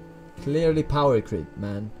 Clearly power creep,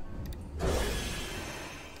 man.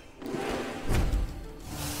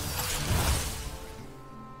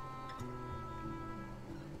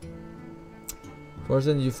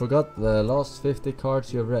 Forsen, you forgot the last 50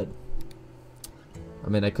 cards you have read. I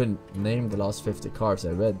mean, I couldn't name the last 50 cards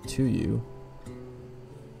I read to you,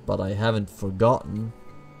 but I haven't forgotten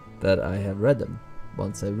that I have read them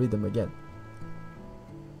once I read them again.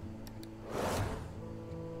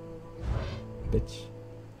 Bitch.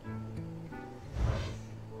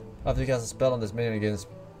 After you cast a spell on this minion, against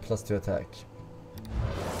 +2 attack.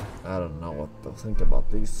 I don't know what to think about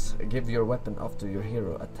these. Give your weapon after your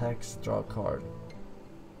hero attacks, draw a card.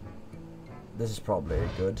 This is probably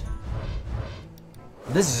good.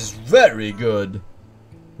 This is very good.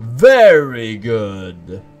 Very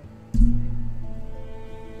good.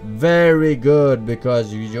 Very good,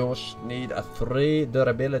 because you just need a 3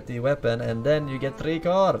 durability weapon and then you get 3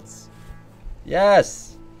 cards.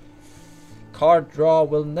 Yes. Card draw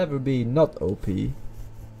will never be not OP,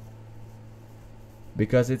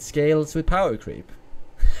 because it scales with power creep.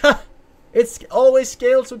 It always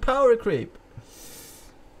scales with power creep.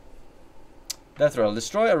 Death Rattle.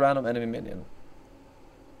 Destroy a random enemy minion.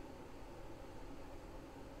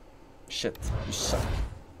 Shit, you suck.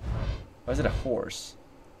 Why is it a horse?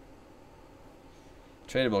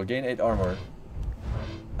 Tradable. Gain 8 armor.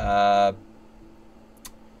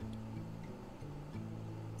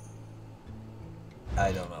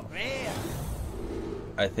 I don't know.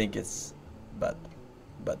 I think it's but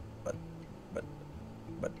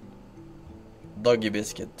Doggy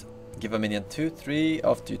Biscuit. Give a minion 2/3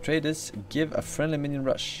 after you trade this. Give a friendly minion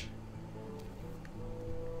rush.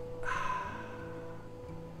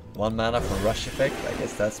 1 mana for rush effect. I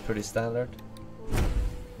guess that's pretty standard.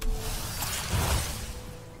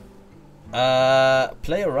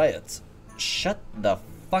 Player Riot. Shut the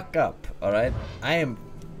fuck up, alright? I am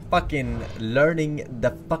fucking learning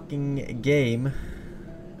the fucking game.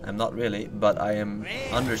 I'm not really, but I am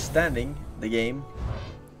understanding the game.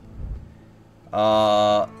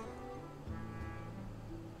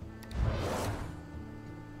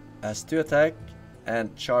 Has 2 attack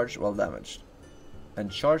and charge while damaged.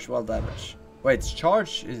 And charge while damaged. Wait,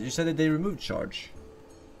 charge? You said that they removed charge.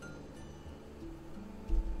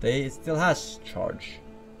 It still has charge.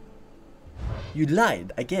 You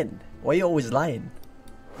lied again. Why are you always lying?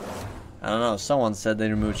 I don't know. Someone said they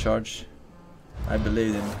removed charge. I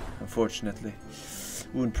believed him, unfortunately.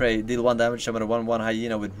 Wound Prey. Deal 1 damage. Summon a 1/1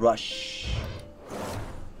 hyena with rush.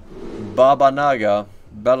 Baba Naga.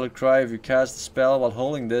 Battle Cry. If you cast a spell while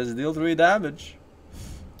holding this, deal 3 damage.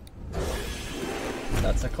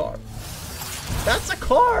 That's a card. That's a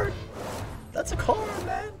card! That's a card,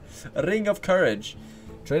 man! Ring of Courage.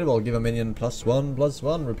 Tradable. Give a minion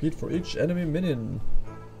 +1/+1. Repeat for each enemy minion.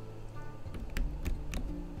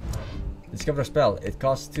 Discover a spell. It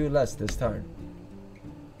costs 2 less this turn.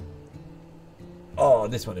 Oh,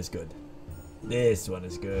 this one is good. This one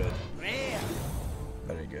is good.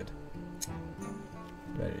 good.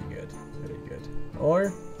 Very good. Very good.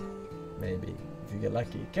 Or maybe if you get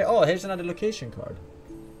lucky. Okay. Oh, here's another location card.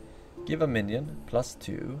 Give a minion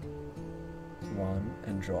 +2, 1,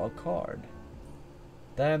 and draw a card.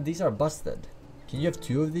 Damn, these are busted. Can you have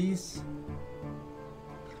 2 of these?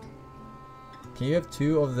 Can you have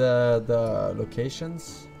 2 of the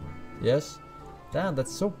locations? Yes. Damn,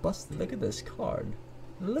 that's so busted. Look at this card.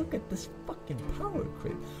 Look at this fucking power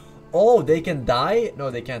creep. Oh, they can die? No,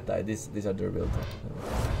 they can't die. These are durability.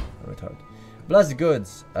 No, it's hard. Blessed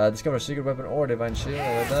goods. Discover a secret weapon or divine shield.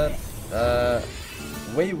 Like that.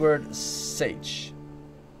 Wayward Sage.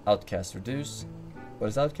 Outcast. Reduce. What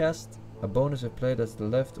is outcast? A bonus if played as the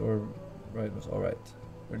left or right most. Alright.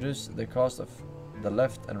 Reduce the cost of the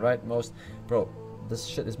left and right most. Bro, this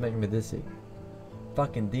shit is making me dizzy.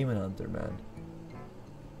 Fucking Demon Hunter, man.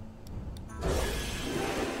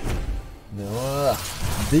 No,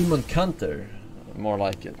 Demon Counter. More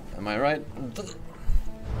like it. Am I right?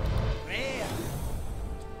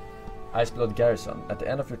 Iceblood Garrison. At the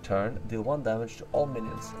end of your turn, deal 1 damage to all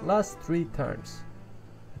minions. Last 3 turns.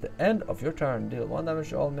 At the end of your turn, deal 1 damage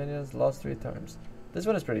to all minions. Last 3 turns. This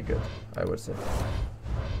one is pretty good, I would say.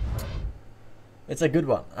 It's a good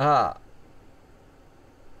one.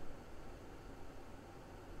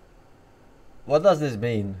 What does this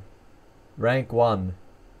mean? Rank 1.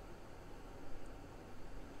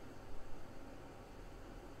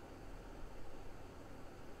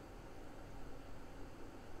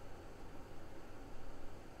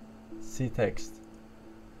 See text.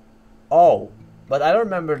 Oh, but I don't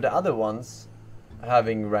remember the other ones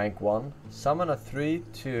having rank 1. Summon a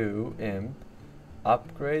 3/2 imp.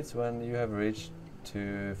 Upgrades when you have reached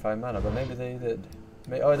to 5 mana, but maybe they did.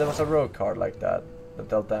 Oh, there was a rogue card like that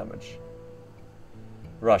dealt damage.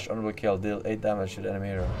 Rush, honorable kill, deal 8 damage to the enemy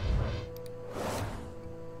hero.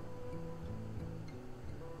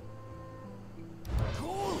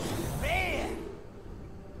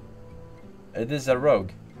 It is a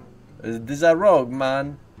rogue. It is a rogue,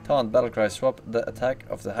 man. Taunt, battlecry, swap the attack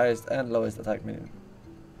of the highest and lowest attack minion.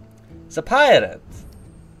 It's a pirate!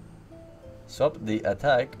 Swap the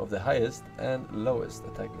attack of the highest and lowest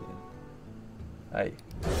attack minion. Hey,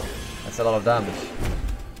 that's a lot of damage.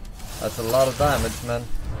 That's a lot of damage, man.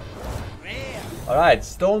 Alright,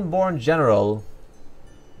 Stoneborn General.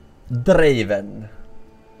 Draven.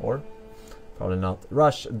 Or? Probably not.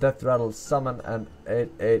 Rush, Death Rattle, summon an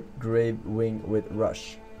 8/8 Grave Wing with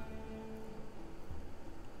Rush.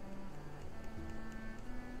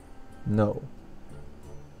 No.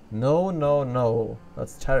 No, no, no.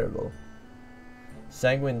 That's terrible.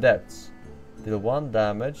 Sanguine Depths. Deal 1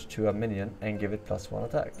 damage to a minion and give it +1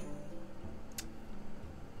 attack.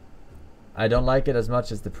 I don't like it as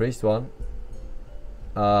much as the priest one.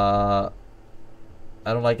 I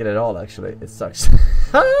don't like it at all, actually. It sucks.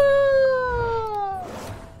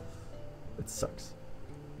 It sucks.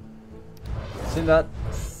 See that?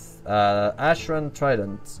 Ashran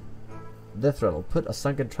Trident. Death Rattle. Put a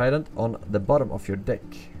sunken trident on the bottom of your deck.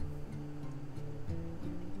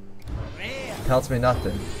 Tells me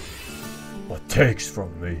nothing. What takes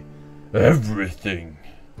from me? Everything.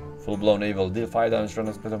 Full blown evil. Deal 5 damage.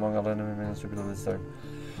 Random split among all enemy minions. Repeat this turn.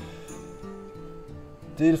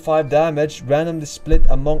 Deal 5 damage. Randomly split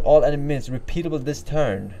among all enemy minions. Repeatable this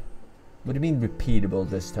turn. What do you mean repeatable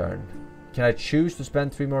this turn? Can I choose to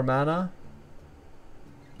spend 3 more mana?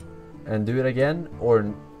 And do it again?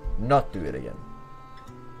 Or not do it again?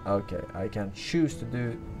 Okay, I can choose to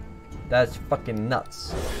do. That's fucking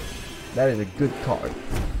nuts. That is a good card.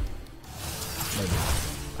 Maybe.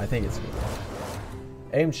 I think it's good.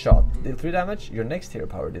 Aim shot. Deal 3 damage. Your next hero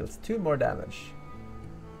power deals 2 more damage.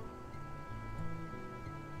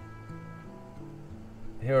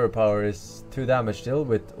 Hero power is 2 damage still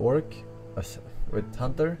with Orc. With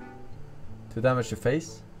Hunter. 2 damage to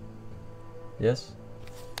face. Yes.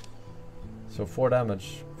 So 4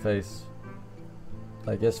 damage face.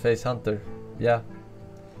 I guess face Hunter. Yeah.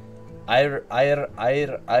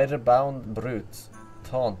 Irebound Brute.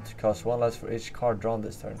 Taunt. Costs 1 less for each card drawn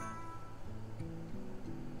this turn.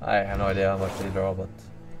 I have no idea how much they draw, but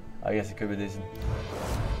I guess it could be decent.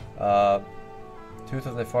 Tooth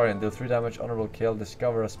of Nefarian. Deal 3 damage. Honorable kill.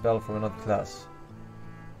 Discover a spell from another class.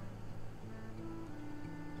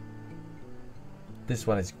 This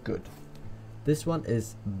one is good. This one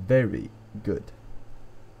is very good.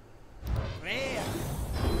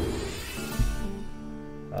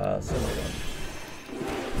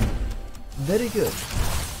 Very good.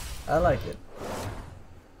 I like it.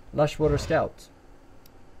 Lushwater Scout.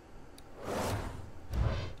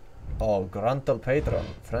 Oh, Gruntle Patron.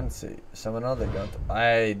 Frenzy. Some another Gruntle.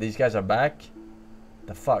 These guys are back?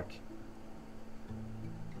 The fuck?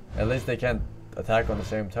 At least they can't attack on the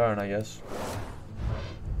same turn, I guess.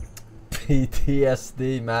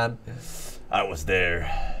 PTSD, man. I was there.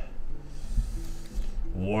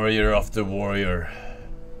 Warrior after warrior.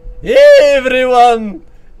 Everyone!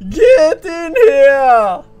 Get in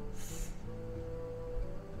here!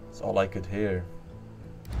 That's all I could hear.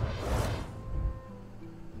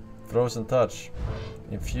 Frozen touch.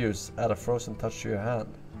 Infuse. Add a frozen touch to your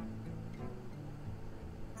hand.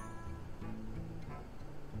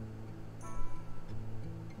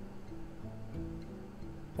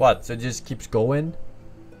 What? So it just keeps going?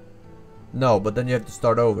 No, but then you have to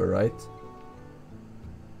start over, right?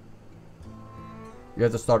 You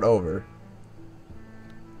have to start over.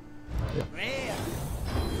 Yeah.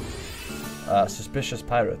 Suspicious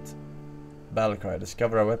pirate. Battlecry.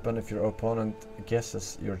 Discover a weapon. If your opponent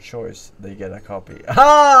guesses your choice, they get a copy.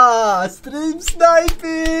 Ah! Stream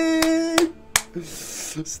sniping!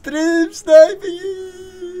 Stream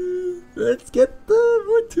sniping! Let's get the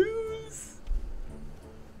more tools.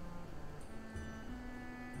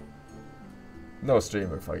 No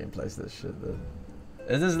streamer fucking plays this shit, dude.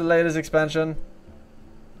 Is this the latest expansion?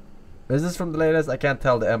 Is this from the latest? I can't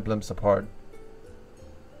tell the emblems apart.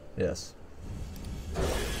 Yes.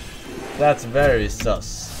 That's very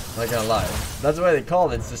sus. Not gonna lie. That's why they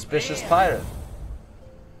call it Suspicious Pirate.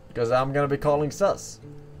 Because I'm gonna be calling sus.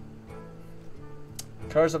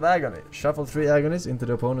 Curse of Agony. Shuffle 3 agonies into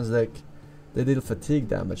the opponent's deck. They deal fatigue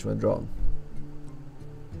damage when drawn.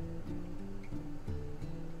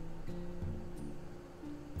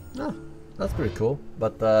 Ah, that's pretty cool.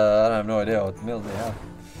 But I have no idea what mill they have.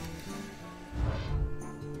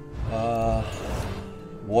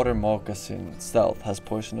 Water Moccasin Stealth has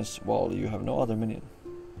poisonous while you have no other minion.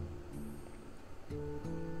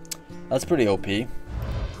 That's pretty OP. I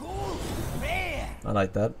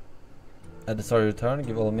like that. At the start of your turn,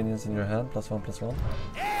 give all minions in your hand +1/+1.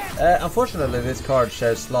 Unfortunately, this card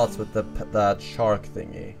shares slots with that shark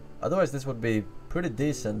thingy. Otherwise, this would be pretty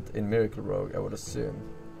decent in Miracle Rogue, I would assume.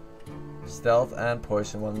 Stealth and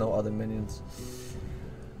poison while no other minions.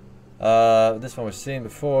 This one we've seen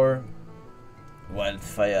before.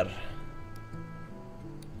 Wildfire.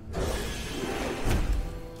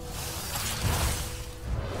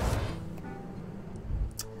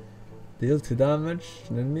 Deal 2 damage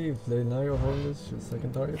to enemy if they now your holders should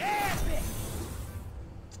second target.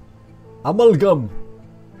 Amalgam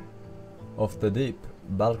of the Deep.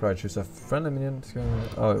 Battlecry, choose a friendly minion.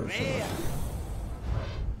 Oh, shit.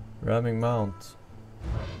 Ramming Mount.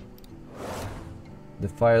 The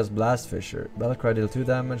Fire's Blast Fisher. Battlecry, deal 2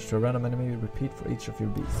 damage to a random enemy. Repeat for each of your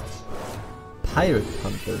beasts. Pirate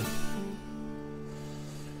Hunter.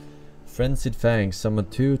 Frenzied Fangs. Summon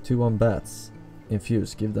 2 2/1 bats.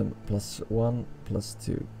 Infuse. Give them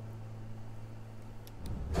 +1/+2.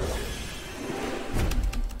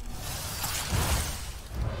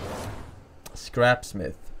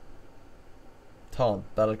 Scrapsmith.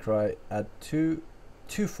 Taunt. Battlecry. Add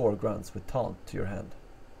 2/4 grunts with taunt to your hand.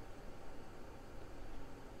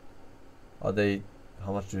 Are they...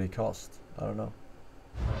 how much do they cost? I don't know.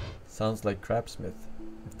 Sounds like Crapsmith.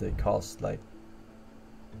 If they cost like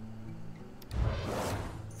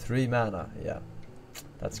 3 mana, yeah.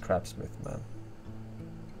 That's Crapsmith, man.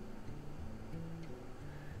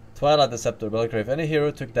 Twilight Deceptor. Battlecry. If any hero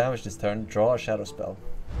took damage this turn, draw a shadow spell.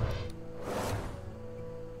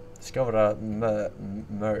 Discover a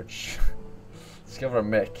merch. Discover a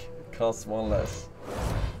mech. It costs 1 less.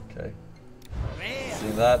 Okay.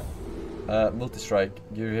 Seeing that. Multi-strike.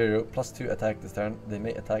 Give your hero +2 attack this turn. They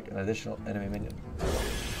may attack an additional enemy minion.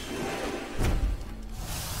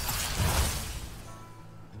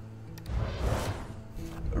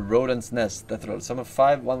 Rodent's Nest. Death roll. Summon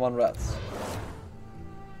 5 1/1 rats.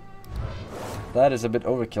 That is a bit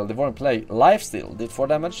overkill. Devouring Plague. Lifesteal. Did 4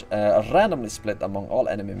 damage. Randomly split among all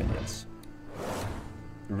enemy minions.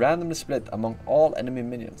 Randomly split among all enemy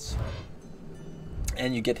minions.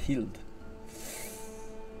 And you get healed.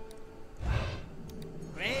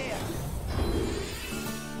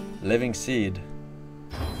 Living Seed.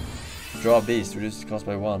 Draw a beast. Reduces cost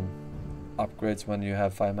by 1. Upgrades when you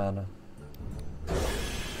have 5 mana.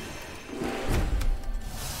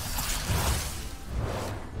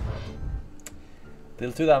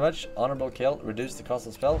 Deal 2 damage. Honorable kill. Reduce the cost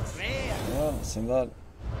of spells. Yeah, seen that.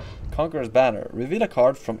 Conqueror's Banner. Reveal a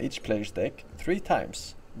card from each player's deck 3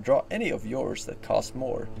 times. Draw any of yours that cost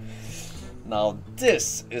more. Now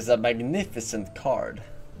this is a magnificent card.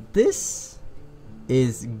 This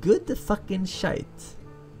is good fucking shite.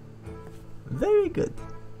 Very good.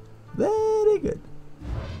 Very good.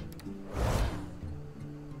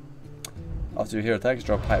 After your hero attacks,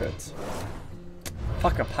 draw a pirate.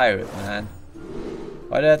 Fuck a pirate, man.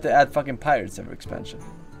 Why do I have to add fucking pirates every expansion?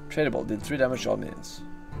 Tradable, did 3 damage to all minions.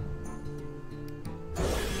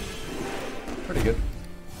 Pretty good.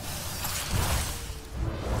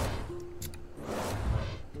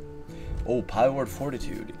 Oh, Power Word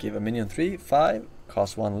Fortitude. Give a minion 3, 5,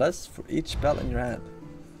 cost 1 less for each spell in your hand.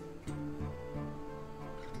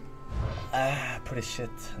 Pretty shit.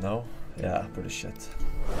 No? Yeah, pretty shit.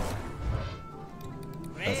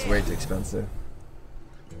 That's way too expensive.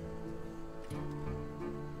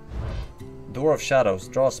 Door of Shadows.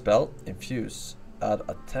 Draw a spell. Infuse. Add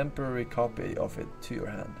a temporary copy of it to your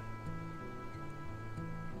hand.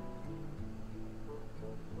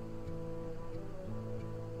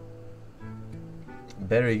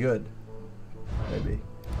 Very good. Maybe.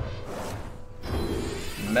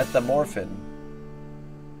 Metamorphin.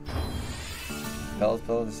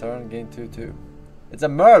 Spell this turn, gain 2/2. It's a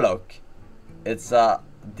Murloc! It's a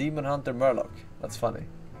Demon Hunter Murloc. That's funny.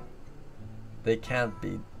 They can't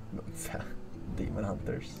be Demon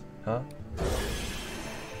Hunters. Huh?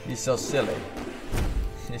 He's so silly.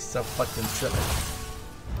 He's so fucking silly.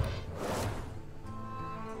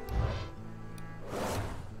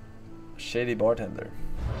 Shady Bartender.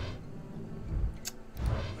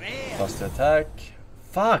 Plus to attack.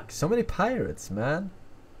 Fuck! So many pirates, man.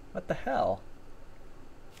 What the hell?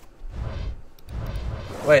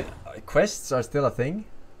 Wait, quests are still a thing?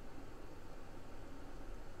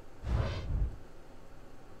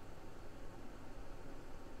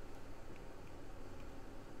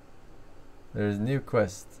 There's new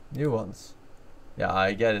quests, new ones. Yeah,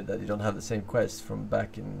 I get it that you don't have the same quests from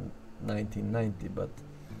back in 1990, but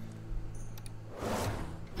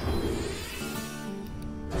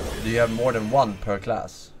do you have more than one per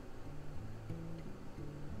class?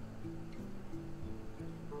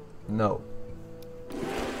 No.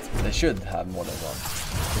 They should have more than one.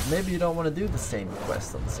 But maybe you don't want to do the same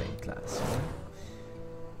quest on the same class, you know?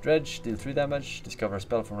 Dredge, deal 3 damage, discover a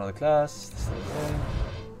spell from another class.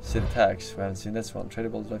 City tags, we haven't seen this one.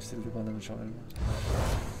 Tradable, life steal, 1 damage on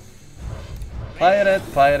Pirate.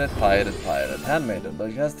 Handmaiden, but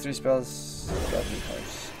it has 3 spells, draw 3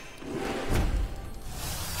 cards.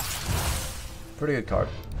 Pretty good card.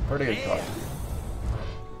 Pretty good card.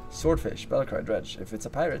 Swordfish, Battlecry, Dredge. If it's a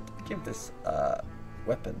pirate, give this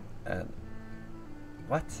weapon and...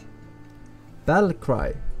 What?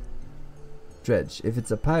 Battlecry. Dredge. If it's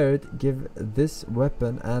a pirate, give this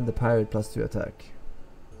weapon and the pirate +2 attack.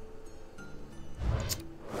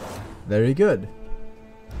 Very good.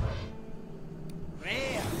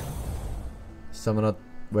 Summon a...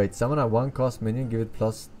 Wait, summon a 1 cost minion, give it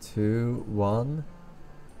 +2, 1.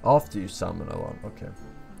 After you summon a 1, okay.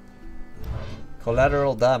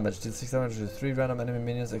 Collateral damage, deal 6 damage to 3 random enemy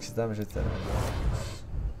minions, extra damage to 10 enemy minions.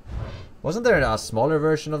 Wasn't there a smaller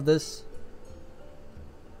version of this?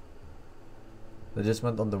 That just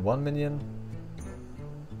went on the 1 minion?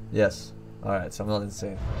 Yes. Alright, so I'm not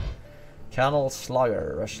insane. Canal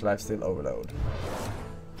Slugger, Rush Lifesteal Overload.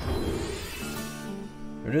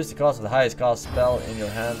 Reduce the cost of the highest cost spell in your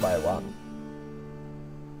hand by 1.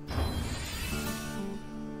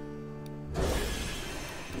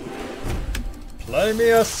 Play me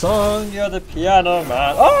a song, you're the piano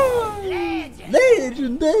man. Oh!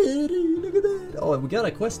 Legendary! Look at that! Oh, we got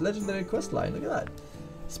a legendary quest line, look at that.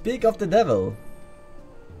 Speak of the devil.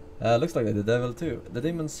 Looks like the devil too. The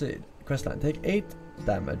demon seed. Questline. Take 8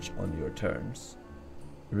 damage on your turns.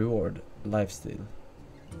 Reward. Lifesteal.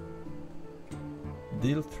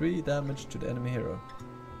 Deal 3 damage to the enemy hero.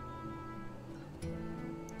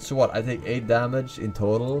 So what? I take 8 damage in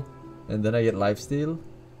total and then I get lifesteal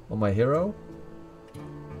on my hero?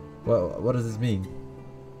 Well, what does this mean?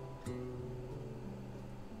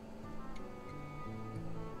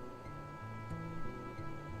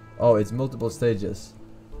 Oh, it's multiple stages.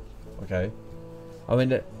 Okay. I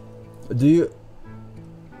mean, do you...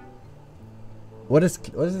 What is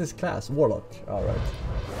this class? Warlock. Alright.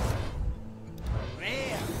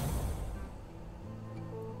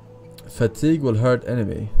 Fatigue will hurt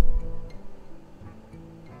enemy.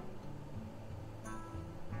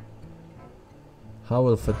 How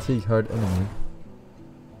will fatigue hurt enemy?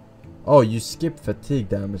 Oh, you skip fatigue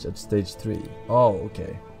damage at stage 3. Oh,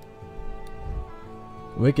 okay.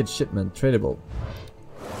 Wicked Shipment, tradable.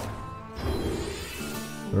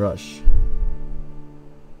 Rush.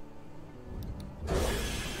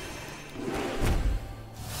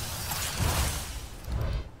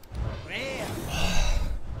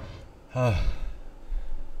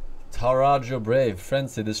 Tarajo Brave,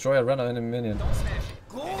 Frenzy, destroy a random enemy minion.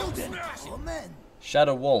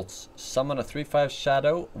 Shadow Waltz, summon a 3/5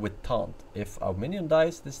 shadow with taunt. If a minion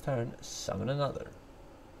dies this turn, summon another.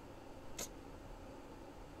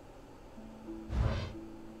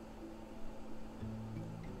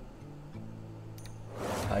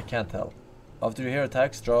 can't tell. After your hero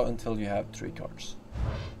attacks, draw until you have 3 cards.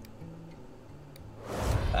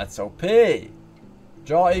 That's OP!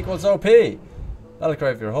 Draw equals OP! That'll cry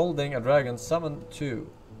if you're holding a dragon, summon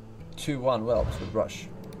 2/1 whelps with rush.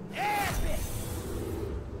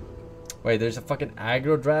 Wait, there's a fucking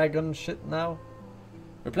aggro dragon shit now?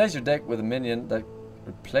 Replace your deck with a minion that...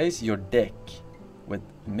 Replace your deck with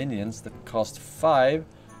minions that cost 5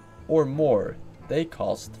 or more. They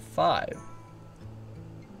cost 5.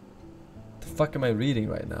 The fuck am I reading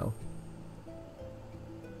right now?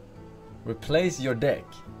 Replace your deck.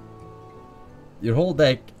 Your whole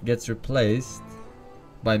deck gets replaced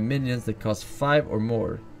by minions that cost 5 or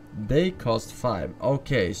more. They cost 5.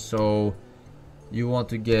 Okay, so you want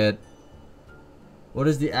to get... What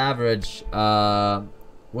is the average?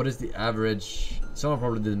 What is the average? Someone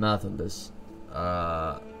probably did math on this.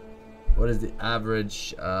 What is the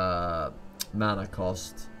average mana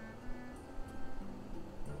cost?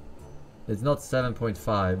 It's not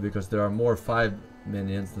 7.5 because there are more 5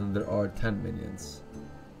 minions than there are 10 minions.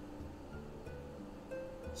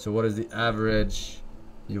 So what is the average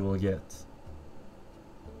you will get?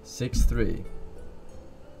 6/3.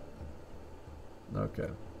 Okay.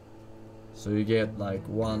 So you get like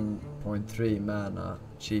 1.3 mana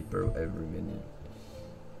cheaper every minion.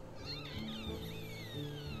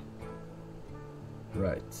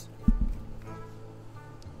 Right.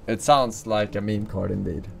 It sounds like a meme card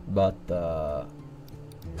indeed, but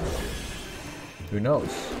who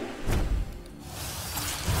knows?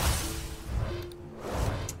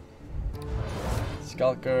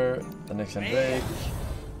 Skulker, the next Drake,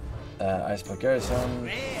 Iceberg Garrison,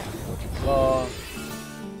 Water Claw,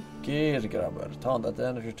 Gear Grabber. Taunt at the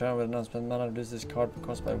end of your turn with an unspent mana, reduce this card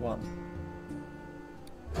cost by 1.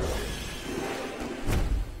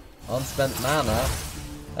 Unspent mana?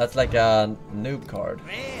 That's like a noob card.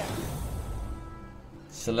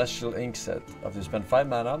 Celestial Ink Set. After you spend 5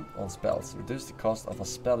 mana on spells, reduce the cost of a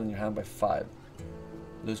spell in your hand by 5.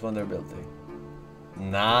 Lose 1 durability.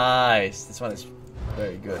 Nice! This one is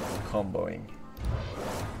very good for comboing,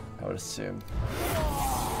 I would assume.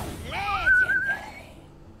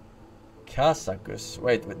 Kazakus.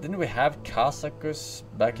 Wait, didn't we have Kazakus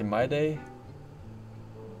back in my day?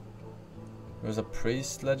 It was a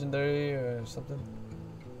priest legendary or something?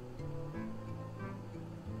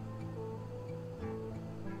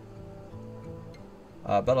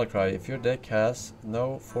 Battlecry. If your deck has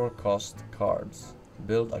no 4-cost cards,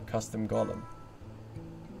 build a custom golem.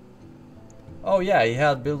 Oh yeah, he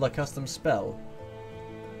had build a custom spell.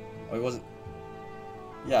 Oh, it wasn't.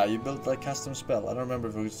 Yeah, you built a custom spell. I don't remember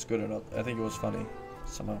if it was good or not. I think it was funny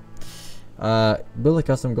somehow. Build a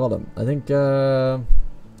custom golem. I think I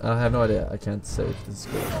have no idea. I can't say if this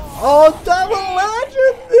is good. Oh, double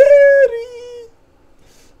legendary!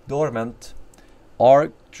 Dormant.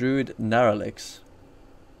 Arc Druid Neralix.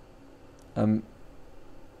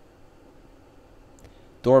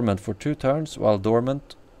 Dormant for 2 turns. While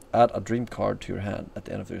dormant, add a dream card to your hand at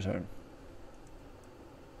the end of your turn.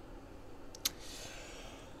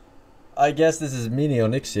 I guess this is mini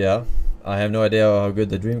Onyxia. I have no idea how good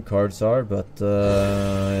the dream cards are, but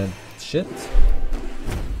shit.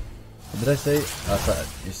 What did I say? I thought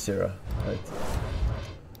Ysera, right?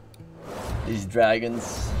 These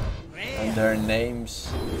dragons and their names.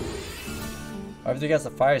 After you cast a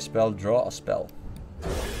fire spell, draw a spell.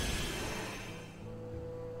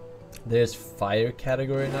 There's fire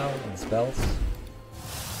category now in spells.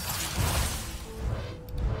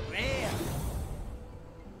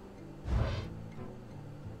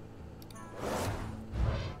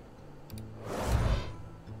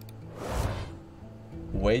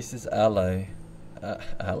 Oasis ally.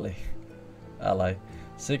 Ally.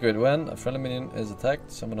 Secret. When a friendly minion is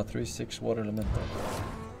attacked, summon a 3/6 water elemental.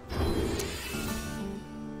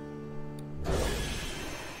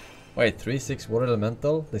 Wait, 3/6 water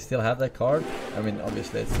elemental? They still have that card? I mean,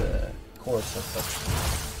 obviously it's a core set,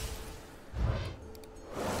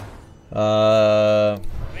 but...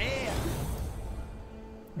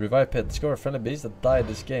 Revive Pit. Discover a friendly beast that died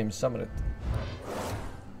this game. Summon it.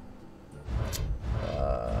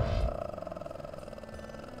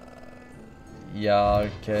 Yeah, I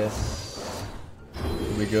guess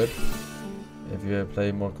it'll be good if you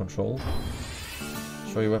play more control.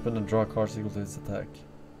 Show your weapon and draw cards equal to its attack.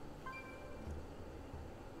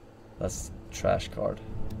 That's trash card,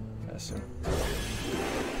 I assume.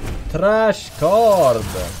 Trash card!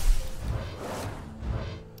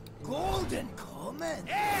 Golden common.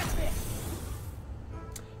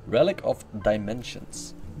 Relic of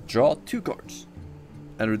Dimensions. Draw 2 cards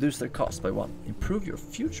and reduce their cost by 1. Improve your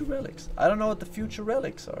future relics. I don't know what the future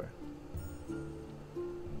relics are.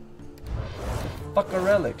 fuck are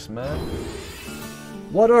relics, man?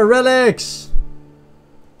 What are relics?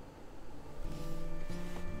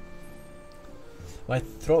 My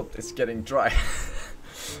throat is getting dry.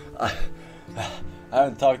 I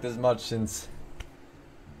haven't talked as much since,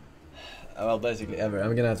 well, basically ever.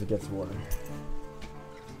 I'm gonna have to get some water.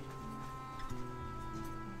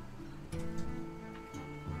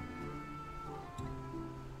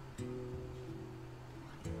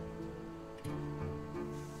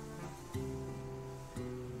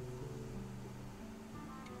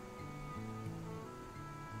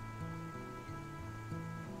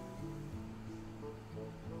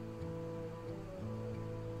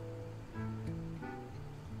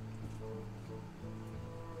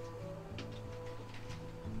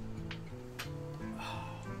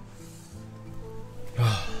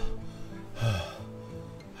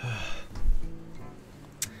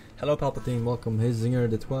 Hello Palpatine, welcome Hizinger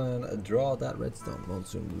the Twin, draw that redstone,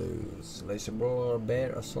 Monsoon Blues, Laser Boar,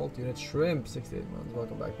 Bear, Assault Unit, Shrimp, 68 months,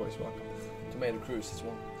 welcome back boys, welcome. Tomato Cruise as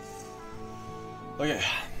well. Okay.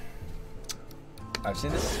 I've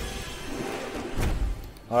seen this.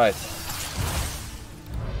 Alright.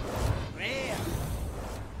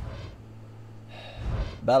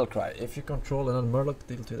 Battle Cry, if you control another Murloc,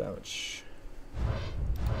 deal 2 damage.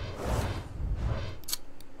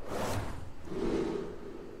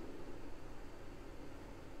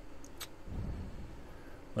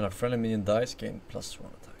 When a friendly minion dies, gain +1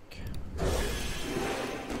 attack.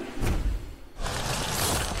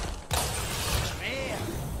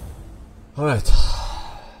 Alright.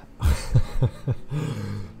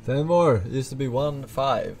 10 more. It used to be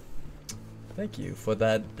 1-5. Thank you for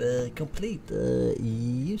that complete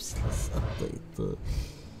useless update.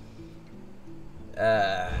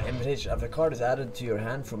 Invitation. After a card is added to your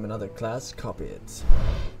hand from another class, copy it.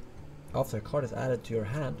 After a card is added to your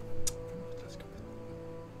hand,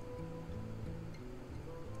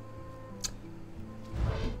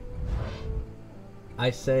 I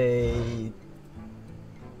say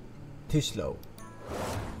too slow.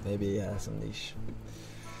 Maybe he has some niche.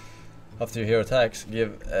 After your hero attacks,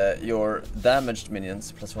 give your damaged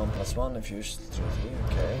minions +1/+1 if you use 3/3.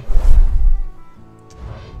 Okay.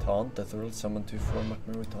 Taunt, Death Roll, summon 2/4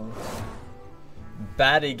 McMurray taunt.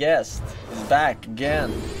 Baddie Guest is back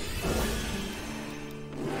again.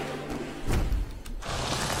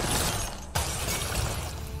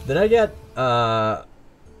 Did I get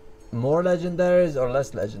more legendaries or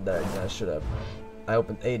less legendaries than I should have? I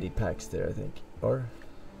opened 80 packs there, I think. Or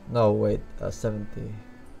no, wait, 70.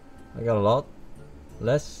 I got a lot.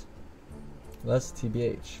 Less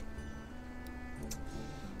TBH.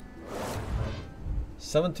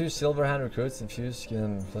 Summon 2 silver hand recruits, infuse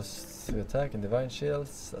can +2 attack and divine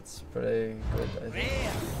shields. That's pretty good, I think.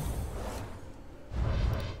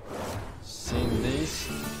 Seeing these,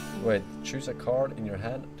 wait, choose a card in your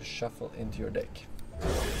hand to shuffle into your deck.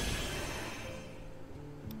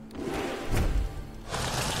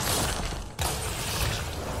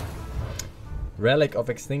 Relic of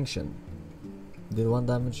Extinction. Did 1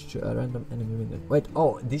 damage to a random enemy minion. Wait,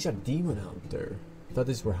 oh, these are Demon Hunter. I thought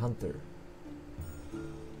these were Hunter.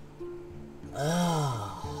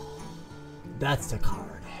 Ah, that's the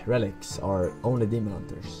card. Relics are only Demon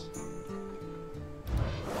Hunters.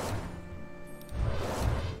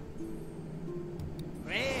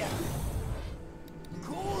 Rare.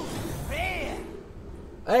 Cool. Rare.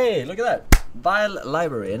 Hey, look at that! Vile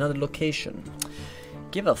Library, another location.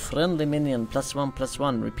 Give a friendly minion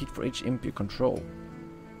 +1/+1, repeat for each imp you control.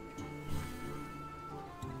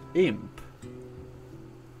 Imp?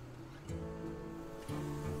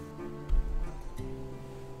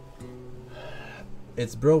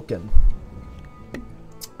 It's broken.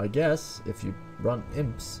 I guess if you run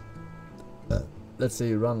imps, let's say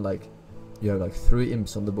you run like, you have like 3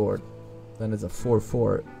 imps on the board, then it's a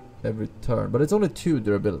 4/4 every turn, but it's only 2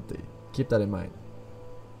 durability. Keep that in mind.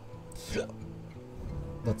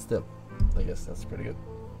 But still, I guess that's pretty good.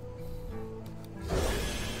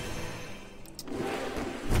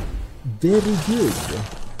 Very good.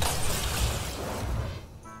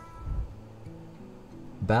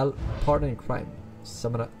 Pardon crime.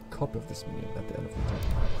 Summon a copy of this minion at the end of the turn.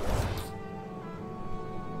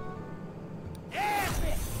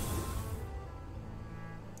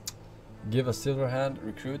 Give a silver hand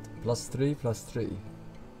recruit +3/+3.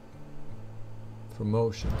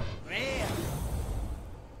 Promotion.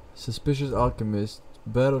 Suspicious Alchemist.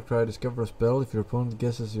 Battle Cry, discover a spell. If your opponent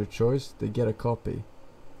guesses your choice, they get a copy.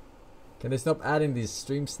 Can they stop adding these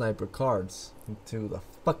Stream Sniper cards into the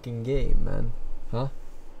fucking game, man? Huh?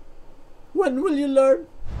 When will you learn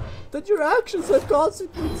that your actions have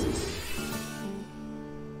consequences?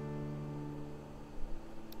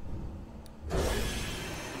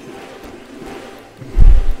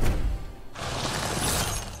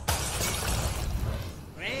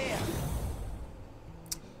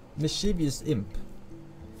 Mischievous Imp.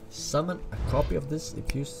 Summon a copy of this.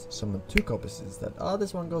 If you summon 2 copies instead. Ah,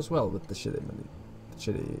 this one goes well with the shitty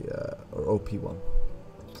or OP one.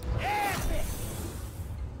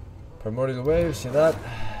 Primordial Wave, see that?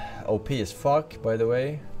 OP as fuck, by the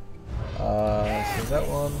way. See that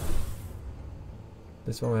one.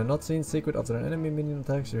 This one we have not seen. Secret: after an enemy minion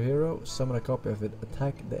attacks your hero, summon a copy of it.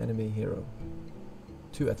 Attack the enemy hero.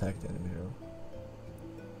 To attack the enemy hero.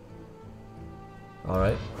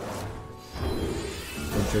 Alright.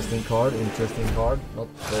 Interesting card. Not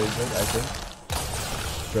very good, I think.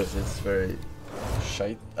 Because it's very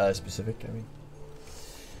specific, I mean.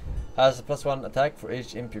 Has a +1 attack for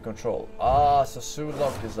each imp you control. Ah, so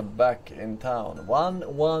Zulok is back in town.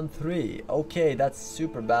 1-1-3. Okay, that's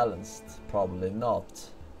super balanced. Probably not.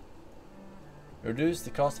 Reduce the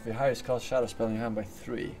cost of your highest cost shadow spell in your hand by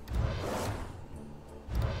 3.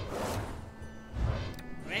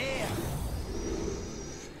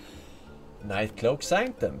 Night Cloak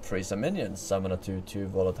Sanctum. Freeze a minion. Summon a 2/2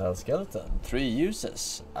 volatile skeleton. 3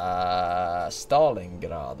 uses.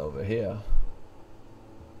 Stalingrad over here.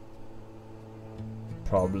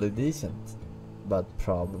 Probably decent, but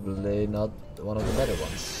probably not one of the better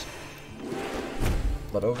ones.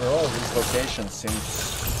 But overall, these locations seem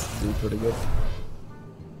to be pretty good.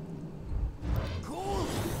 Cool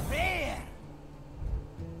bear.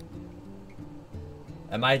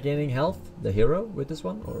 Am I gaining health, the hero, with this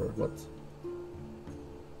one, or what?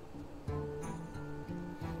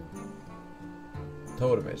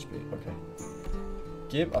 Totem HP, okay.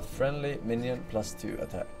 Give a friendly minion +2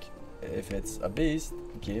 attack. If it's a beast,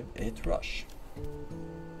 give it rush.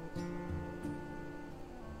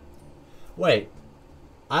 Wait,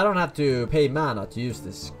 I don't have to pay mana to use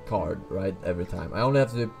this card, right? Every time. I only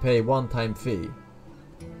have to pay 1-time fee.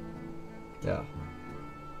 Yeah.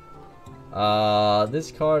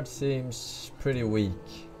 This card seems pretty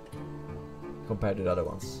weak compared to the other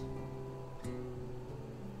ones.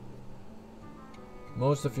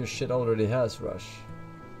 Most of your shit already has rush.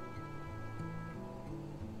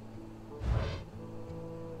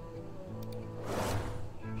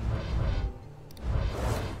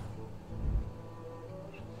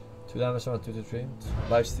 Two damage on 2-3.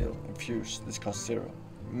 Lifesteal, infuse. This costs 0.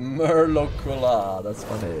 Murloc, that's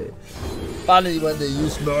funny. Funny when they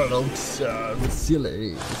use Murlocs. It's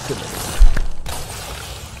silly.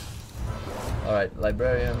 Alright,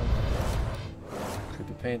 Librarian.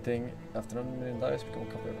 Creepy painting. After 1 million dice, become a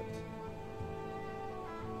copy of it.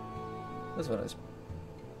 This one is.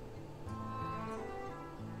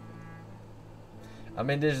 I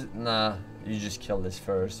mean, there's. Nah, you just kill this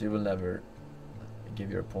first. You will never give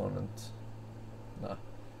your opponent. Nah,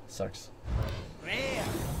 sucks.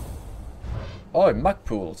 Oh, muck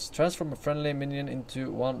pools. Transform a friendly minion into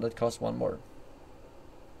one that costs 1 more.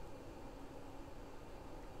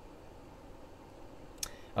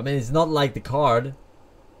 I mean, it's not like the card,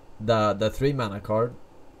 the 3 mana card,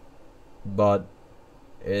 but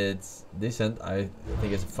it's decent. I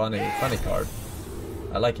think it's a funny card.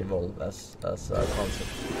 I like Evolve as a concept.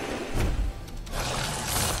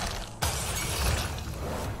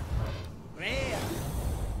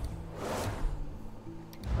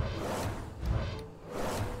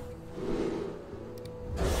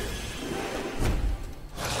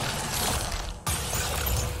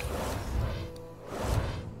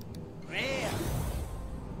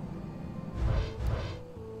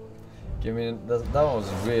 Give me that one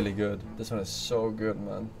was really good. This one is so good,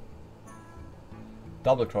 man.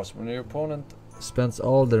 Double cross. When your opponent spends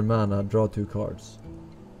all their mana, draw 2 cards.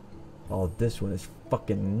 Oh, this one is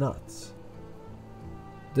fucking nuts.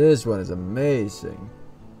 This one is amazing.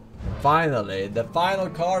 And finally, the final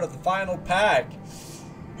card of the final pack.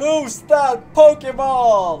 Who's that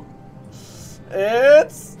Pokemon?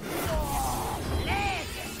 It's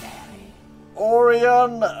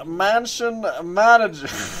Orion Mansion Manager.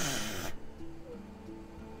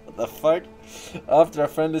 What the fuck? After a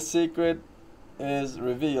friendly secret is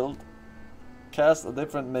revealed, cast a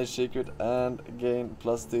different mage secret and gain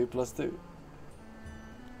 +2/+2.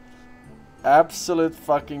 Absolute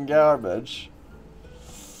fucking garbage.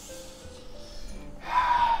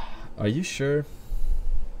 Are you sure?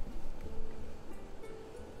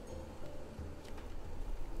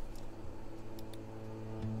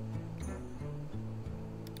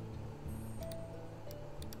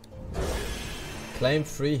 Claim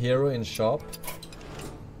free hero in shop.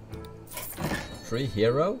 Free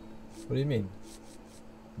hero? What do you mean?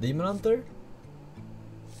 Demon Hunter?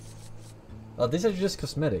 Oh, these are just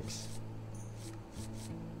cosmetics.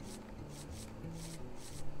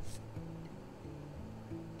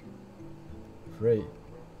 Free.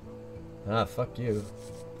 Ah, fuck you.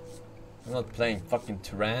 I'm not playing fucking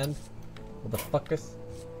Tyran. What the fuck is?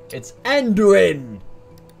 It's Anduin!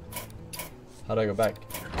 How do I go back?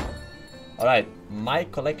 Alright, my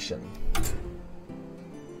collection.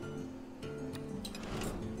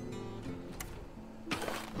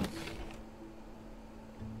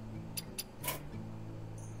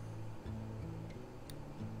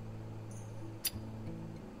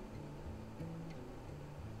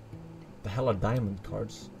 The hell are diamond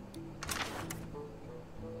cards?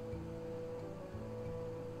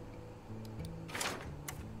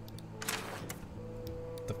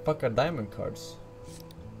 The fuck are diamond cards?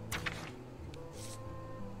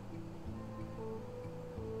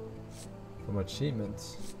 From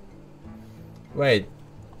achievements. Wait,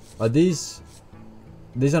 are these?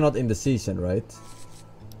 These are not in the season, right?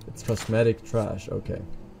 It's cosmetic trash. Okay.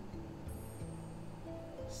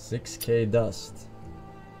 6k dust.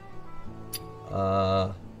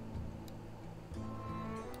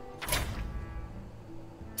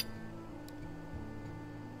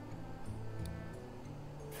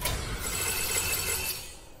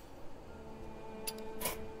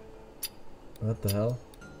 What the hell?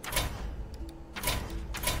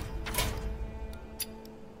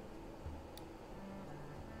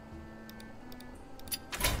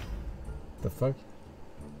 The fuck?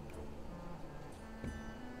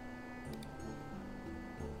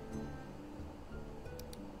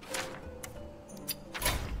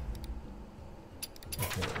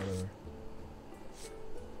 Okay, whatever.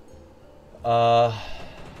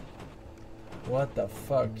 What the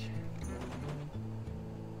fuck?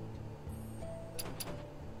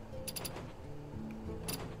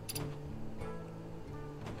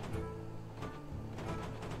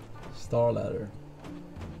 Star ladder.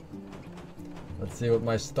 Let's see what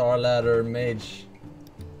my star ladder mage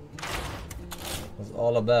was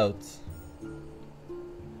all about.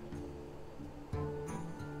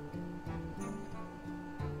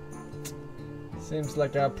 Seems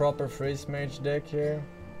like a proper freeze mage deck here.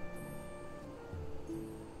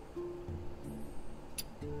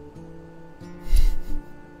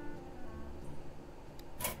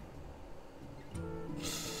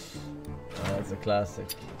 That's a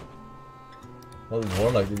classic. What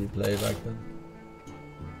warlock did you play back then?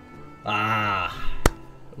 Ah,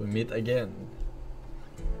 we meet again.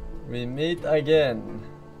 We meet again.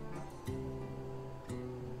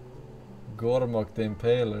 Gormok the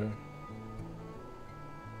Impaler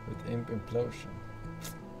with Imp Implosion.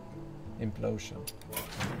 Implosion.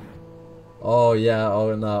 Oh yeah,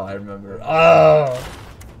 oh now I remember. Ah,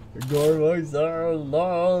 Gormoks are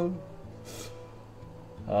long.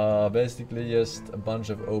 Basically just a bunch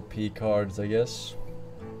of OP cards, I guess.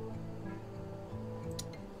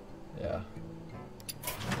 Yeah.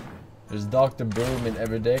 There's Dr. Boom in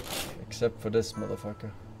every deck, except for this motherfucker.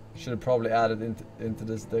 Should have probably added into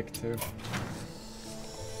this deck too.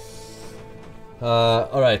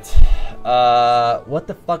 Alright. What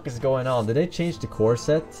the fuck is going on? Did they change the core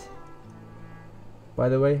set? By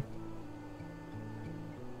the way?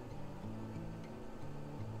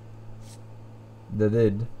 They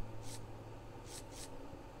did.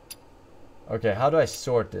 Okay, how do I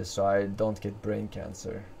sort this so I don't get brain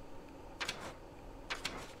cancer?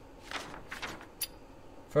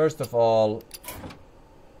 First of all,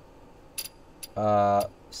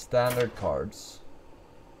 standard cards,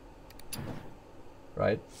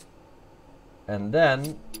 right? And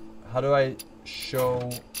then, how do I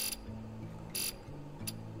show?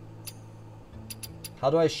 How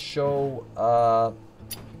do I show?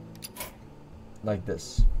 Like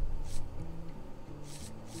this.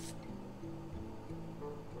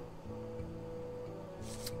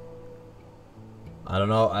 I don't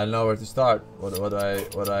know. I don't know where to start. What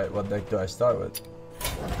deck do I start with?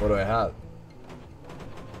 What do I have?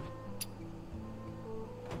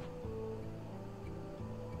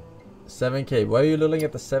 $7K. Why are you looking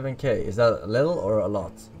at the 7K? Is that a little or a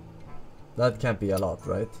lot? That can't be a lot,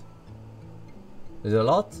 right? Is it a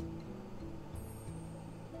lot?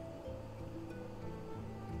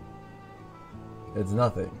 It's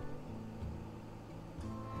nothing.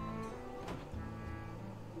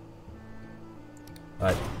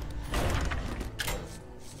 Right.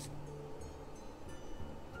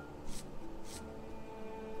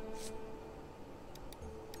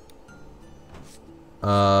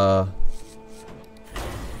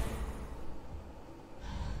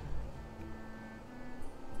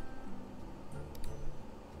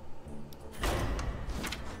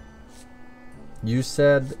 You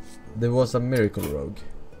said there was a miracle rogue.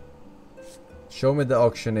 Show me the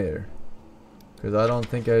auctioneer, because I don't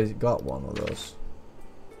think I got one of those.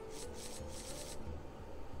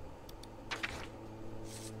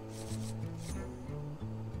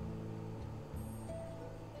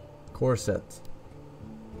 Core set.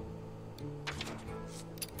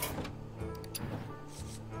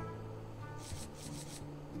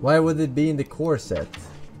 Why would it be in the core set?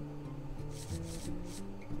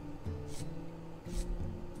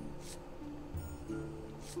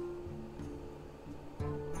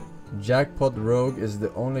 Jackpot Rogue is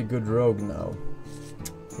the only good rogue now.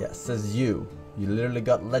 Yeah, says you. You literally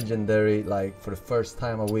got legendary like for the first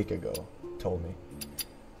time a week ago. Told me.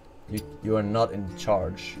 You are not in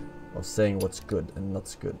charge of saying what's good and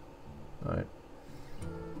not good. Alright.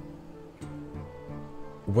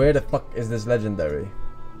 Where the fuck is this legendary?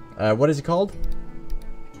 What is it called?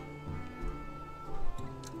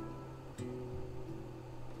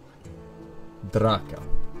 Draka.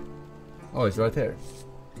 Oh, it's right here.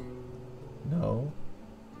 No.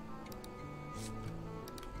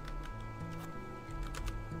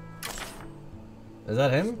 Is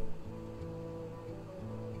that him?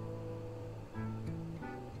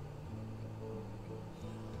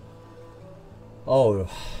 Oh.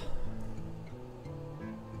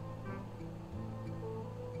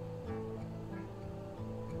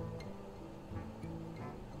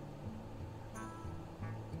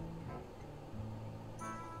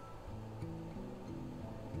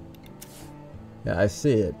 Yeah, I see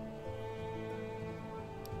it.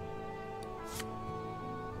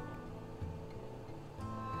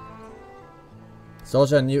 It's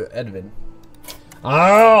also a new Edwin.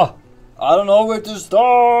 Ah! I don't know where to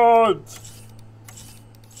start!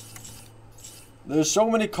 There's so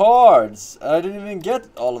many cards! I didn't even get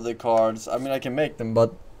all of the cards. I mean, I can make them,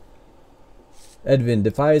 but... Edwin,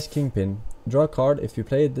 Defies Kingpin. Draw a card. If you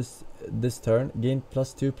play it this turn, gain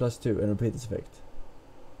 +2/+2 and repeat this effect.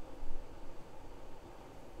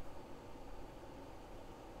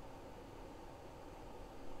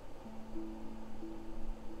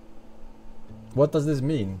 What does this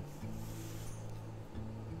mean?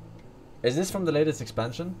 Is this from the latest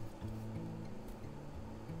expansion?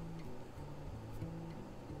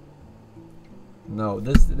 No,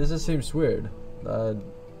 this just seems weird.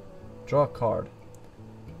 Draw a card.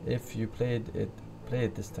 If you play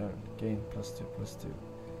it this turn, gain +2/+2.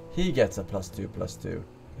 He gets a +2/+2.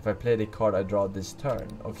 If I play the card I draw this turn,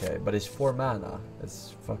 okay, but it's 4 mana.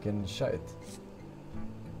 It's fucking shite.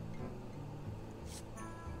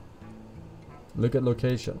 Look at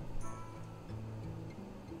location.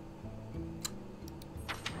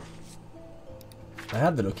 I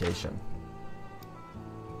have the location.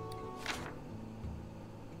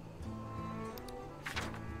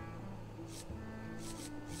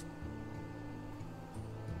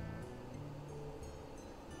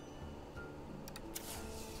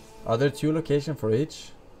 Are there 2 locations for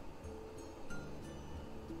each?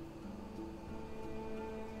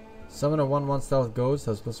 Summon a 1/1 stealth ghost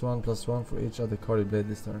has +1/+1 for each other card you played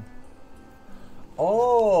this turn.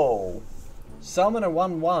 Oh! Summon a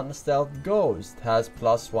 1/1 stealth ghost has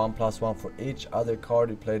 +1/+1 for each other card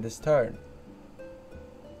you played this turn.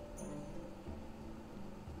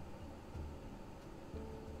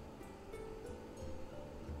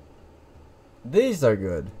 These are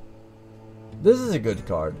good. This is a good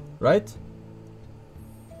card, right?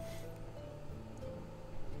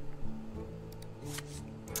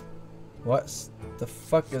 What the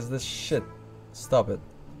fuck is this shit? Stop it.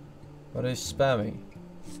 What are you spamming?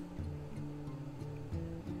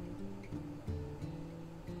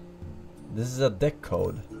 This is a deck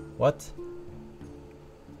code. What?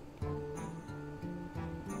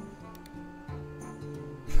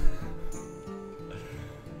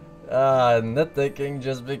 Net taking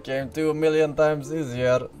just became 2 million times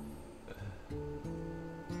easier.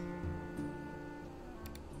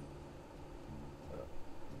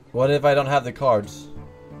 What if I don't have the cards?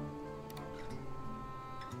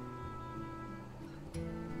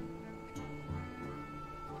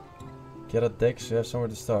 Get a deck so you have somewhere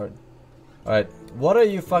to start. Alright, what are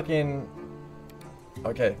you fucking...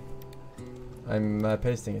 Okay. I'm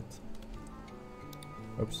pasting it.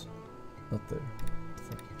 Oops. Not there.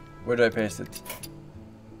 Fuck. Where do I paste it?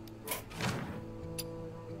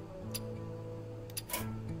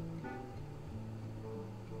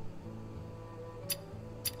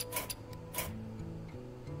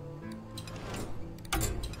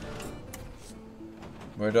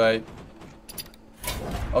 Where do I...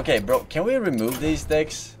 Okay, bro, can we remove these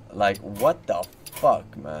decks? Like, what the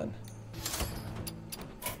fuck, man?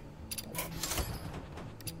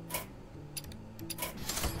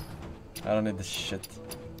 I don't need this shit.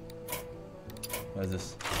 What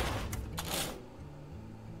is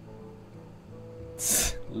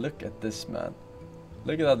this? Look at this, man.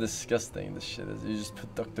 Look at how disgusting this shit is. You just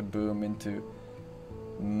put Dr. Boom into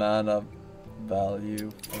mana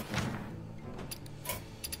value.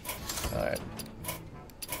 Alright.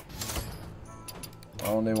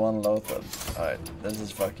 Only one loatheb. Alright, this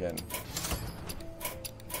is fucking...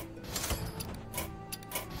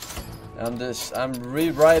 I'm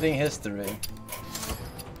rewriting history.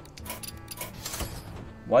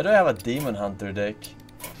 Why do I have a Demon Hunter deck?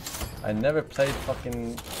 I never played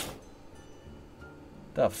fucking...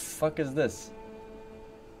 The fuck is this?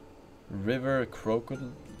 River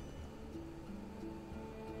Crocodile?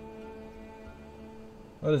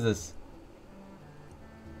 What is this?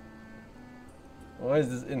 Why is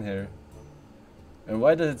this in here? And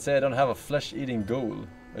why does it say I don't have a flesh-eating ghoul?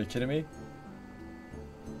 Are you kidding me?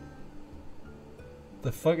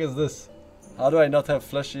 The fuck is this? How do I not have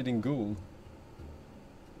flesh-eating ghoul?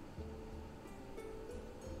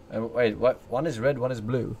 Wait, what? One is red, one is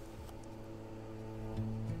blue.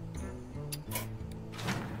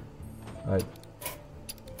 Right.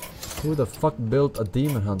 Who the fuck built a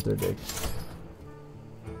Demon Hunter deck?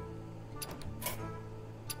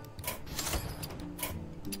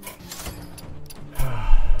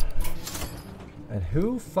 And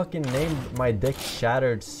who fucking named my deck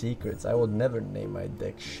Shattered Secrets? I would never name my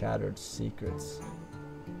deck Shattered Secrets.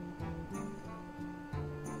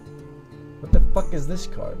 What the fuck is this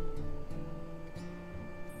card?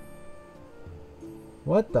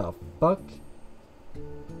 What the fuck?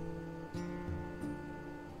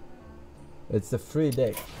 It's a free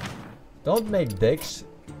deck. Don't make decks.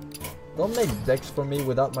 Don't make decks for me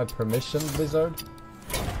without my permission, Blizzard.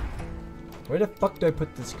 Where the fuck do I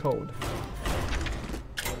put this code?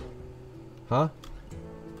 Huh?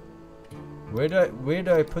 Where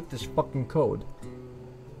do I put this fucking code?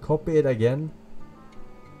 Copy it again?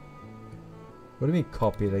 What do you mean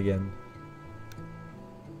copy it again?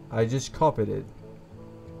 I just copied it.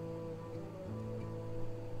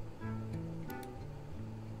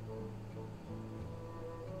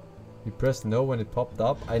 You pressed no when it popped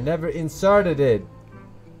up? I never inserted it!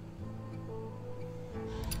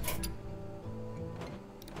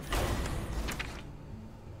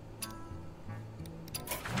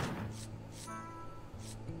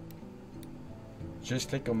 Just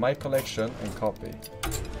click on my collection and copy.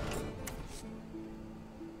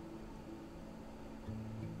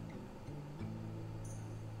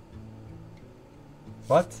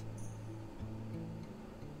 What?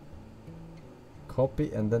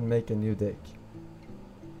 Copy and then make a new deck.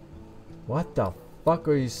 What the fuck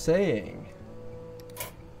are you saying?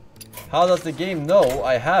 How does the game know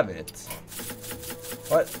I have it?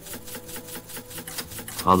 What?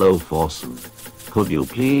 Hello, Forsen. Could you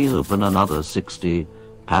please open another 60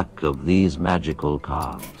 pack of these magical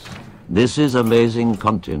cards? This is amazing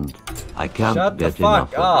content. I can't Shut get the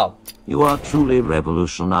fuck enough up. of it. You are truly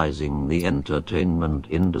revolutionizing the entertainment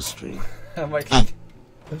industry. Oh my.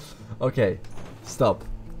 Okay, stop.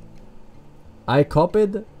 I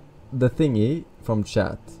copied the thingy from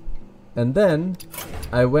chat. And then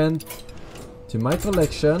I went to my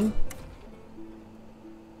collection.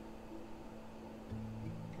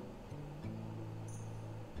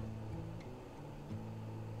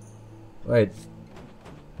 Wait.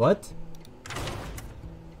 What?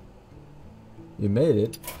 You made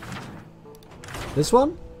it? This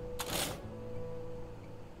one?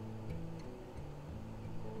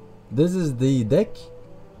 This is the deck?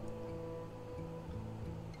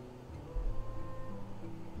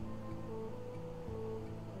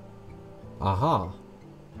 Aha.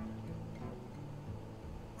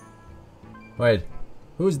 Wait.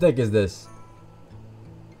 Whose deck is this?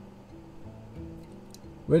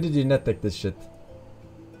 Where did you net deck this shit?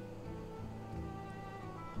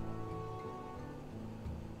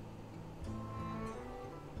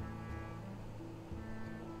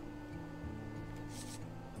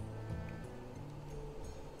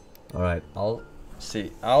 Alright, I'll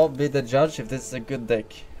see. I'll be the judge if this is a good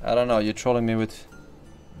deck. I don't know, you're trolling me with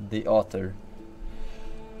the author.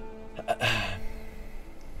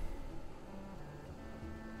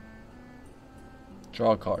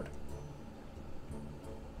 Draw a card.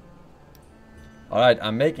 Alright,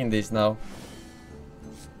 I'm making these now.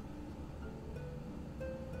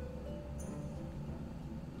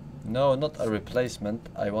 No, not a replacement.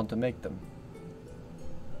 I want to make them.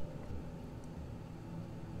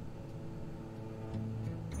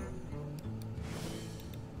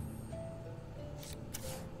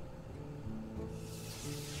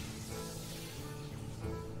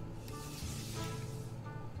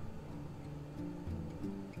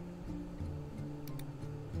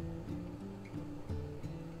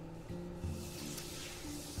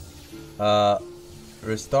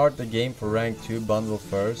 Restart the game for rank 2 bundle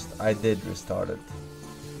first. I did restart it.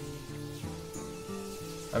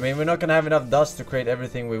 I mean, we're not gonna have enough dust to create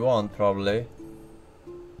everything we want, probably.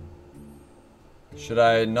 Should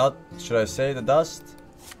I not? Should I say the dust?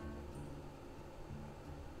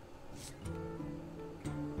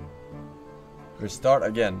 Restart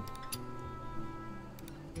again.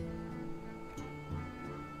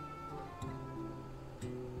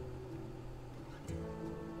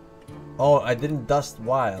 Oh, I didn't dust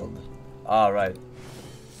wild. Ah, right.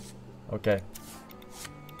 Okay.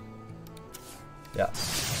 Yeah.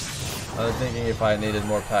 I was thinking if I needed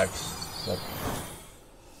more packs. But...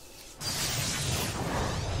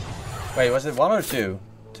 Wait, was it 1 or 2?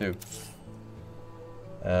 2.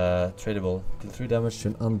 Tradable. Deal 3 damage to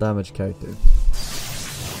an undamaged character.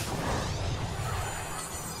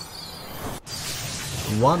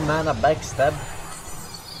 One mana backstab.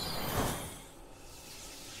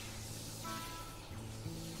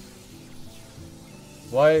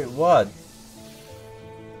 Why? What?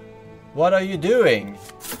 What are you doing?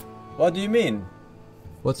 What do you mean?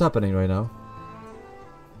 What's happening right now?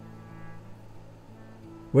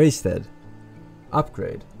 Wasted.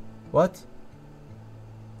 Upgrade. What?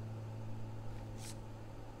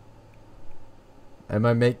 Am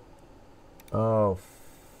I make... Oh,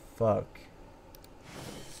 fuck.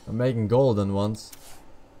 I'm making golden ones.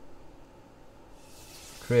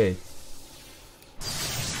 Create.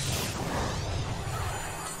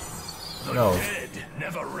 No. Dead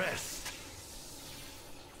never rest.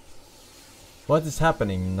 What is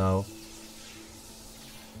happening now?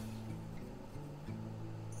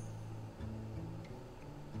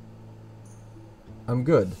 I'm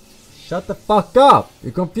good. Shut the fuck up!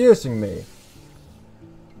 You're confusing me.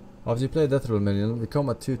 After you play Death Roll minion, become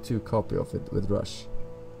a 2/2 copy of it with Rush.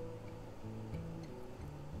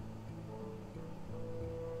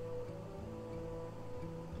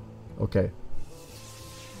 Okay.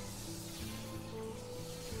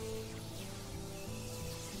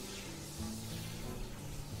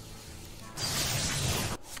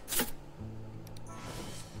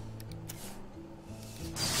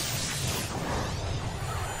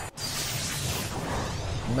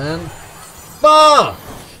 Man. Fuck!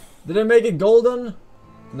 Did I make it golden?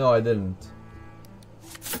 No, I didn't.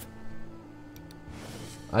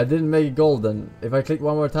 I didn't make it golden. If I clicked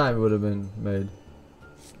one more time, it would have been made.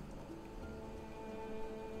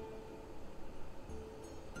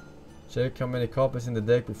 Check how many copies in the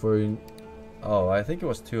deck before you... Oh, I think it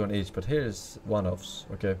was 2 on each, but here's one-offs.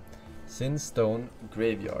 Okay. Sinstone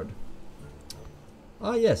Graveyard.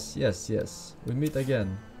 Ah, yes, yes, yes. We meet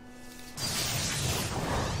again.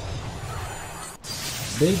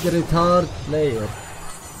 Big retard player.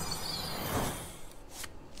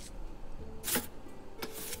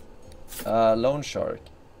 Lone Shark.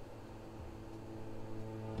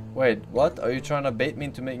 Wait, what? Are you trying to bait me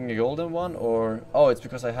into making a golden one, or... Oh, it's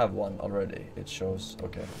because I have one already. It shows.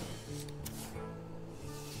 Okay.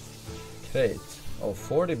 Crate. Oh,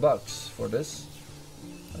 40 bucks for this.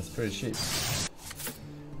 That's pretty cheap.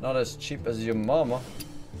 Not as cheap as your mama.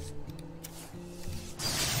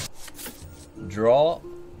 Draw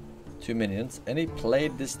 2 minions. Any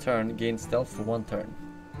played this turn gains stealth for 1 turn.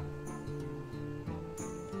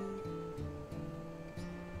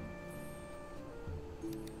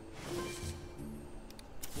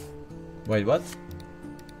 Wait, what?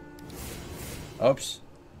 Oops.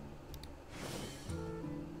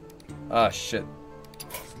 Ah, shit.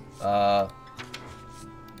 Draw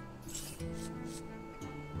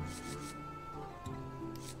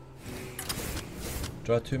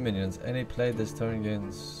 2 minions. Any play this turn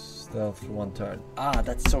gains stealth for 1 turn. Ah,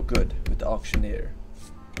 that's so good with the auctioneer.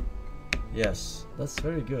 Yes, that's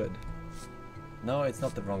very good. No, it's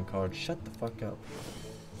not the wrong card. Shut the fuck up.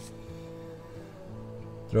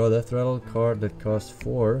 Draw Death Rattle card that costs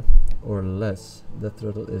 4 or less. Death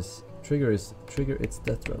Rattle is trigger its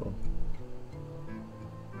Death Rattle.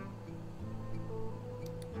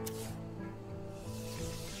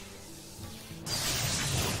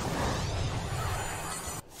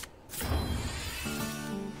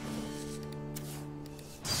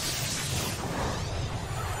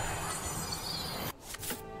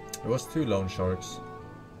 It was 2 Lone Sharks.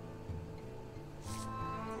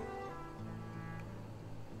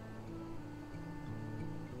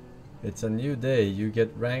 It's a new day. You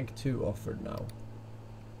get rank 2 offered now.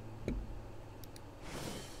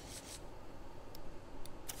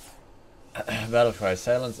 Battlecry.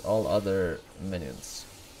 Silence all other minions.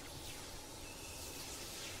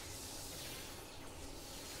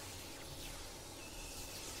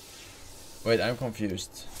 Wait, I'm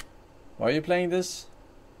confused. Why are you playing this?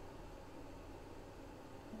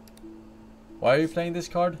 Why are you playing this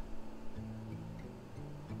card?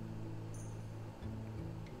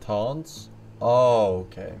 Taunts? Oh,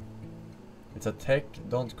 okay. It's a tech,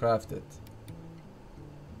 don't craft it.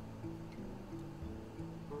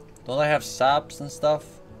 Don't I have saps and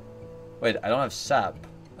stuff? Wait, I don't have sap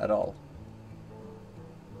at all.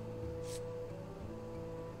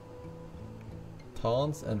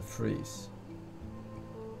 Taunts and freeze.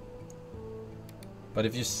 But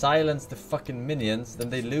if you silence the fucking minions, then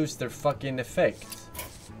they lose their fucking effect.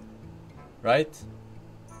 Right?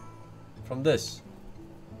 From this.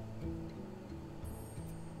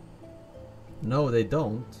 No, they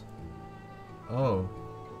don't. Oh.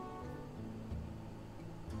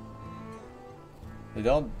 They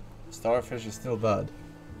don't. Starfish is still bad.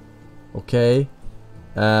 Okay.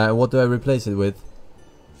 What do I replace it with?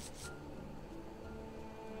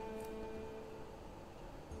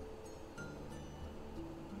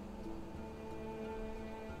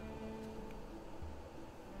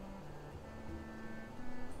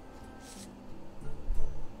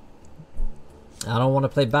 I don't want to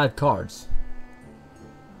play bad cards.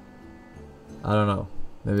 I don't know.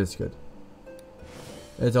 Maybe it's good.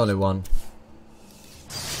 It's only one.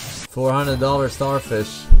 $400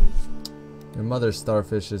 starfish. Your mother's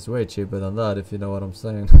starfish is way cheaper than that, if you know what I'm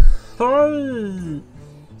saying.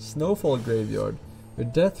 Snowfall graveyard. Your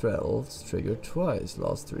death rattles trigger twice,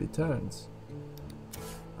 last 3 turns.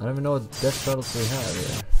 I don't even know what death rattles we have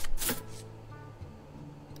here.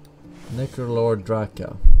 Necrolord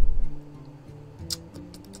Draka.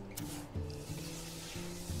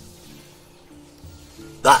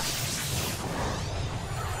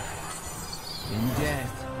 In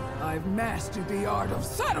death, I've mastered the art of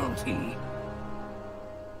subtlety.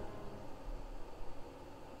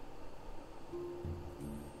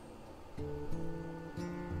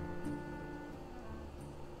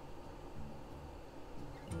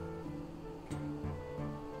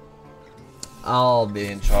 I'll be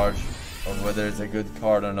in charge of whether it's a good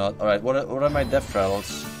card or not. Alright, what are my death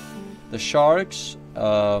rattles? The sharks,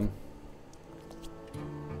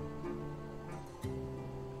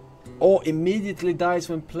 oh, immediately dies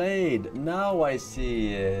when played. Now I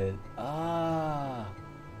see it. Ah.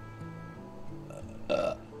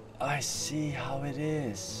 I see how it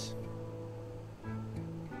is.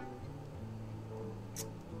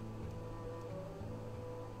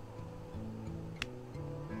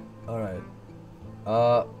 Alright.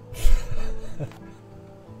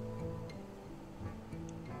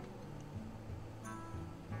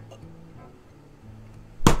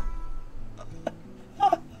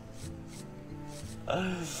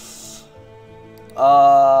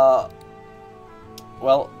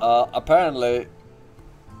 Well, apparently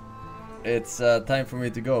it's time for me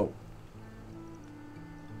to go.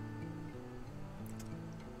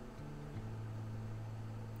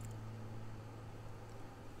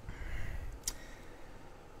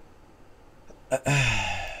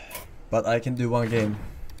 But I can do one game.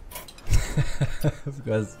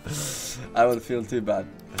 Because I would feel too bad.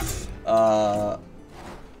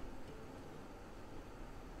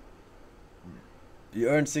 You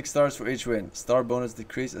earn 6 stars for each win. Star bonus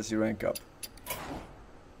decrease as you rank up.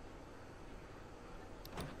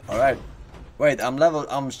 Alright. Wait,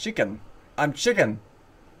 I'm chicken. I'm chicken.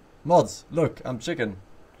 Mods, look, I'm chicken.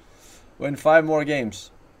 Win 5 more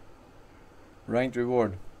games. Ranked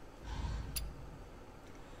reward.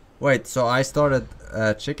 Wait, so I started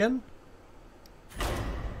chicken?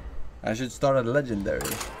 I should start at legendary.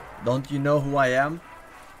 Don't you know who I am?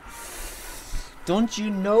 Don't you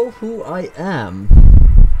know who I am?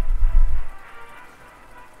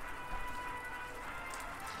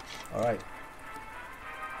 Alright.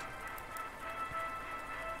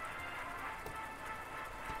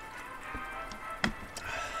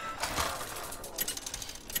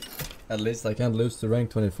 At least I can't lose to rank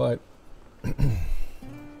 25.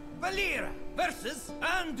 Valera versus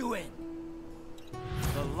Anduin.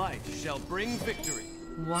 The light shall bring victory.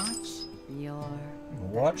 Watch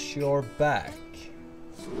your back.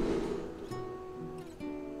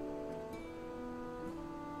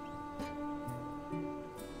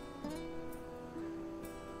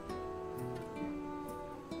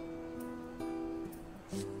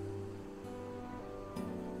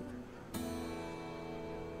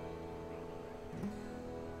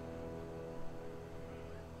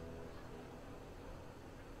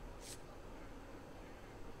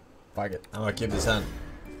 Fuck it, I'm gonna keep this hand.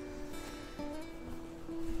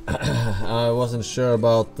 I wasn't sure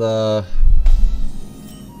about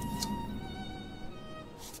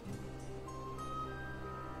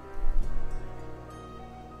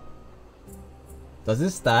Does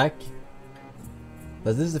this stack?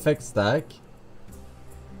 Does this effect stack?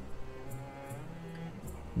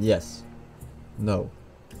 Yes. No.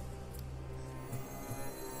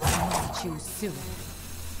 Too soon.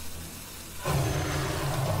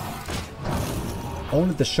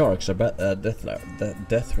 Only the sharks are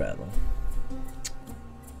death rattle.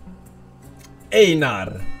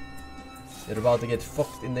 Einar! You're about to get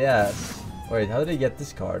fucked in the ass. Wait, how did I get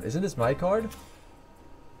this card? Isn't this my card?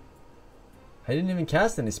 I didn't even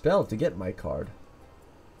cast any spell to get my card.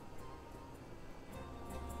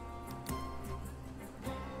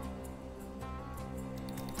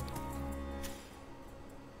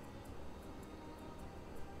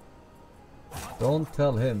 Don't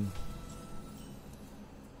tell him.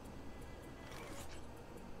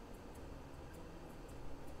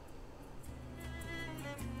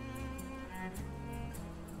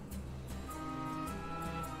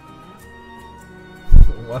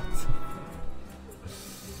 What?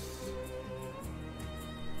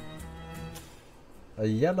 A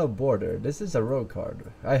yellow border. This is a rogue card.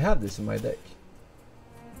 I have this in my deck.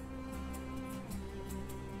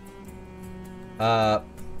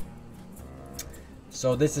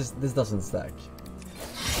 So this doesn't stack.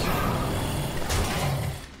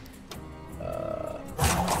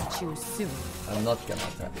 I'm not gonna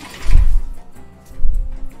attack.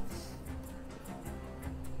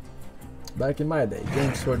 Back in my day,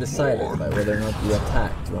 games were decided by whether or not you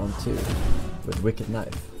attacked round 2 with Wicked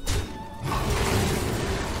Knife.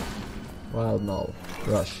 Wild Null.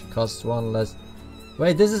 Rush. Costs 1 less.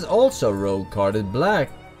 Wait, this is also rogue carded black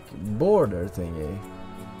border thingy.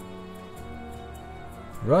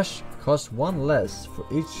 Rush costs 1 less for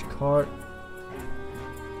each card.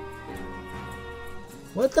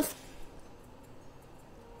 What the f—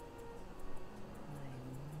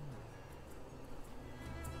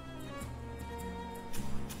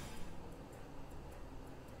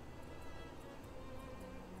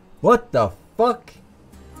 What the fuck?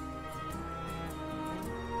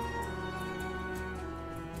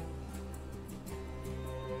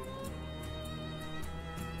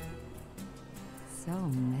 So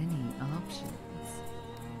many options.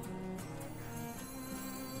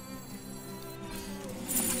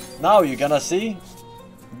 Now you're gonna see.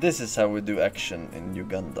 This is how we do action in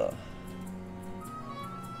Uganda.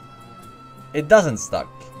 It doesn't stack.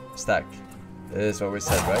 This is what we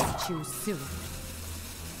said, right? Choose soon.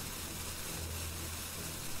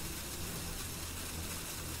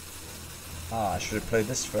 Ah, I should have played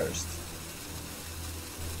this first.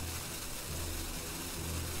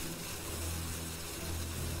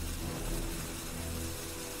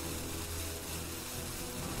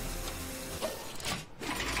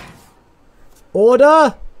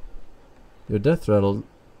 Order! Your death rattle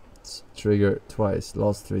trigger twice,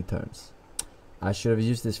 last 3 turns. I should have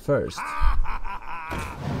used this first.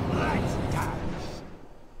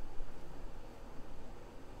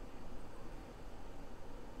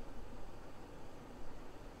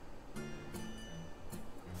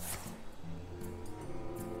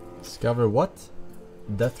 Discover what?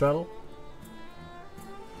 Death rattle?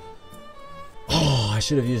 Oh, I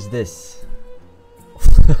should have used this.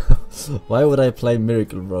 Why would I play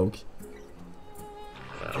Miracle Rogue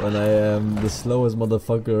when I am the slowest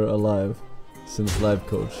motherfucker alive since Life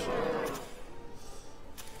Coach?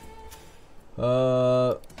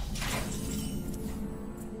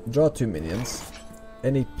 Draw 2 minions.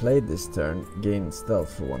 Any play this turn gain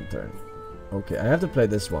stealth for 1 turn. Okay, I have to play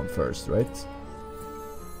this one first, right?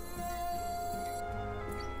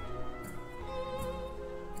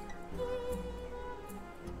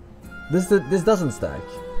 This doesn't stack.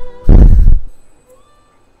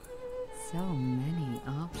 So many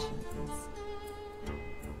options.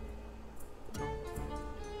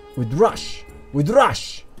 With Rush! With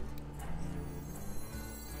Rush!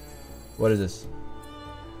 What is this?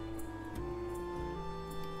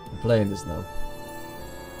 I'm playing this now.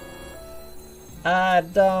 I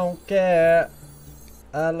don't care.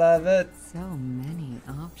 I love it. So many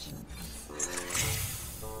options.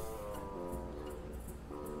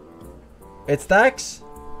 It stacks?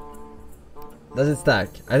 Does it stack?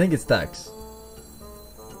 I think it stacks.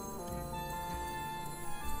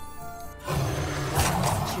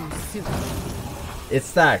 It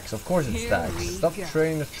stacks, of course it stacks. Stop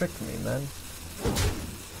trying to trick me, man.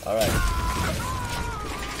 Alright.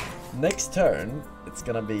 Next turn, it's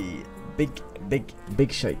gonna be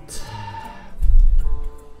big shite.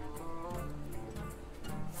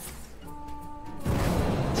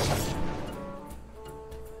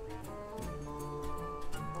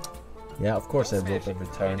 Yeah, of course I vote every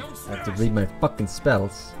turn. I have to read my fucking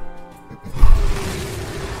spells.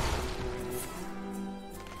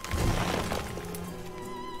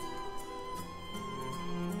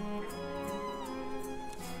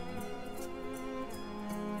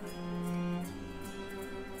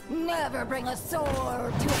 Never bring a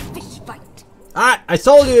sword to a fish fight. Ah! I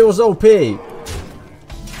told you it was OP!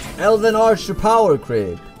 Elven Archer Power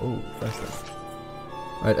Creep. Oh, that's that.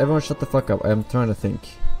 Alright, everyone shut the fuck up. I'm trying to think.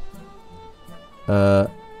 I'm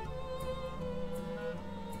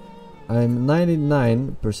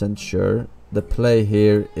 99% sure the play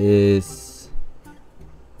here is...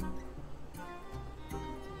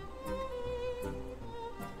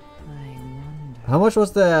 How much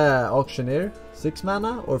was the auctioneer? 6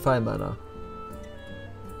 mana or 5 mana?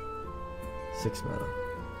 6 mana.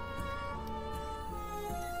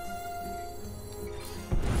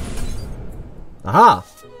 Aha!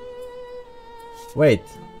 Wait.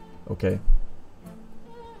 Okay.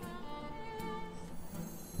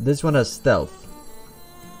 This one has stealth.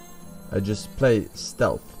 I just play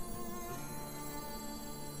stealth.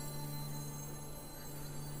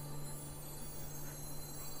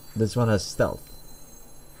 This one has stealth.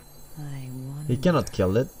 He cannot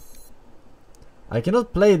kill it. I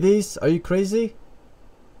cannot play these. Are you crazy?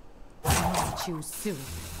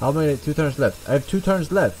 How many? 2 turns left. I have 2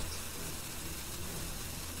 turns left.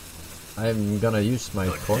 I'm gonna use my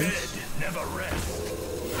coins.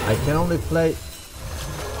 I can only play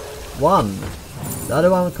 1. The other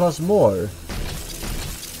one costs more.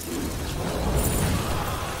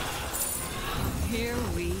 Here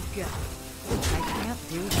we go. I can't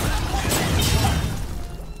do that.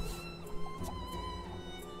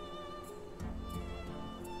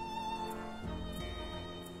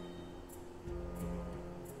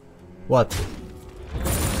 What?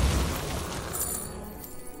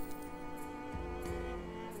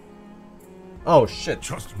 Oh shit.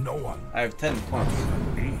 Trust no one. I have 10 coins.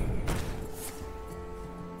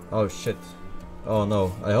 Oh shit. Oh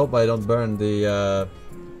no. I hope I don't burn the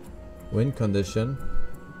win condition.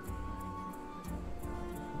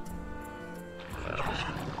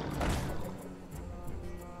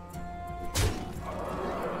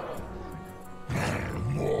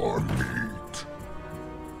 More meat.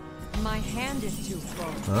 My hand is too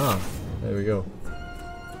full. Ah, there we go.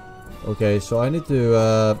 Okay, so I need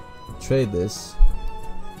to trade this.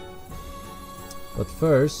 But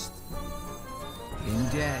first, In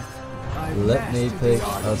death, I let me mastered take the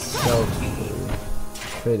art a of self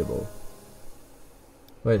tradable.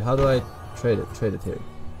 Wait, how do I trade it? Trade it here.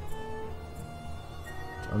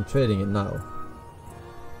 I'm trading it now.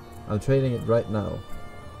 I'm trading it right now.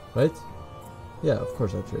 Right? Yeah, of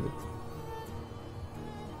course I trade it.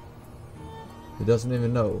 He doesn't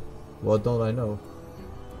even know. What don't I know?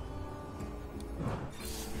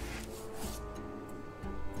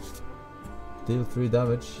 Deal 3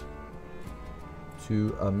 damage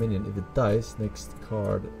to a minion. If it dies, next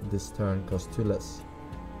card this turn costs 2 less.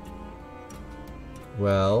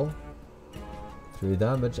 Well, 3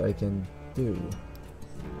 damage I can do.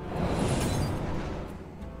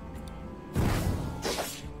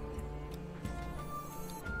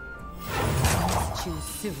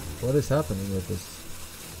 What is happening with this?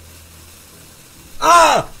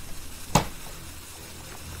 Ah!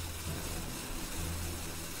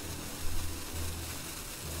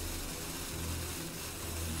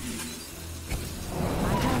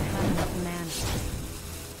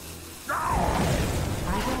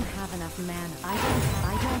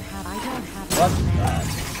 What the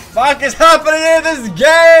fuck is happening in this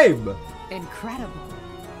game? Incredible.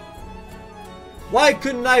 Why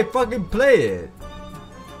couldn't I fucking play it?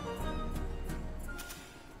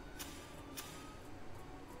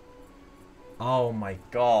 Oh my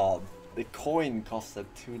god. The coin costed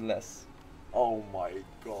 2 less. Oh my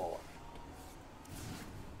god.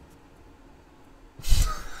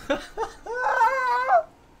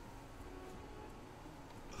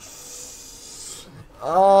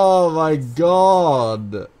 Oh my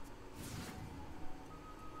god.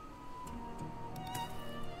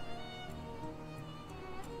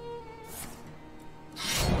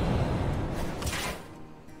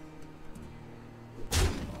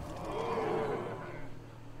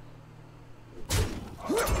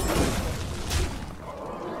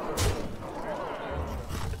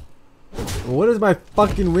 What is my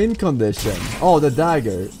fucking win condition? Oh, the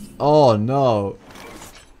dagger. Oh no.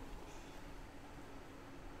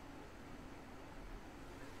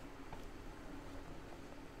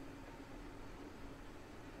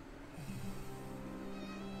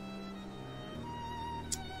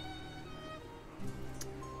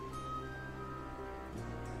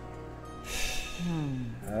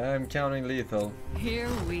 I'm counting lethal. Here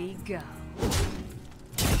we go.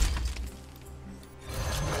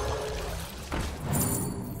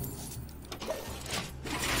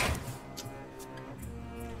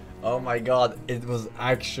 Oh my god, it was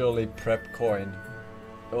actually prep coin.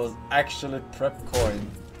 It was actually prep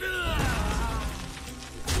coin.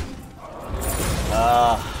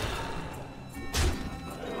 Ah.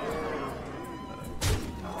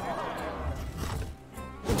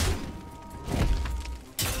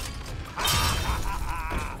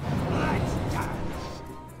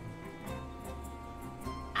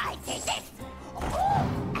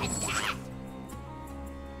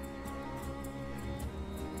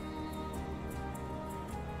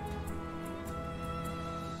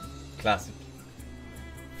 Classic.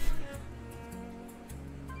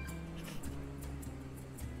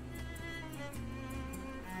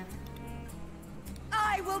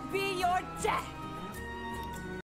 I will be your death.